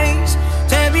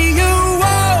 Tell me you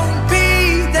won't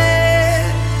be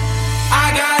there.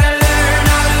 I gotta learn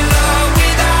how to love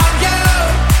without you.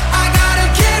 I gotta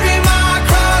carry my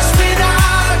cross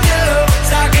without you.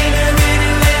 Stuck in the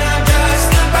middle and I'm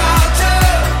just about to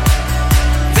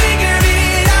figure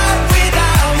it out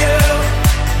without you.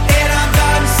 And I'm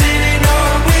done sitting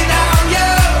home without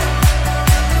you.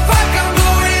 Fuck, I'm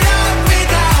going out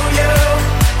without you.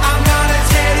 I'm gonna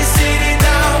tear this city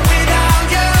down without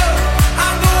you.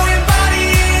 I'm going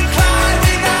body inclined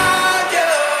without you.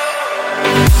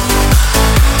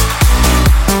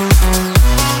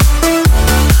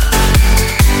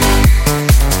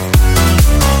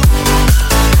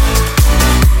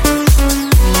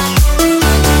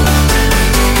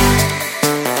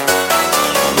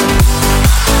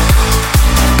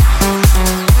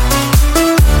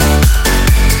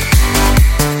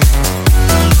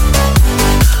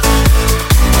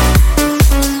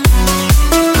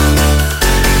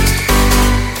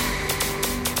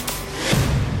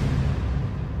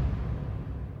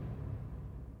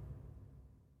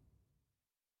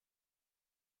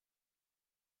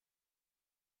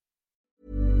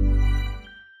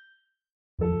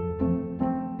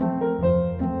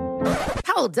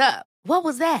 Hold up. What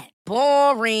was that?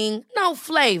 Boring. No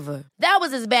flavor. That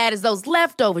was as bad as those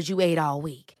leftovers you ate all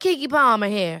week. Keke Palmer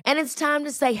here, and it's time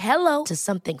to say hello to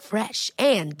something fresh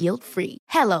and guilt-free.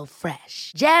 Hello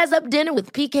Fresh. Jazz up dinner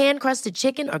with pecan-crusted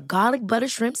chicken or garlic butter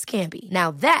shrimp scampi.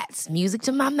 Now that's music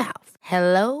to my mouth.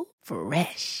 Hello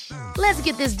Fresh. Let's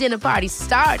get this dinner party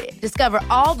started. Discover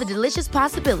all the delicious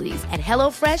possibilities at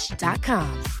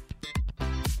hellofresh.com.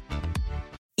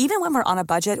 Even when we're on a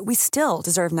budget, we still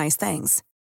deserve nice things.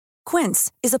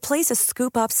 Quince is a place to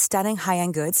scoop up stunning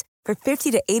high-end goods for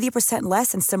 50 to 80%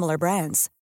 less than similar brands.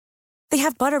 They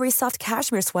have buttery soft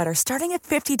cashmere sweaters starting at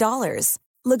 $50,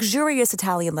 luxurious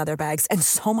Italian leather bags, and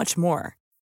so much more.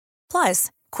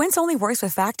 Plus, Quince only works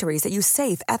with factories that use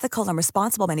safe, ethical, and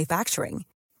responsible manufacturing.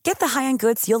 Get the high-end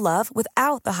goods you'll love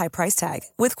without the high price tag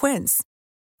with Quince.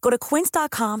 Go to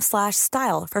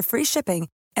quince.com/style for free shipping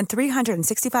and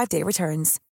 365-day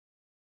returns.